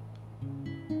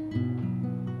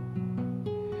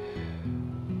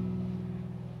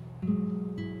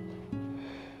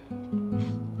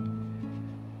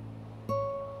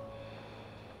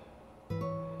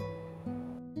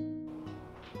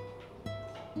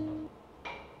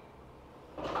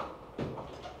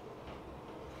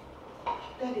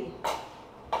 Daddy.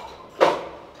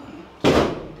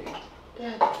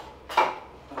 Dad.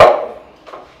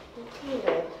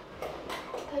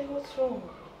 Daddy, what's wrong?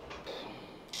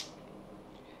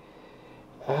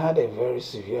 I had a very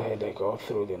severe headache all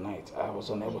through the night. I was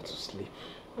unable to sleep.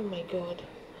 Oh my God.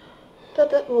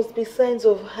 That must be signs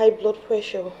of high blood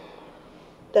pressure.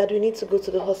 Dad, we need to go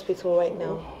to the hospital right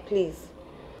now. Please.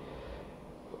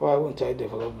 Why won't I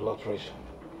develop blood pressure?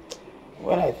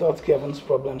 When I thought Kevin's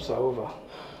problems are over,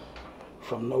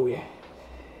 from nowhere,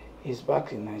 he's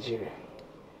back in Nigeria.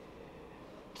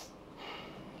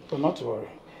 But not to worry.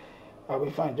 I'll be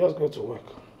fine. Just go to work.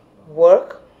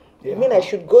 Work? Yeah. You mean I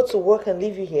should go to work and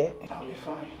leave you here? I'll be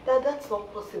fine. Dad, that's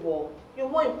not possible. You're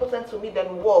more important to me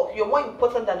than work. You're more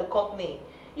important than the company.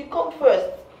 You come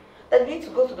first. Then we need to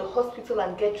go to the hospital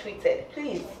and get treated.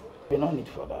 Please. There's no need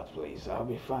for that, please. I'll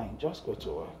be fine. Just go to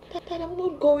work. Dad, I'm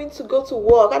not going to go to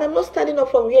work. And I'm not standing up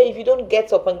from here if you don't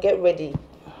get up and get ready.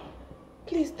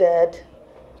 Please, Dad.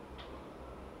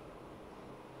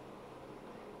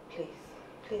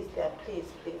 Please, Dad. Please,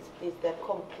 Dad.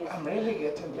 Come, please. I'm really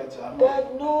getting better.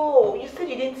 Dad, no. You said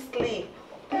you didn't sleep.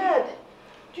 Dad,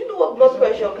 do you know what blood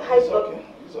pressure, high blood... Okay.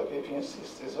 It's okay if you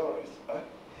insist. It's all right.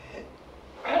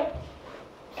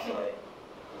 Sorry.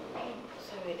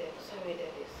 Sorry, Dad. Sorry,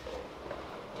 Daddy.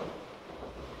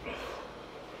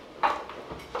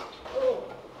 Oh.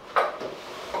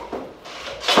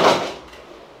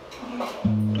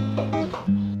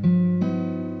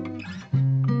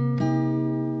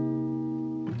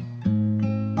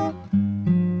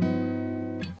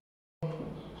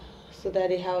 So,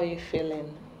 Daddy, how are you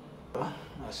feeling? I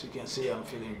As you can see, I'm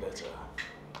feeling better.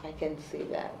 I can see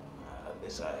that. At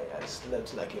least I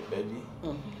slept like a baby.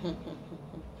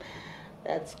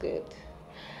 That's good.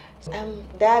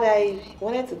 Dad, I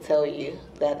wanted to tell you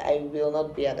that I will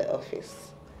not be at the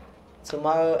office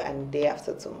tomorrow and day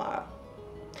after tomorrow.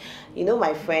 You know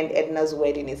my friend Edna's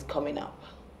wedding is coming up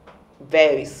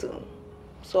very soon.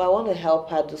 So I want to help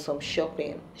her do some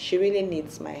shopping. She really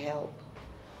needs my help.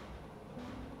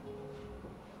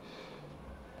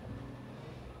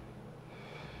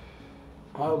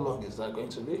 How long is that going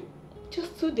to be?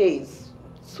 Just 2 days.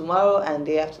 Tomorrow and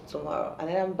day after tomorrow. And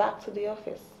then I'm back to the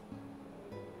office.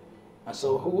 And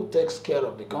so who takes care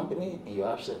of the company in your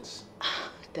absence?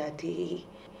 Daddy.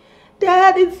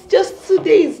 Dad, it's just 2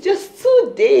 days. Just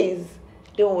 2 days.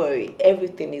 Don't worry.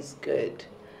 Everything is good.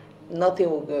 Nothing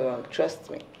will go wrong.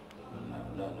 Trust me.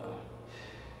 No.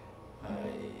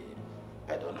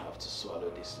 I don't have to swallow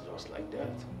this just like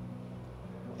that.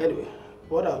 Anyway,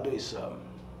 what I'll do is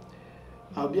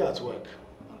I'll be at work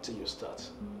until you start.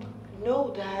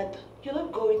 No, Dad. You're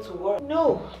not going to work.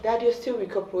 No, Dad, you're still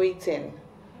recuperating.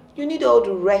 You need all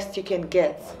the rest you can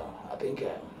get. I think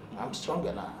I'm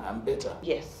stronger now. I'm better.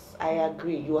 Yes, I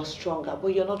agree. You are stronger,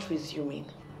 but you're not resuming.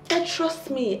 Dad, trust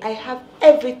me. I have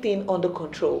everything under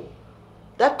control.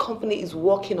 That company is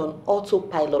working on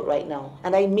autopilot right now,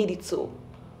 and I made it so.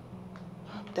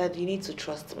 Dad, you need to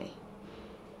trust me.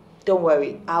 Don't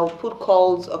worry. I'll put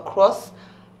calls across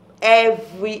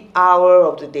every hour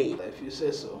of the day. If you say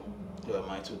so, who am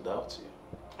I to doubt you?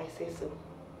 I say so,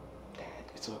 Dad.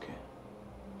 It's okay.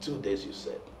 2 days, you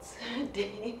said. 2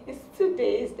 days. 2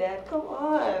 days, Dad. Come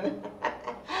on.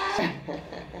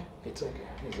 It's okay.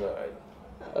 It's all right.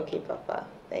 Okay, Papa.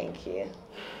 Thank you.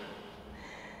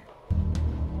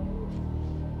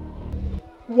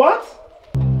 What?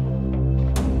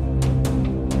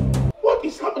 What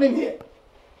is happening here?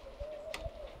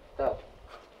 Dad.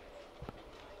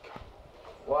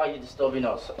 Why are you disturbing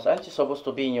us? Aren't you supposed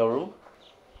to be in your room?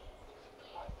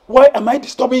 Why am I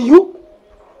disturbing you?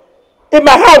 In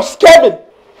my house, Kevin!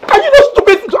 Are you not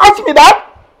stupid to ask me that?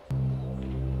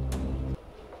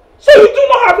 So you do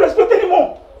not have respect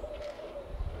anymore?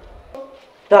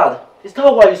 Dad, is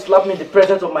that why you slapped me in the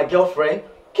presence of my girlfriend?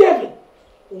 Kevin,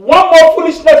 one more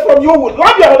foolishness from you will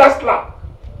land your another slap.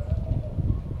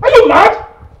 Are you mad?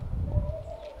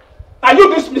 And you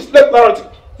this misled narrative.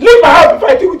 Leave my house before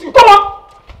I deal with you. Come on!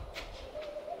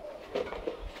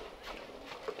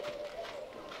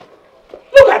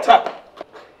 Look at her.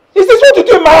 Is this what you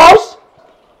do in my house?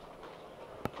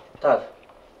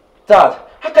 Dad,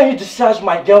 how can you discharge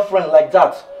my girlfriend like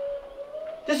that?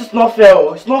 This is not fair,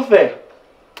 oh. It's not fair.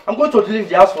 I'm going to leave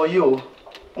the house for you.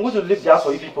 I'm going to leave the house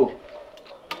for you people. What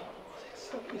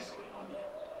exactly is going on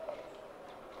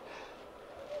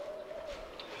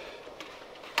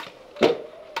here?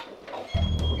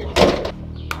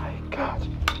 My God.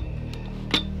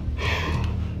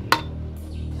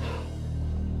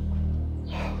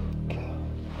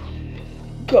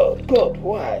 God,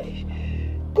 why?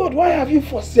 God, why have you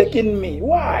forsaken me?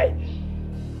 Why?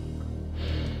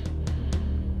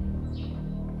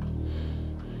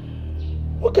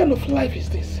 What kind of life is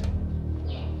this?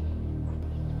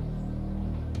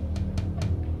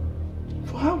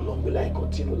 For how long will I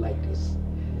continue like this?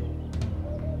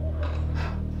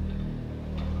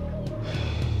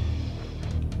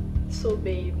 So,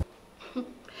 babe,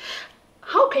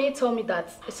 how can you tell me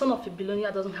that a son of a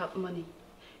billionaire doesn't have money?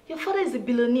 Your father is a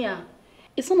billionaire.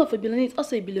 A son of a billionaire is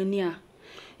also a billionaire.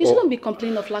 You shouldn't be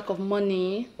complaining of lack of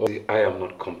money. I am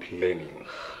not complaining.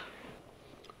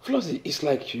 Flossie, it's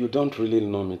like you don't really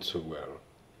know me too well.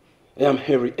 I am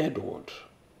Harry Edward,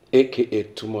 aka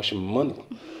Too Much Money.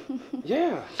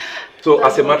 Yeah. So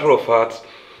as a matter of fact,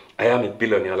 I am a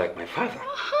billionaire like my father.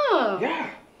 Yeah.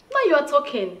 Now you are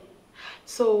talking.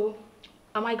 So,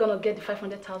 am I gonna get the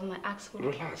 500,000 I asked for?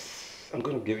 Relax. I'm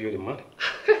gonna give you the money.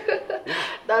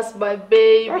 That's my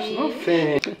baby. That's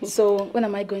nothing. So, when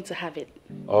am I going to have it?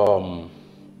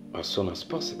 As soon as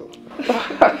possible.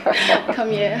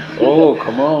 Come here. Oh,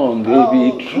 come on,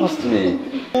 baby. Trust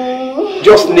me.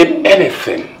 Just name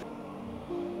anything.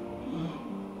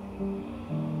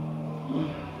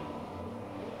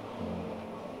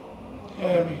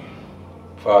 Harry.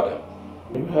 Father.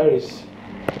 Where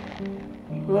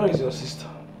is your sister?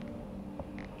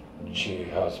 She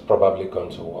has probably gone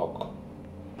to work.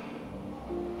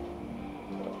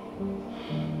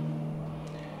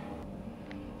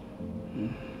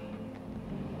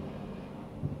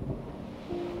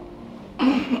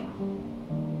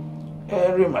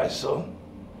 Harry, my son.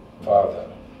 Father.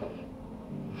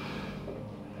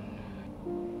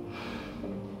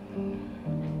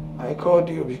 I called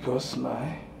you because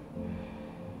my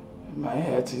My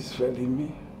heart is failing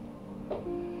me.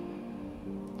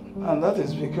 And that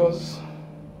is because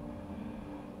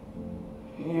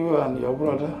you and your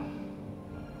brother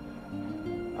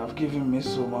have given me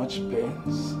so much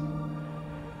pains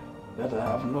that I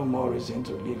have no more reason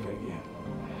to live again.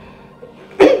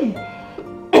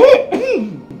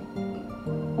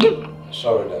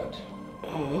 Sorry, Dad.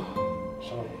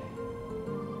 Sorry.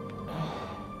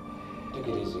 Take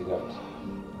it easy, Dad.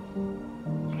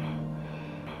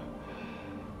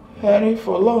 Henry,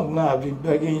 for long now I've been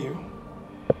begging you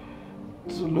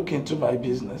to look into my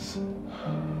business.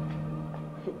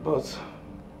 But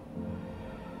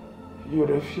you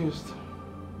refused.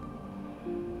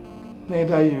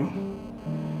 Neither you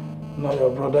nor your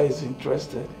brother is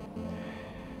interested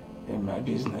in my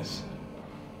business.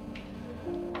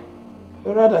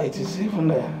 Rather, it is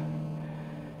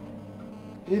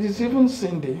even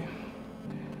Cindy,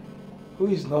 who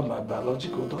is not my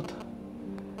biological daughter,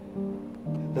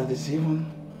 that is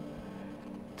even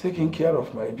taking care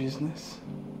of my business.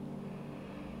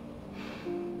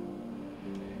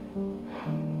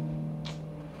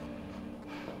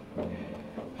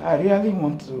 I really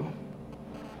want to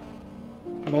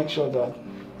make sure that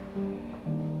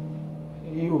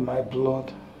you, my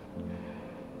blood,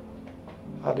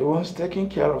 are the ones taking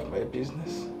care of my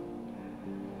business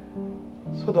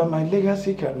so that my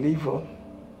legacy can live on.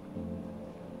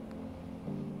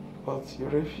 But you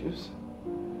refuse.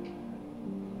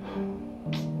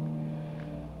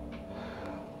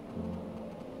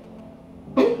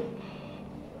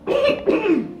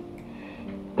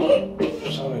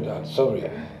 Sorry, Dad. Sorry.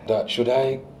 Dad, should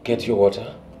I get you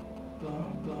water?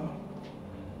 No.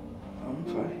 I'm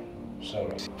fine.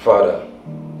 Sorry. Father,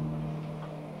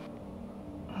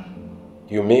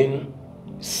 you mean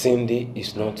Cindy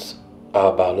is not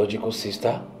our biological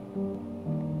sister?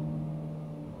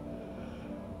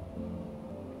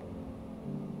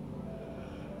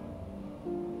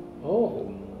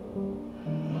 Oh,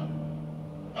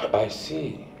 I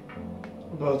see.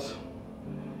 But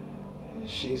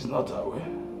she's not aware.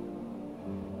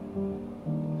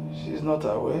 She's not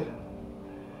aware.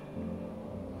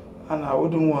 And I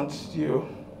wouldn't want you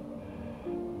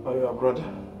or your brother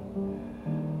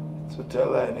to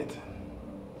tell her anything.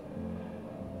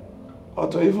 Or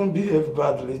to even behave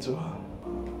badly to her.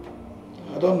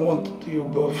 I don't want you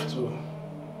both to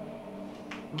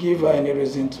give her any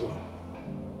reason to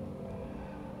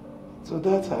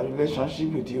that her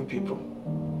relationship with you people.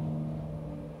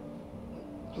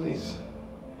 Please,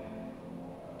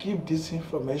 keep this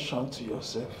information to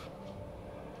yourself.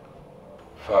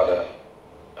 Father,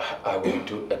 I will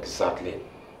do exactly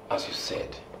as you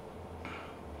said.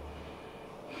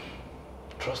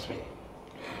 Trust me.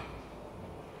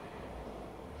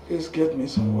 Please get me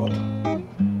some water.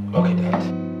 Okay,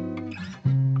 Dad.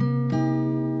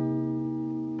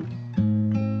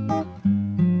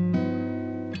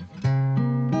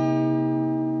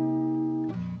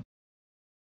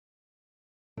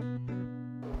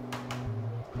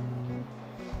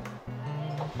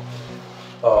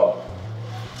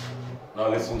 Now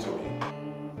listen to me.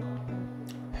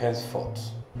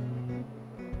 Henceforth,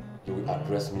 you will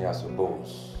address me as your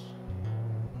boss.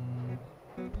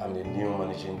 I'm the new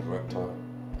managing director.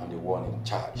 I'm the one in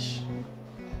charge.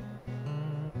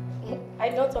 I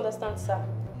don't understand, sir.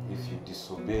 If you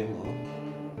disobey me,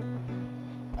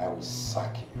 I will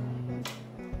sack you.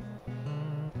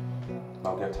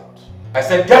 Now get out. I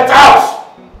said get out!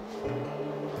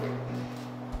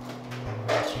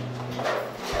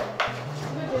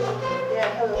 Yeah,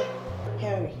 hello.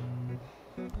 Henry,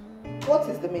 what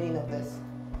is the meaning of this?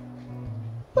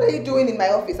 What are you doing in my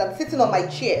office? I'm sitting on my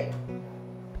chair.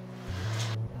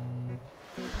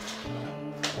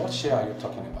 What chair are you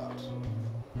talking about?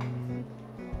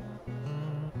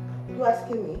 You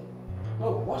asking me?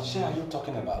 No, what chair are you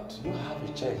talking about? You have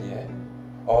a chair here?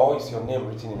 Or is your name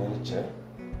written in any chair?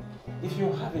 If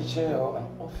you have a chair or an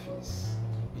office,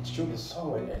 it should be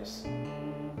somewhere else.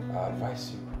 I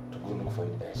advise you to go look for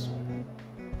it elsewhere.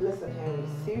 Listen, Henry,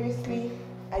 seriously,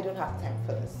 I don't have time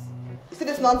for this. You see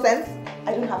this nonsense?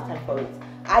 I don't have time for it.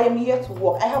 I am here to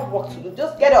work. I have work to do.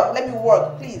 Just get up. Let me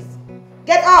work, please.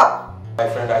 Get up! My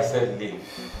friend, I said leave.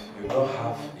 You don't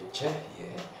have a chair here.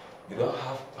 You don't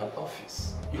have an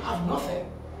office. You have nothing.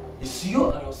 It's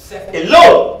you and yourself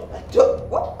alone!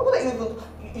 What are you even...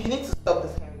 You need to stop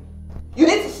this, Henry. You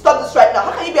need to stop this right now.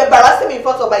 How can you be embarrassing me in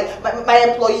front of my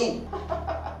employee?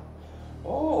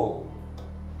 Oh.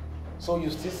 So you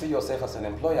still see yourself as an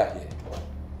employer here?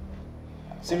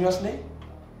 Seriously?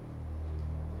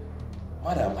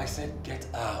 Madam, I said get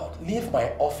out. Leave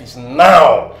my office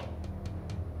now!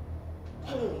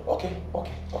 Okay.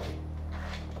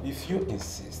 If you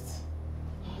insist,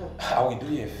 I will do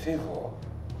you a favor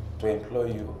to employ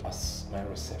you as my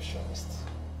receptionist.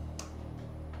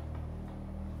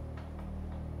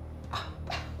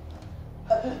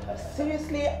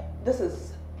 Seriously, this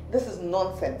is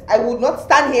nonsense. I would not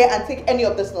stand here and take any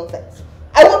of this nonsense.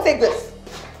 I won't take this.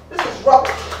 This is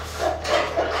rubbish.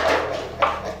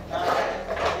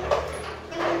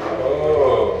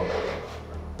 Oh,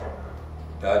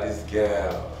 daddy's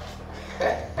girl.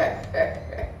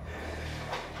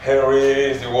 Henry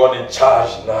is the one in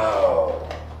charge now.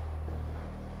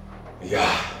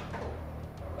 Yeah,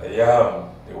 I am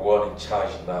the one in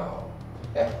charge now.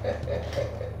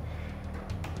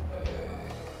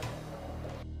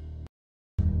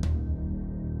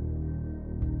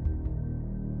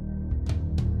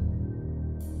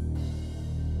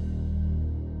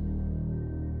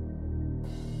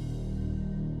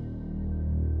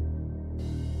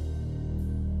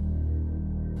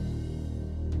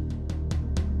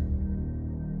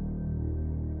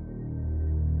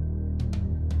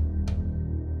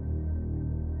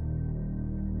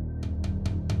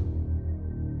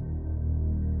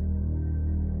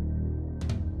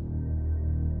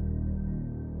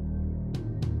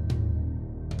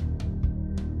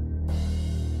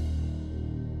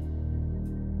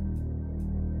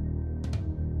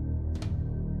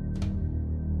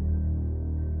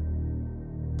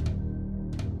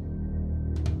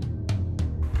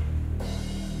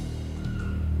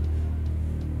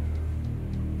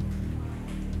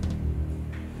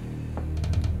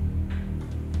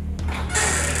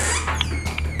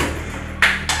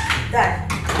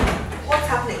 Dad, what's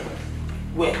happening?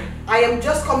 Where? I am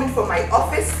just coming from my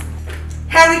office.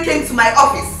 Henry came to my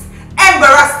office,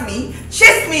 embarrassed me,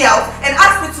 chased me out, and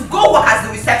asked me to go work as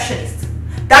the receptionist.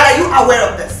 Dad, are you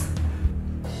aware of this?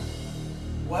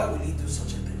 Why would he do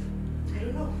such a thing? I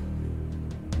don't know.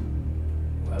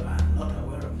 Well, I'm not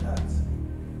aware of that.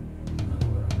 I'm not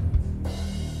aware of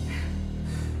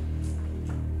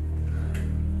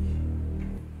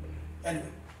that.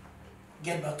 Anyway,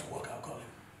 get back to work. I'll call him.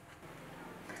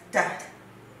 Dad,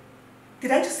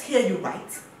 did I just hear you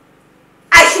right?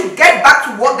 I should get back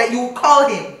to work, that you will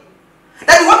call him.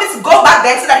 That you want me to go back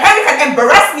there so that Henry can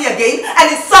embarrass me again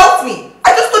and insult me.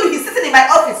 I just told you he's sitting in my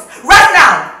office right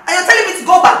now and you're telling me to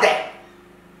go back there.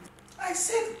 I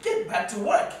said get back to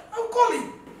work. I'll call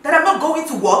him. That I'm not going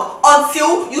to work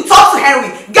until you talk to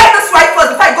Henry. Get this right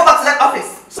first before I go back to that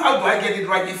office. So how do I get it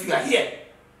right if you are here?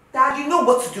 Dad, you know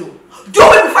what to do. Do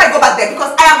it before I go back there,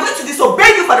 because I am going to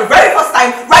disobey you for the very first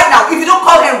time right now if you don't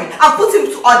call Henry and put him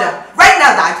to order. Right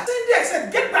now, Dad. I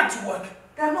said get back to work.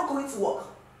 Dad, I'm not going to work.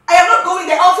 I am not going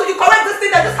there until you correct this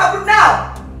thing that just happened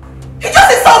now. He just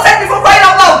insulted me for crying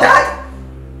out loud, Dad.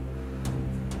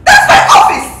 That's my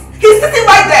office. He's sitting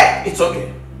right there. It's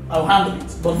okay. I'll handle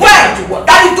it. But when?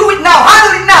 Daddy, do it now.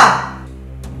 Handle it now.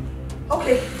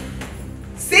 Okay.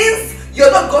 Since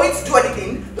you're not going to do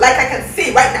anything, like I can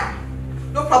see right now,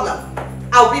 no problem.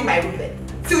 I'll be in my room then.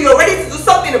 Till you're ready to do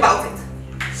something about it.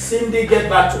 Cindy, get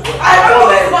back to work. I'm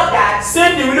not going to work, Dad.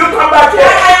 Cindy, will you come back here?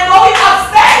 I am going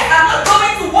upstairs. I'm not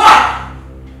going to work.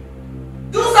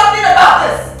 Do something about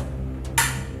this.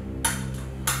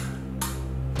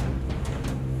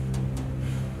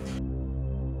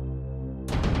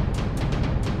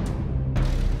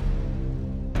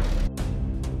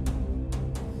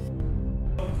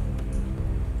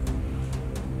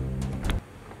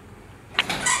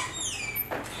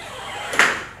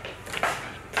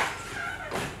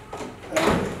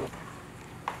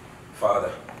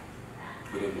 Father,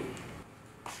 good evening.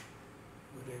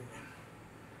 Good evening.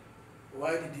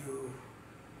 Why did you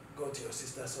go to your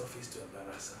sister's office to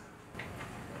embarrass her?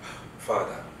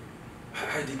 Father,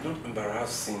 I did not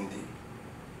embarrass Cindy.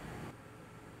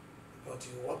 But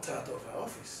you walked out of her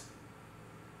office.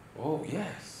 Oh,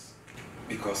 yes.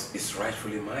 Because it's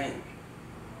rightfully mine.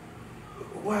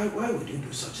 Why would you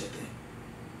do such a thing?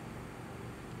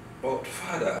 But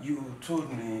Father, you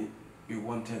told me you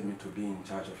wanted me to be in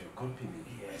charge of your company.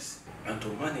 Yes. And to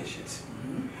manage it.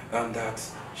 And that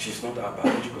she's not our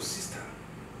biological sister.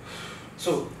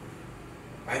 So,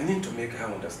 I need to make her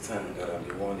understand that I'm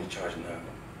the one in charge now.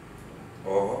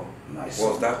 Or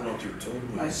was that not you told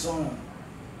me? My son,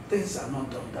 things are not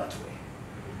done that way.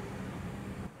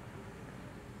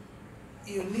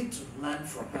 You need to learn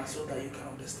from her so that you can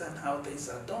understand how things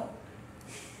are done.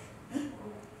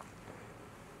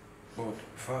 But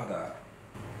Father,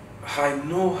 I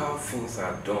know how things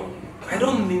are done. I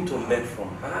don't need to learn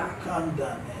from her. Calm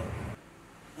down,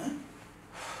 Henry.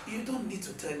 You don't need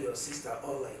to tell your sister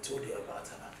all I told you about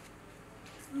her.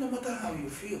 No matter how you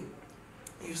feel,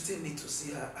 you still need to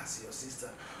see her as your sister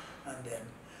and then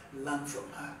learn from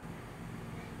her.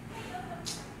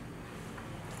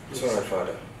 It's alright,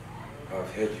 Father.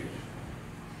 I've heard you.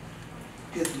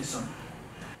 Get me some.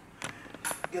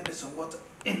 Get me some water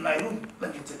in my room.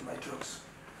 Let me take my drugs.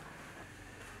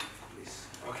 Please.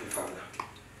 Okay, Father.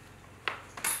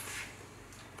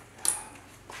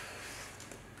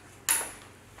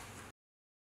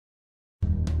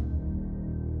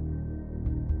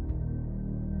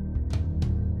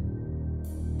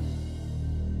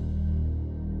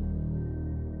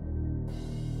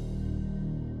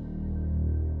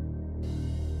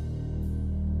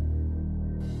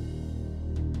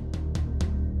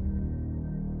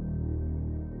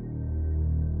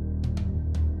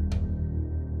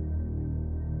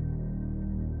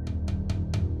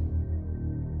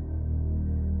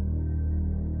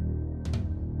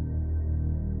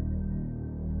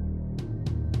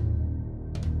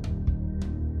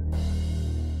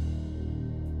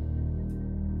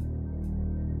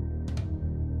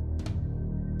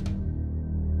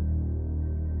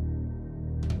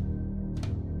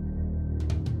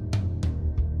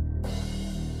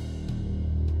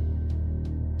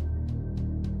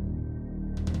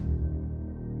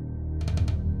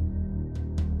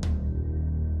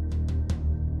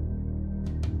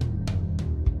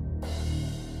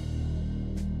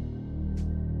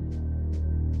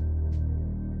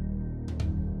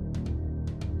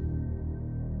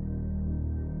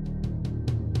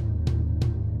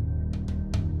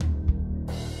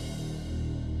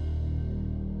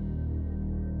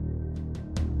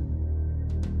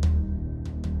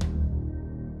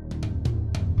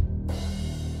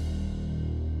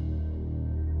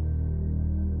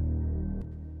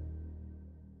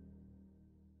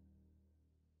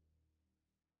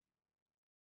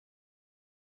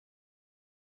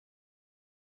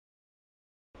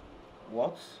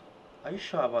 What? Are you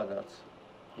sure about that?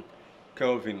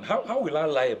 Kelvin, how will I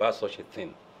lie about such a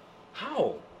thing?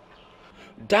 How?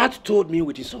 Dad told me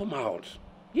with his own mouth.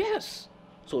 Yes.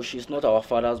 So she's not our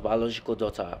father's biological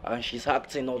daughter and she's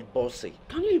acting all bossy.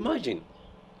 Can you imagine?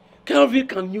 Kelvin,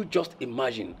 can you just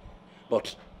imagine?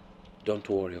 But don't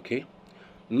worry, okay?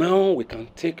 Now we can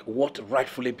take what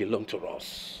rightfully belongs to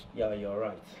us. Yeah, you're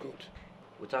right. Good.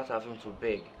 Without having to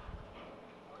beg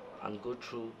and go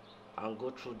through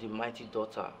the mighty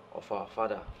daughter of our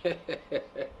father.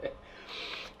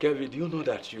 Kelvin, do you know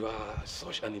that you are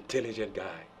such an intelligent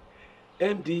guy?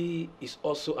 MD is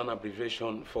also an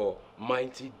abbreviation for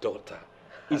mighty daughter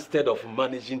instead of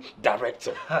managing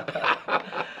director.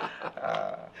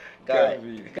 Guy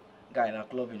in a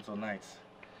clubbing tonight.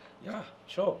 Yeah,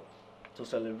 sure. To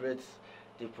celebrate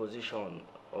the position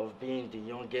of being the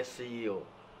youngest CEO.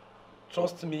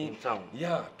 Trust me, in town.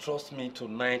 Yeah, trust me,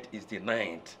 tonight is the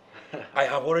night. I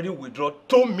have already withdrawn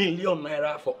 2 million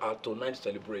naira for our tonight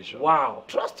celebration. Wow.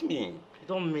 Trust me. You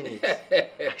don't mean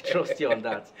it. I trust you on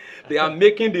that. They are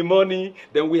making the money,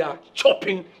 then we are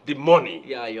chopping the money.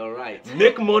 Yeah, you're right.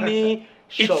 Make money,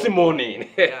 it's money.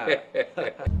 Yeah.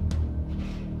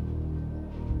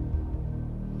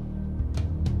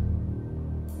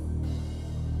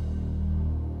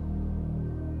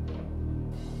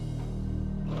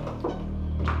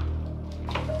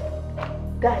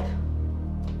 Dad.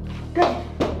 Dad.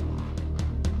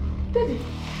 Daddy.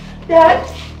 Dad.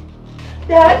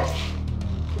 Dad.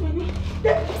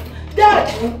 Dad.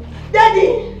 Daddy.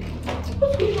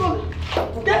 What's going on?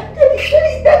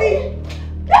 Daddy. Daddy.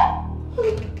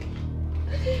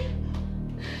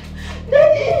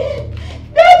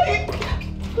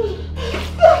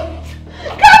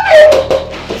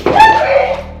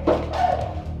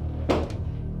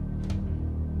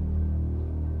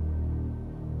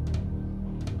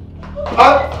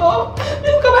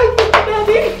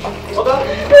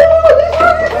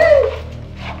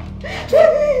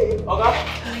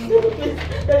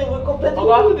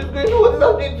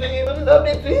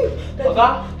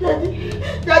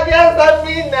 Daddy, answer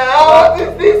me now. What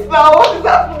is this now? What is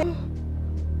happening?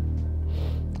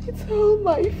 It's all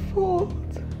my fault.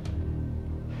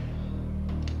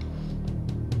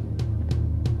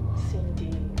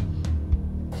 Cindy,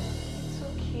 it's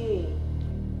okay.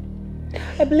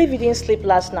 I believe you didn't sleep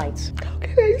last night. How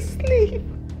can I sleep?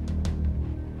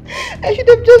 I should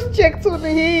have just checked on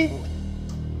him.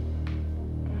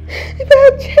 If I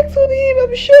had checked on him,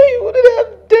 I'm sure he wouldn't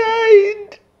have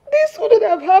died. This wouldn't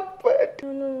have happened.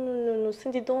 No,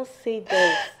 Cindy, don't say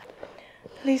this.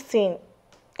 Listen,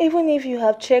 even if you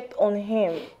have checked on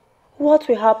him, what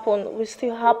will happen will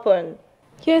still happen.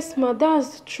 Yes, ma,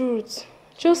 that's the truth.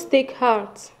 Just take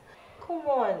heart. Come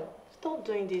on, stop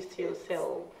doing this to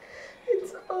yourself.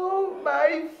 It's all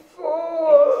my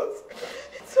fault.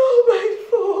 It's all my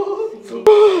fault.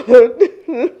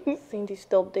 Cindy,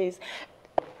 stop this.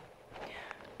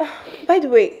 By the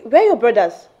way, where are your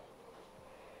brothers?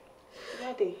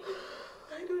 Daddy?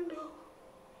 I don't know.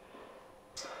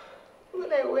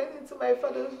 When I went into my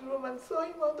father's room and saw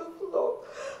him on the floor,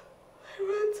 I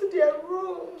ran to their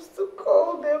rooms to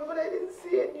call them, but I didn't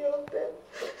see any of them.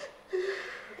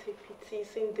 Pity,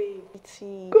 Cindy.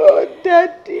 Pity. God,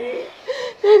 Daddy.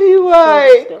 Daddy,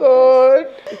 why? God.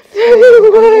 It's Daddy,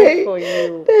 why? for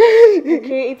you. Daddy.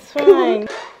 Okay, it's fine.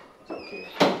 It's okay.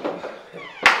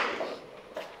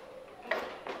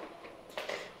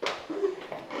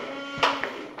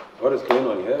 What is going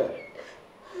on here?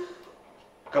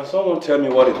 Can someone tell me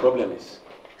what the problem is?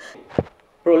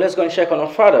 Bro, let's go and check on our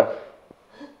father.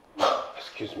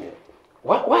 Excuse me.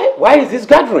 Why is this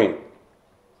gathering?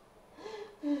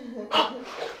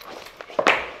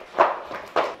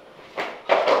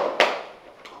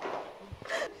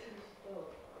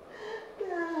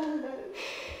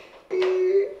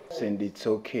 Cindy, it's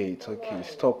okay, it's okay.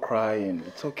 Stop crying,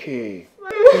 it's okay.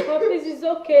 Oh, please, it's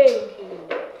okay.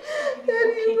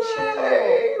 Daddy,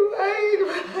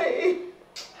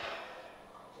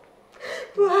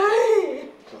 why?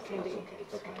 It's okay, it's okay,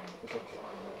 it's okay. It's okay.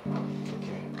 It's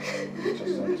okay. Put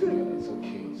yourself together. It's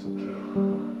okay, it's okay.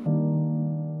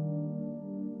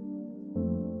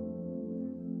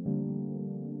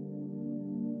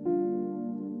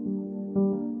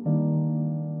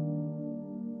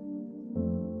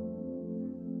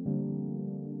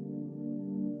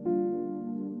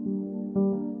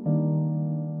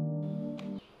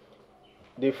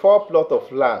 The 4 plots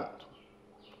of land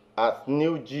at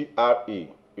New GRA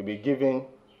will be given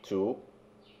to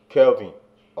Kelvin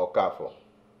Okafor.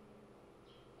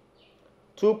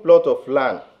 2 plots of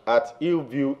land at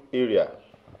Hillview area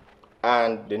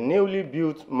and the newly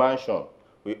built mansion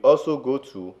will also go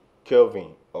to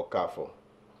Kelvin Okafor.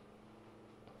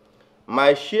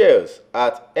 My shares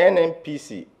at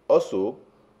NNPC also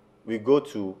will go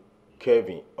to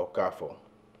Kelvin Okafor.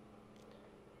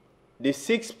 The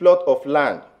 6 plot of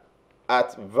land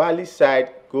at Valley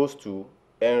Side goes to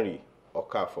Henry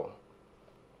Okafor.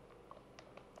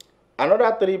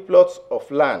 Another 3 plots of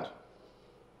land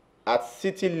at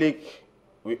City Lake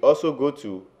will also go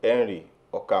to Henry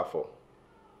Okafor.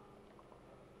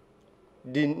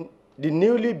 The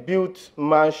newly built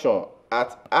mansion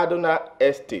at Adona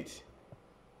Estate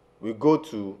will go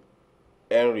to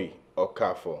Henry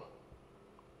Okafor.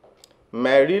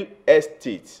 My real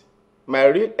estate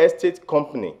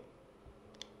company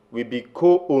will be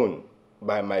co-owned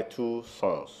by my 2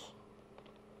 sons.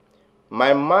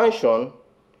 My mansion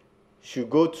should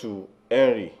go to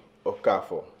Henry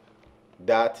Okafor.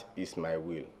 That is my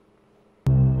will.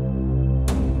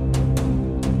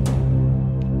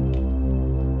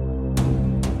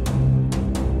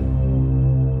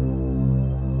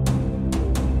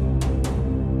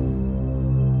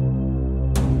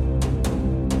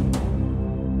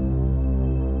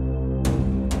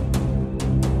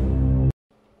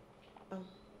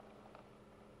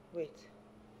 Wait.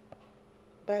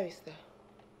 Barrister.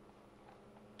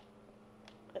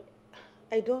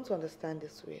 I don't understand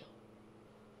this will.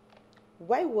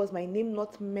 Why was my name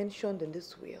not mentioned in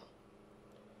this will?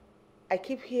 I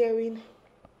keep hearing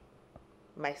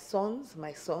my sons,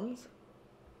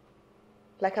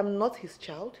 like I'm not his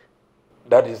child.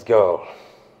 That is girl.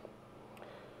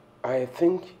 I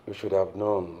think you should have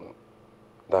known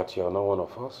that you're not one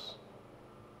of us.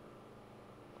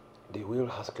 The will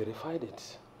has clarified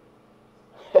it.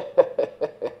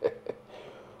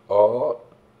 Or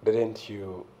didn't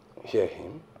you hear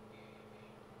him?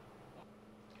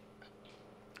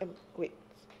 Wait,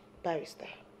 barrister.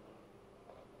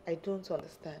 I don't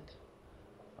understand.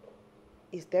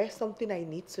 Is there something I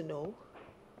need to know?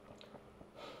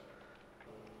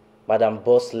 Madam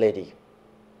Boss Lady,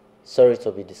 sorry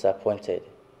to be disappointed.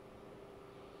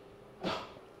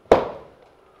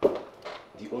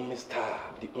 The only star,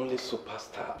 the only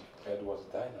superstar, Edward's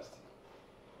dynasty.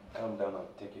 Calm down and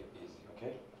take it easy,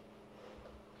 okay?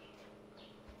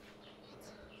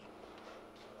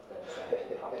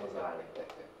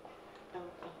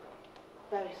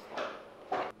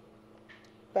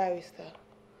 Barrister,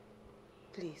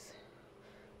 please.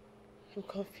 I'm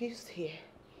confused here.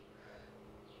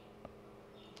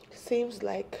 Seems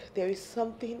like there is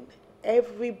something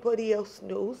everybody else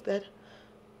knows that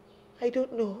I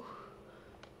don't know.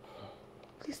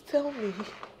 Please tell me.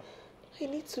 I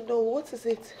need to know. What is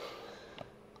it?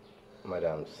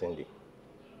 Madam Cindy,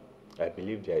 I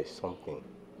believe there is something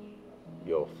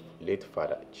your late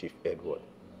father, Chief Edward,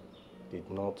 did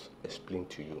not explain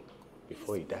to you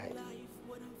before he died.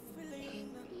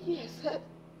 Yes,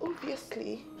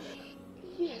 obviously.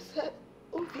 Yes,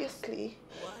 obviously.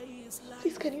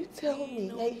 Please, can you tell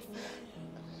me?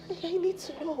 I need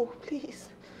to know, please.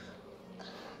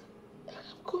 I'm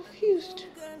confused. confused.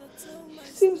 It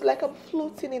seems like I'm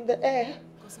floating in the air.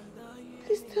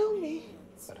 Please tell me.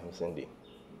 Madam Cindy,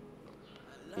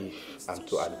 if I'm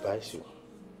to advise you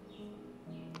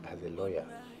as a lawyer,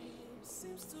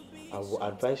 I will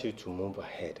advise you to move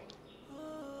ahead.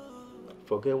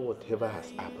 Forget whatever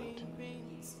has happened.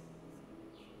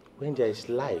 When there is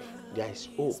life, there is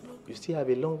hope. You still have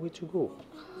a long way to go.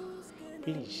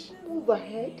 Please. Move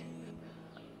ahead?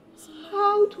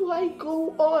 How do I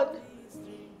go on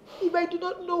if I do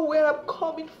not know where I'm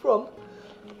coming from?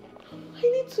 I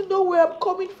need to know where I'm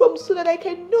coming from so that I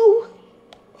can know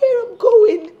where I'm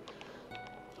going.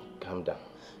 Calm down.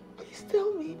 Please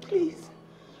tell me, please.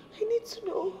 I need to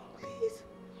know, please.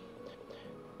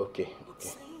 Okay.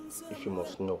 If you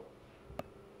must know,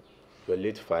 your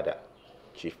late father,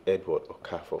 Chief Edward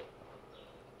Okafor,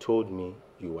 told me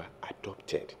you were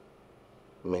adopted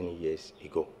many years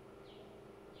ago.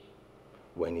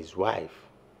 When his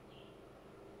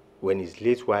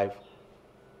late wife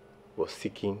was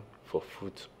seeking for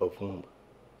fruit of womb.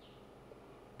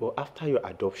 But after your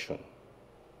adoption,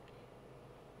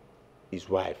 his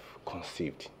wife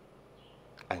conceived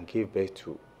and gave birth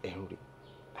to Henry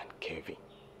and Kevin.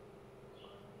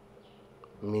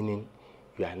 Meaning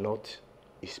you are not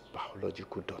his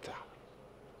biological daughter.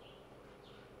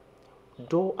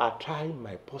 Though I try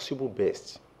my possible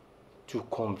best to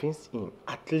convince him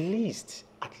at least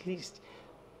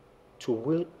to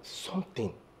will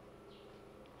something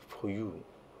for you,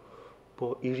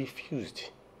 but he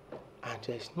refused, and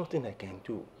there is nothing I can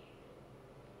do.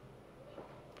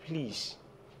 Please,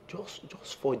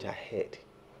 just forge ahead.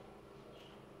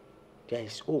 There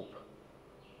is hope.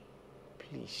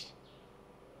 Please.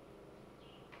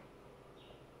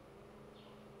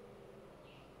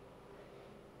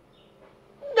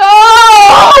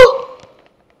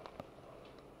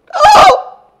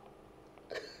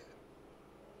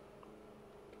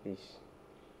 Please.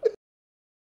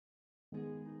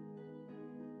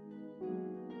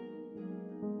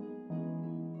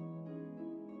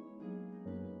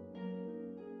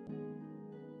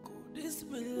 Could this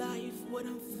be life, what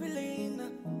I'm feeling?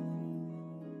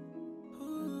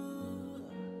 Ooh.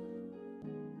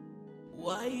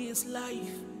 Why is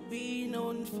life being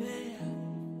unfair?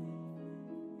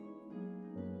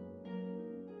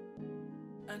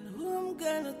 And who I'm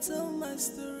gonna tell my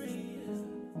story?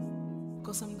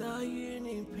 'Cause I'm dying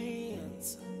in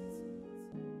pains,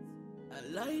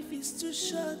 and life is too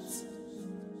short,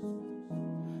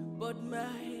 but my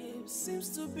aim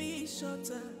seems to be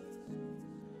shorter.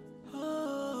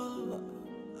 Oh,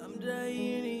 I'm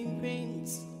dying in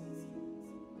pains,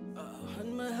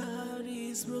 and my heart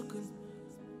is broken.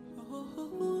 Oh,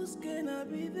 who's gonna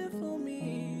be there for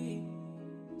me?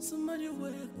 Somebody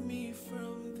wake me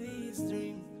from this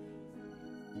dream.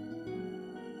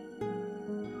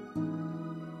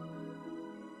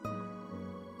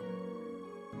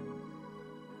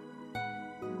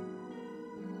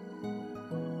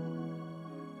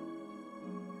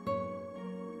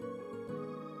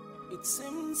 It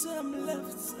seems I'm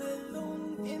left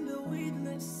alone in the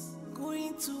wilderness,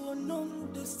 going to a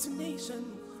unknown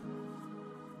destination.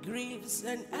 Griefs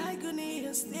and agony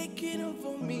has taken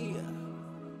over me.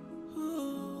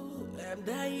 Ooh, I'm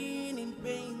dying in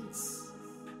pains,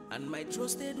 and my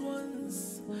trusted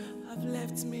ones have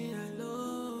left me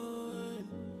alone.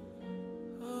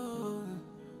 Oh,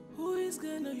 who is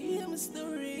gonna hear my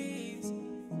stories?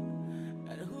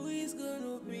 And who is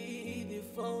gonna be there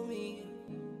for me?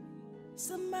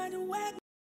 Somebody wake.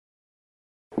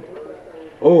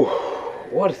 Oh,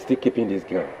 what is still keeping this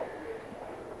girl?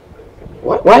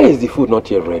 Why is the food not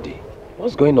yet ready?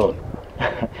 What's going on?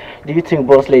 Do you think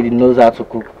boss lady knows how to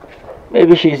cook?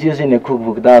 Maybe she's using a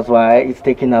cookbook, that's why it's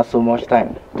taking her so much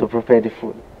time to prepare the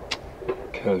food.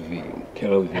 Kelvin,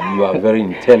 you are very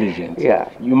intelligent.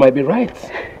 Yeah. You might be right.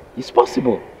 It's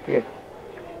possible. Yeah.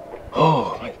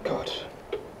 Oh my God.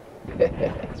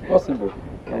 It's possible.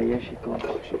 Yeah, here she comes.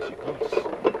 Here she comes.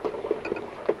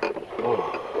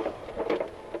 Oh.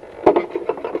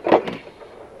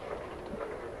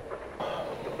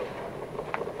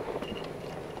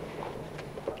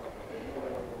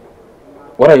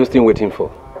 What are you still waiting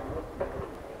for?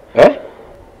 Eh?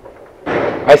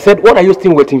 I said, what are you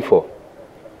still waiting for?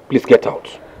 Please get out.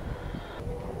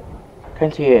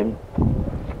 Can't you hear me?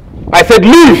 I said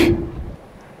leave!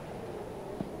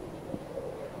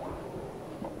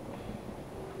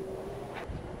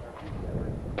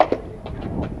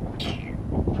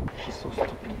 She's so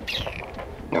stupid.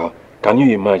 Now, can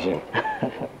you imagine?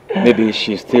 Maybe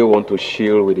she still want to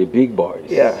chill with the big boys.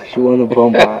 Yeah, she want to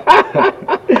bump her.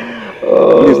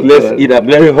 Oh, please, let's eat. I'm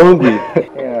very hungry.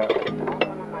 Yeah.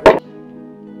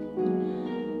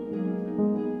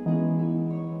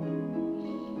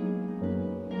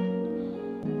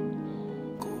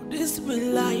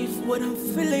 with life what I'm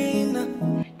feeling.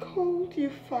 I called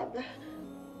you, Father.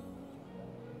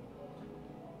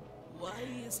 Why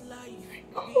is life? I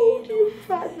called you,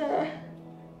 Father.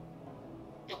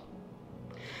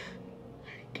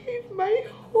 I gave my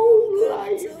whole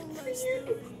life to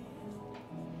you.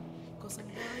 Cause I'm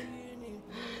dying in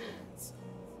pains.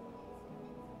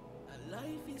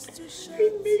 Life is too short. I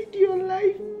made your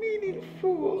life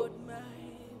meaningful. But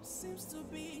mine seems to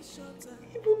be shorter.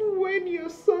 Even when your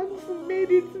sons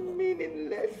made it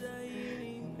meaningless.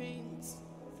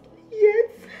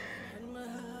 Yet,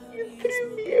 you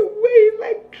threw me away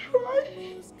like trash.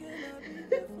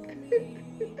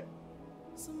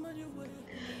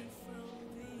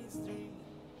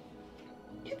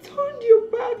 You turned your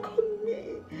back on me.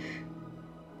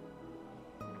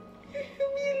 You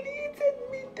humiliated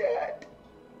me, Dad.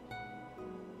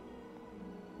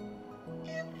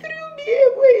 You threw me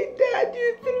away, Dad. You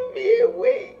threw me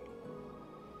away.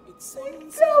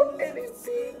 Without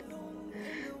anything.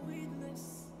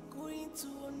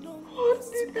 What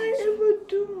did I ever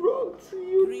do wrong to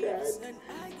you, Dad?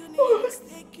 What?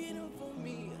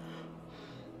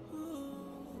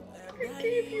 I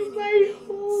gave you my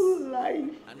whole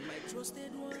life. I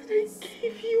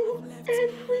gave you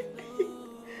everything.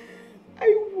 I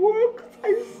worked, I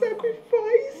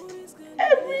sacrificed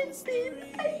everything.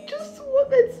 I just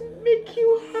wanted to make you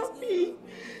happy.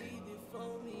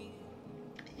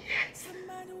 Yet,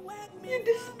 you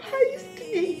despised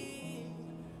me.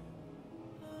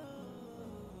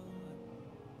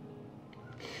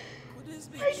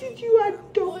 Why did you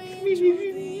adopt me if you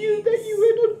knew that you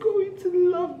were not going to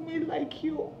love me like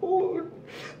your own?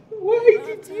 Why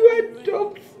did you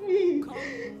adopt me?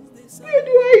 Where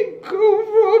do I go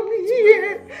from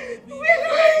here? Where do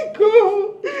I go?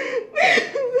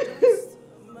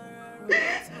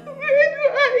 Where do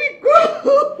I go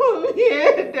from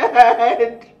here,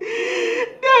 Dad?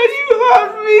 Dad, you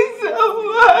hurt me so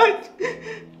much.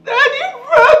 Dad, you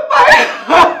broke my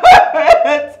heart.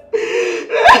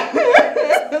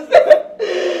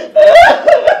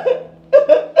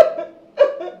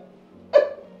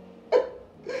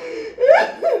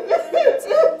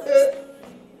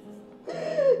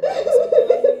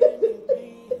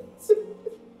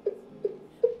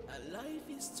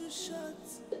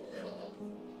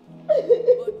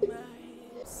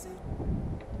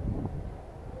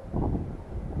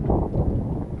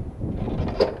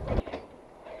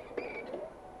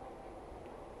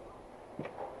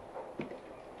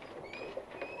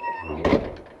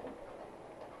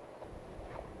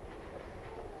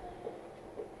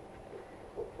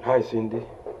 Hi, Cindy.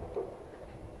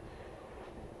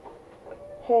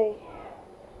 Hey.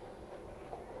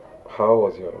 How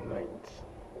was your night?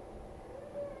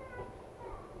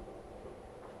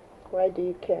 Why do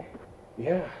you care?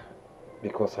 Yeah,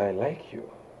 because I like you.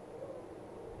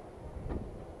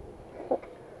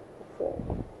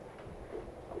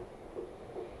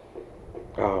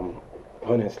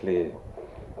 Honestly,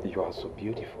 you are so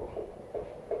beautiful.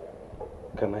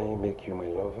 Can I make you my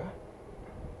lover?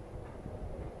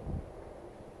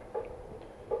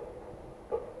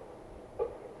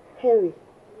 Henry,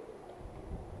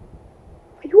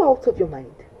 are you out of your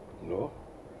mind? No,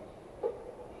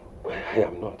 I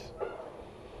am not.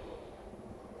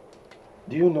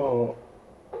 Do you know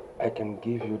I can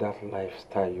give you that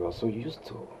lifestyle you are so used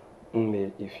to,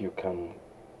 only if you can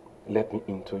let me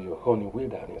into your honey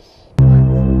wilderness.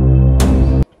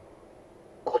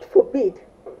 God forbid.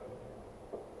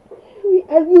 Henry,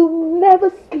 I will never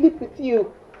sleep with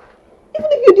you. Even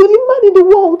if you're the only man in the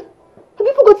world. Have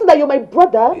you forgotten that you're my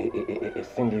brother?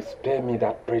 Cindy, spare me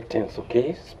that pretense,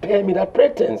 okay? Spare me that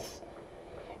pretense.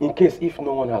 In case if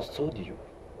no one has told you,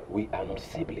 we are not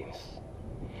siblings.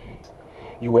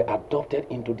 You were adopted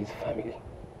into this family.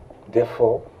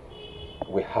 Therefore,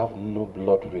 we have no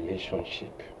blood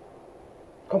relationship.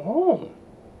 Come on.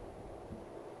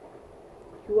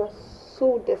 You are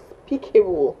so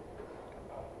despicable.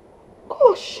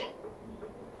 Gosh.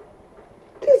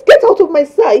 Please get out of my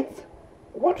sight.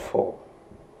 What for?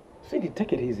 Cindy,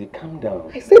 take it easy. Calm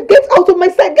down. I said get out of my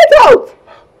sight. Get out!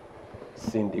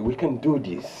 Cindy, we can do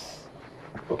this.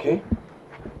 Okay?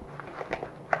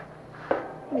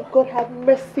 May God have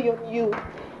mercy on you.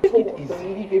 Take it easy.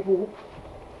 Unbelievable.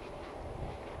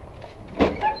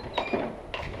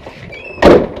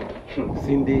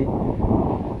 Cindy.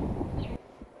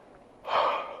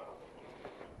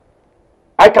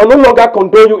 I can no longer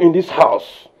condone you in this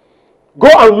house. Go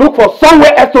and look for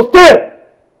somewhere else to stay.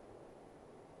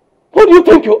 Who do you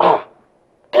think you are?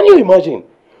 Can you imagine?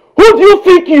 Who do you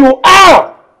think you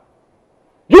are?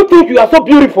 You think you are so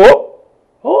beautiful?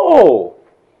 Oh.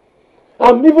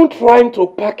 I'm even trying to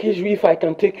package you if I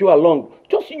can take you along.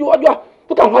 Just you are,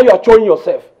 look at how you are showing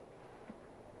yourself.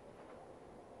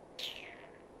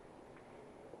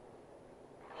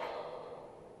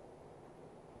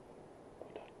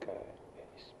 That guy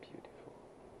is beautiful.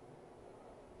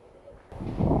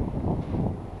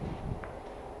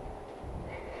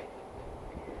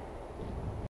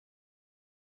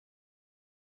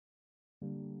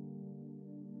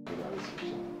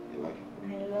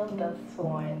 I love that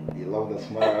one. You love the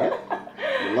smile, right?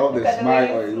 You love the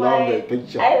smile or you love the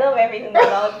picture? I love everything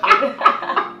about it.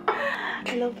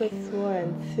 I love this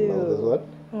one too. Love this one?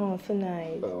 Oh, so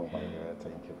nice. Oh my god,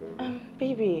 thank you, baby.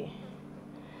 Baby,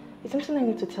 it's something I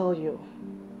need to tell you.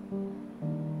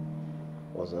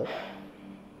 What's that?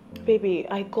 Baby,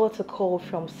 I got a call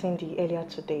from Cindy earlier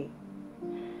today.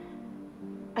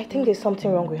 I think there's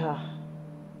something wrong with her.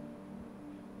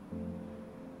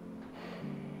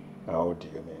 How do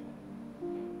you mean?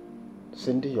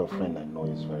 Cindy, your friend, I know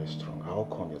is very strong. How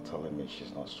come you're telling me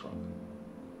she's not strong?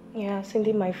 Yeah,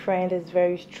 Cindy, my friend, is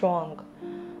very strong.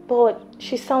 But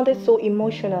she sounded so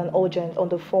emotional and urgent on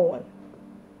the phone.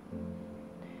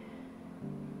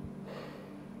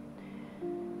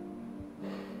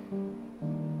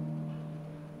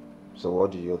 So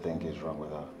what do you think is wrong with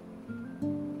her?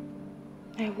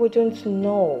 I wouldn't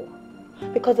know.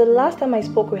 Because the last time I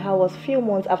spoke with her was a few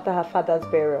months after her father's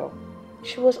burial.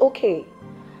 She was okay.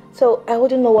 So I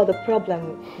wouldn't know what the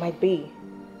problem might be.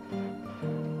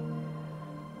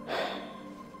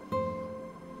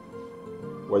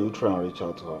 Well, you try and reach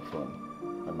out to her phone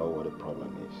and know what the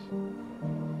problem is.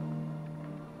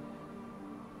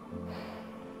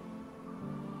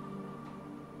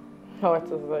 What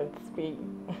does that speak?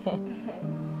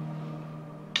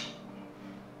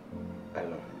 I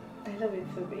love you. I love you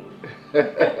too, babe.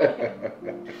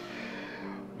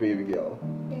 Baby girl.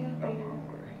 Yeah, baby. I'm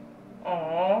hungry.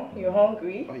 Aww, you're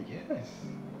hungry? Oh, yes.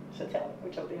 So tell me,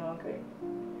 which of the hungry?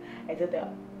 I did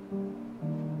that.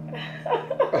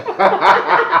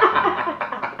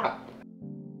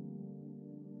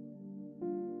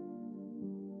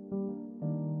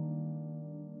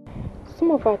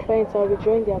 Some of our clients are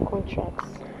withdrawing their contracts.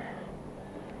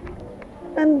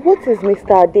 And what is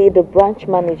Mr. Ade, the branch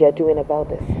manager, doing about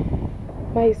this?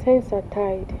 My hands are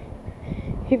tied.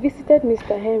 He visited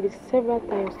Mr. Henry several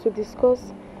times to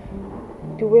discuss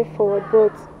the way forward,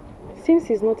 but since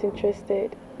he's not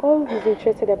interested, all he's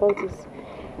interested about is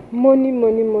money,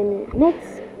 money, money, not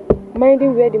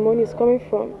minding where the money is coming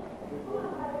from.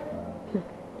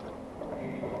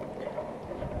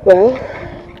 Well,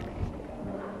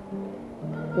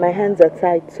 my hands are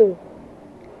tied too.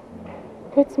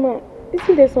 But ma,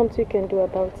 isn't there something you can do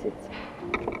about it?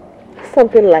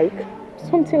 Something like?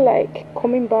 Something like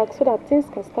coming back so that things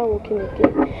can start working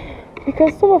again.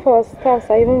 Because some of our staffs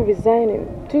are even resigning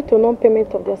due to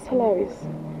non-payment of their salaries.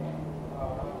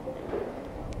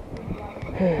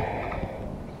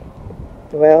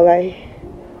 Well,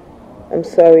 I'm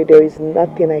sorry, there is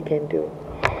nothing I can do.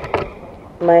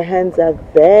 My hands are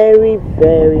very,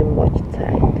 very much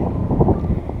tied.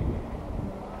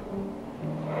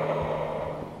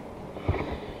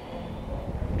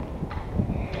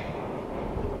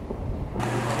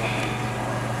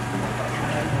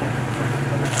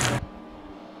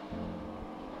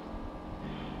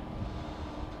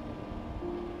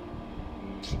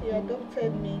 You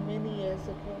adopted me many years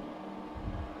ago.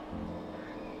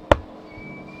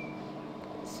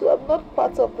 So I'm not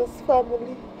part of this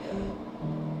family.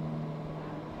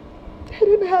 I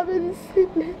don't have any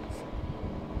siblings.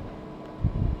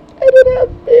 I don't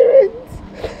have parents.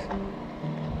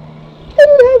 I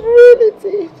don't have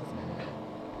relatives.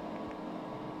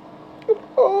 I'm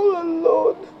all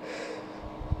alone.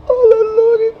 All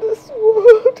alone in this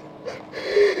world.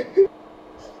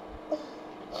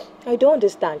 I don't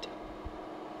understand.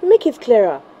 Make it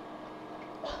clearer.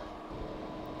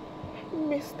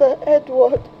 Mr.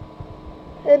 Edward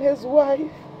and his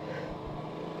wife,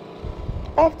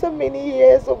 after many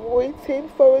years of waiting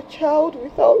for a child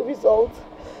without result,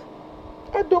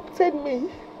 adopted me.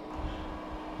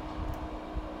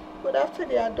 But after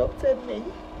they adopted me,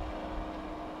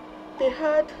 they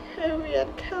had Henry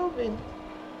and Kelvin.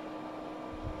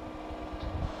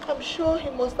 I'm sure he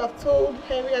must have told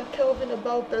Henry and Kelvin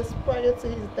about this prior to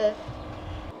his death.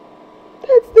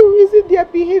 That's the reason their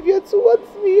behavior towards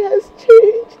me has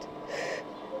changed.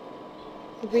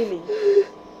 Really?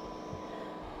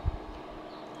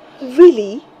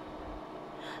 Really?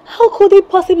 How could they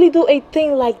possibly do a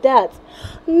thing like that,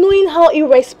 knowing how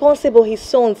irresponsible his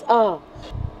sons are?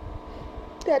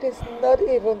 That is not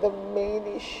even the main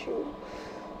issue.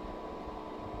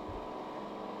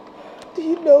 Do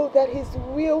you know that his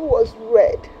will was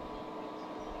read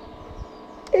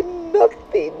and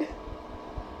nothing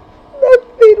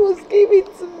was given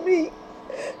to me.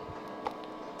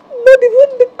 Not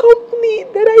even the company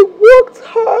that I worked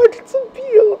hard to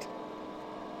build.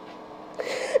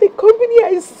 A company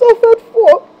I suffered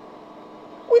for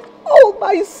with all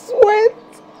my sweat,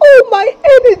 all my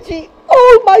energy,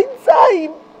 all my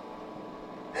time.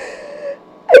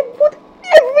 I put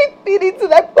everything into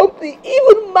that company,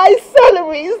 even my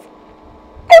salaries.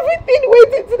 Everything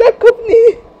went into that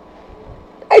company.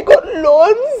 I got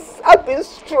loans, I've been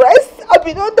stressed, I've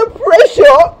been under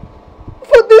pressure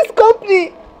for this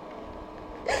company.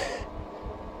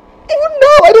 Even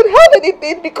now I don't have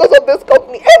anything because of this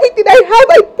company. Everything I have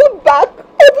I put back.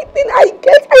 Everything I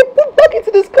get I put back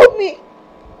into this company.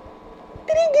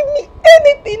 They didn't give me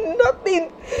anything,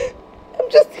 nothing. I'm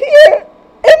just here,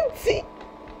 empty.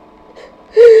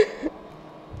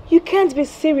 You can't be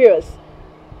serious.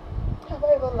 Have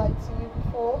I ever lied to you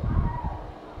before?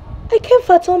 I can't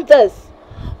fathom this.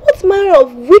 What manner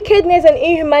of wickedness and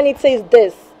inhumanity is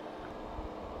this?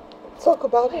 Talk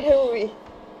about Henry.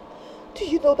 Do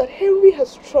you know that Henry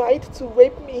has tried to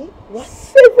rape me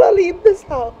severally in this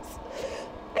house?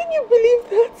 Can you believe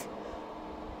that?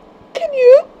 Can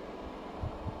you?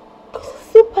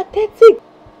 So pathetic.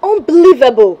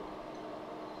 Unbelievable.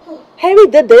 Henry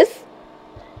did this?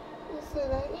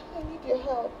 Listen, I need your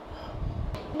help.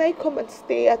 Can I come and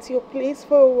stay at your place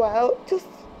for a while? Just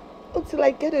until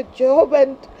I get a job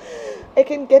and I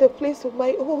can get a place of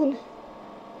my own.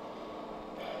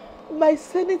 My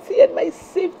sanity and my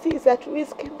safety is at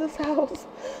risk in this house.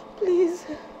 Please.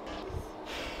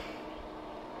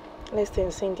 Listen,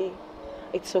 Cindy,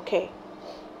 it's okay.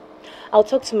 I'll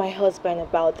talk to my husband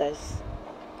about this.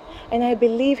 And I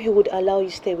believe he would allow you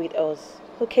to stay with us.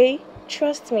 Okay?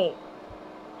 Trust me.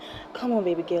 Come on,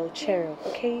 baby girl, cheer up,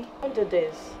 okay? Don't do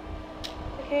this.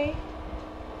 Okay?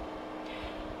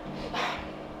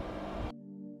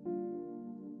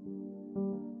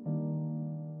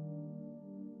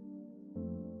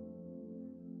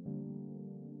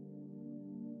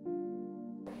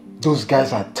 Those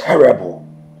guys are terrible.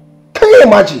 Can you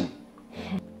imagine?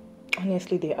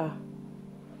 Honestly, they are.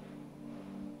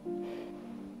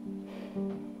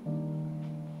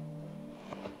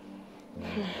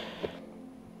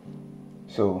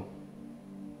 So,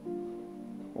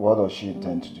 what does she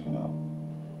intend to do now?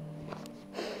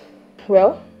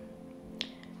 Well,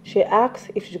 she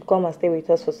asked if she could come and stay with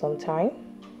us for some time.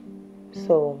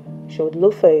 So, she would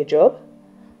look for a job,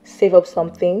 save up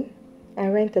something,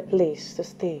 and rent a place to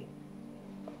stay.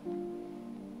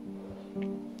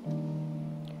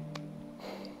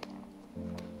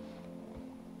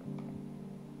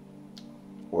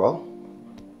 Well,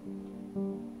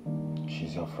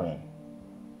 she's your friend.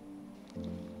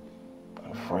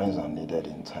 And friends are needed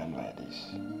in time like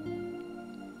this.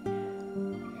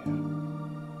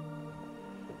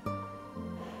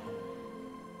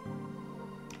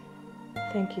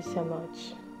 Thank you so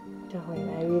much, darling.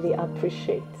 I really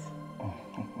appreciate.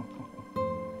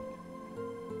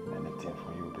 Anything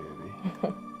for you, baby.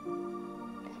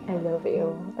 I love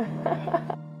you.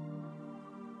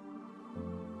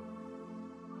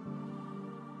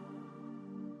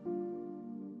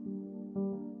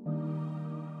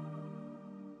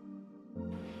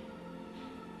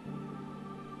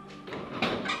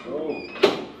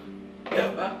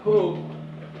 Home.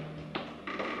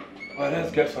 Well,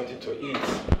 let's get something to eat.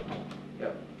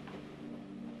 Yeah.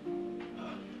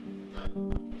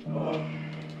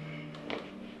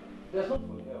 There's no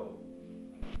food here.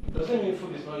 Doesn't mean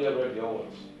food is not yet ready or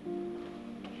what?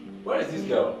 Where is this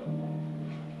girl?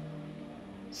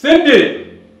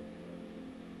 Cindy!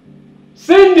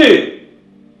 Cindy!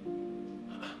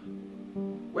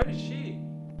 Where is she?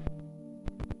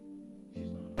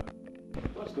 She's not.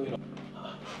 What's going on?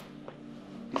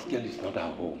 This girl is not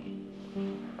at home.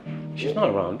 She's not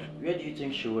around. Where do you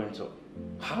think she went to?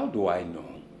 How do I know?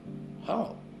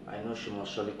 How? I know she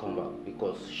must surely come back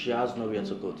because she has nowhere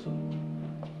to go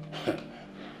to.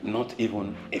 Not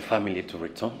even a family to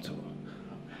return to.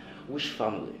 Which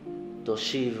family? Does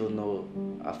she even know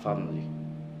her family?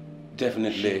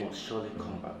 Definitely. She must surely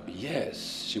come back.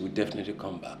 Yes, she will definitely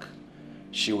come back.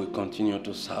 She will continue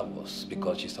to serve us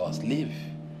because she's our slave.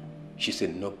 She's a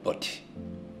nobody.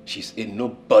 She's a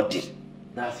nobody.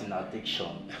 That's an addiction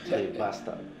to a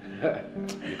bastard.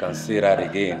 You can say that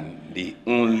again. The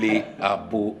only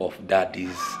apple of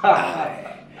daddy's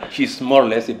eye. She's more or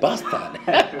less a bastard.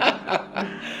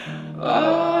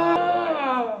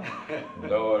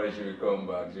 Don't worry, she will come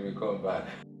back. She will come back.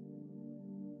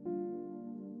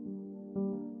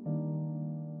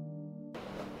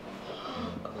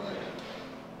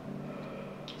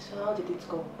 So how did it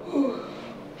go?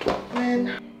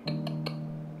 Man,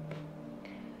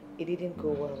 it didn't go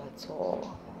well at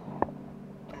all.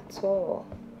 At all.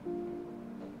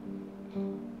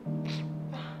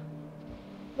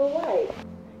 But why?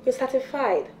 You're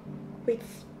certified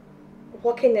with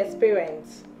working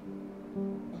experience.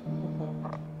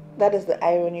 That is the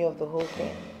irony of the whole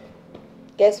thing.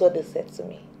 Guess what they said to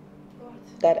me? What?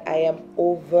 That I am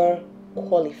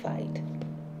overqualified.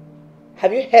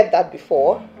 Have you heard that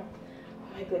before? Oh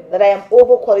my goodness. That I am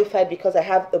overqualified because I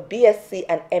have a BSc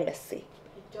and MSc.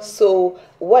 So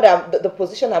what the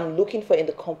position I'm looking for in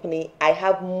the company, I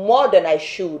have more than I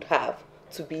should have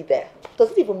to be there.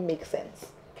 Does it even make sense?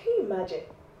 Can you imagine?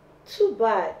 Too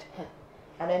bad.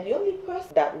 And then the only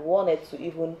person that wanted to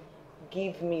even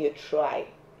give me a try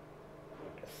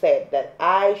said that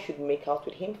I should make out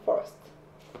with him first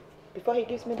before he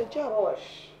gives me the job.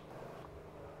 Gosh.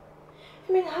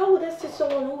 I mean, how would I see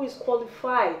someone who is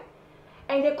qualified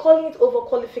and they're calling it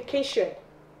overqualification?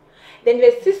 Then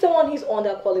they see someone who's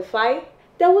underqualified,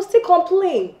 they will still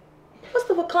complain. What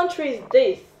sort of a country is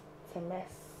this? It's a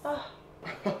mess. Ah.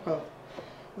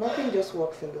 Nothing just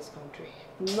works in this country.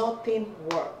 Nothing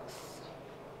works.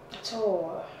 At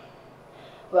all.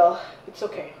 Well, it's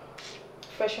okay.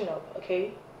 Freshen up,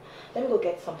 okay? Let me go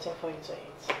get something for you to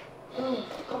eat.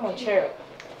 Come on, cheer up.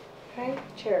 Okay?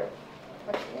 Cheer up.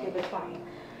 Okay, you'll be fine.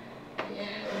 Yeah,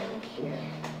 thank you.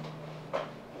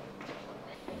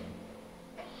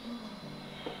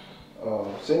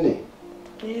 Cindy.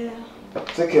 Yeah.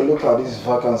 Take a look at these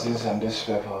vacancies and this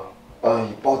paper.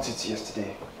 I bought it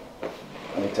yesterday.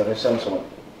 And it's a recent one.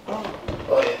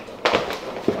 Oh yeah.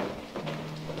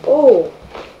 Oh.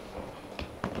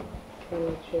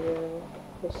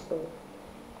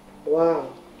 Wow.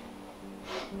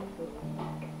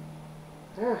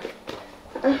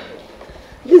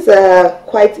 These are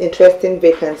quite interesting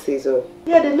vacancies. Oh.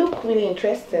 Yeah, they look really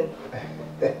interesting.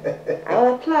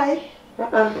 I'll apply.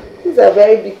 These are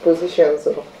very big positions.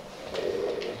 So.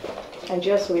 I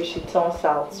just wish it turns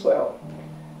out well.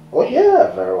 Oh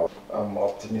yeah, very well. I'm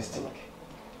optimistic.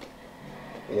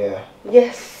 Yeah.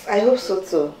 Yes, I hope so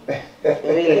too.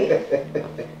 Really?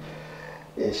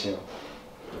 Yeah, sure.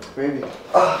 Baby.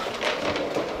 I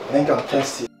think I'll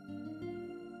test it.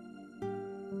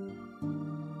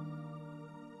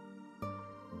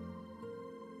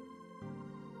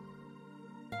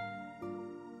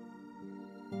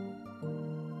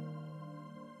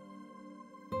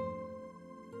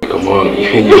 Come on,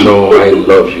 you know I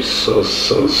love you so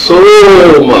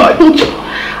much.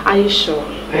 Are you sure?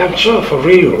 I am sure, for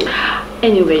real.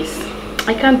 Anyways,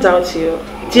 I can't doubt you.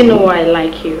 Do you know why I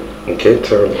like you? Okay,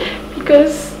 tell me.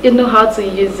 Because you know how to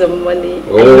use the money.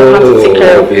 You know how to take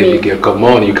care of baby me. girl, come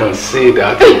on, you can say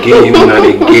that again and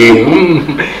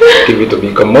again. Give it to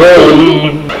me, come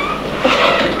on.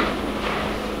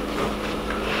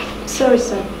 Sorry,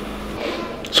 sir.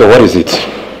 So what is it?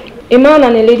 A man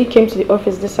and a lady came to the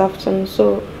office this afternoon,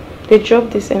 so they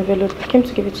dropped this envelope. I came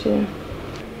to give it to you.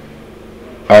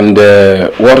 And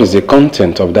what is the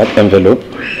content of that envelope?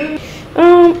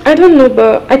 I don't know,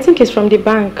 but I think it's from the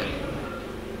bank.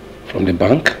 From the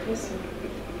bank? Yes, sir.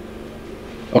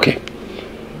 Okay.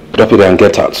 Drop it and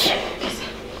get out.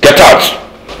 Get out!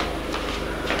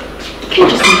 Can you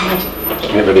just imagine?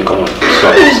 Hey, baby, come on.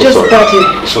 Sorry. It's so just sorry.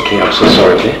 bad. It's okay, I'm so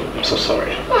sorry, okay? I'm so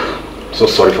sorry. So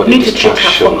sorry for the Need to treat her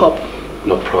distraction. fuck up.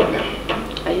 No problem.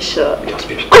 Are you sure? Yes,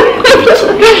 baby, come on, give it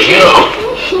to me. Yeah.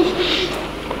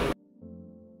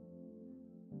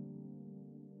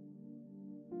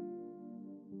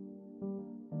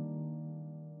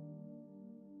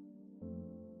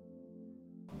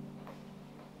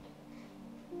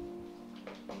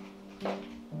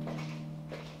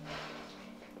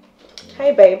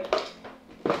 Hey, babe.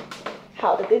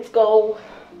 How did it go?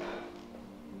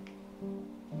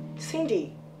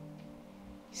 Cindy.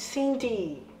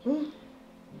 Cindy.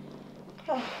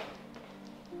 Oh.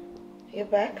 You're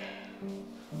back?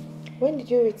 When did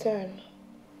you return?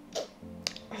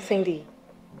 Cindy,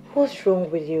 what's wrong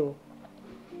with you?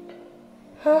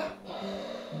 Huh?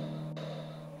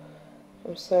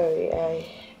 I'm sorry, I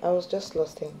was just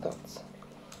lost in thoughts.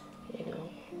 You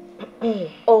know.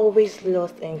 Always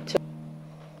lost in thoughts.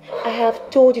 I have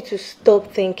told you to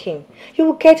stop thinking. You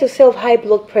will get yourself high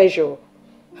blood pressure.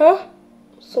 Huh?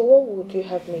 So what would you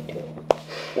have me do?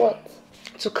 What?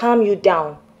 To calm you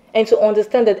down and to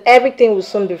understand that everything will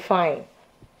soon be fine.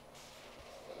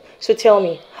 So tell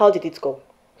me, how did it go?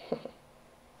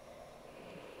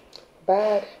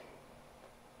 Bad.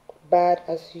 Bad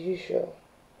as usual.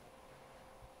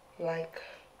 Like,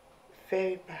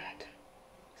 very bad.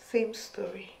 Same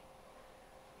story.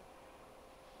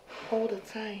 All the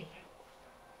time.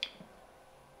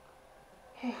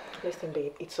 Listen,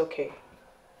 babe, it's okay.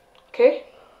 Okay?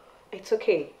 It's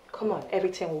okay. Come on,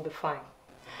 everything will be fine.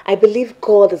 I believe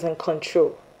God is in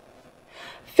control.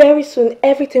 Very soon,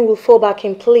 everything will fall back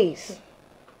in place.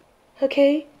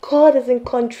 Okay? God is in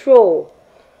control.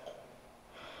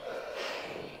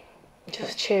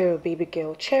 Just cheer up, baby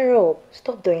girl. Cheer up.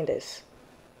 Stop doing this.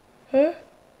 Huh?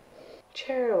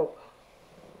 Cheer up.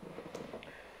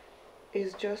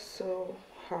 It's just so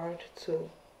hard to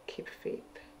keep faith.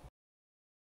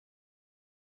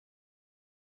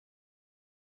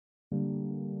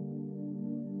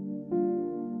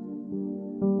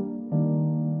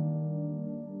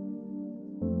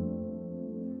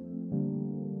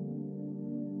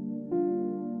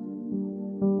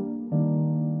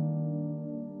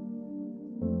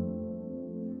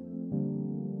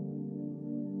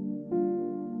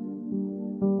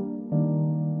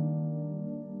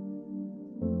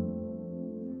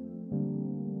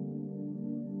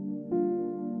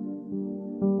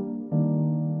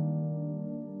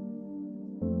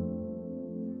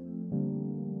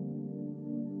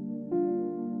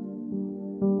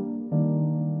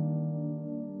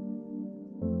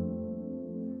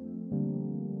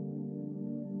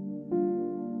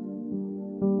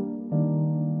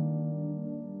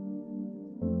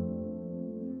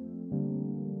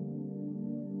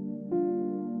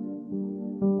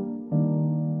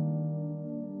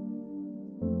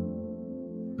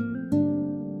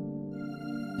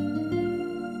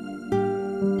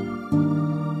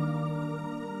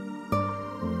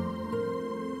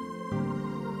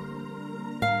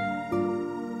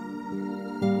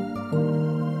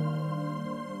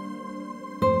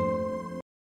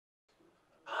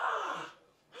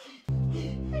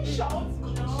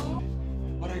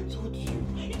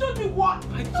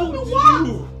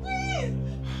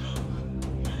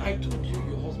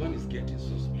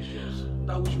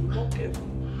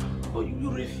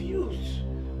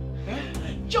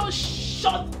 Just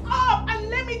shut up and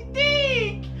let me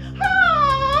think.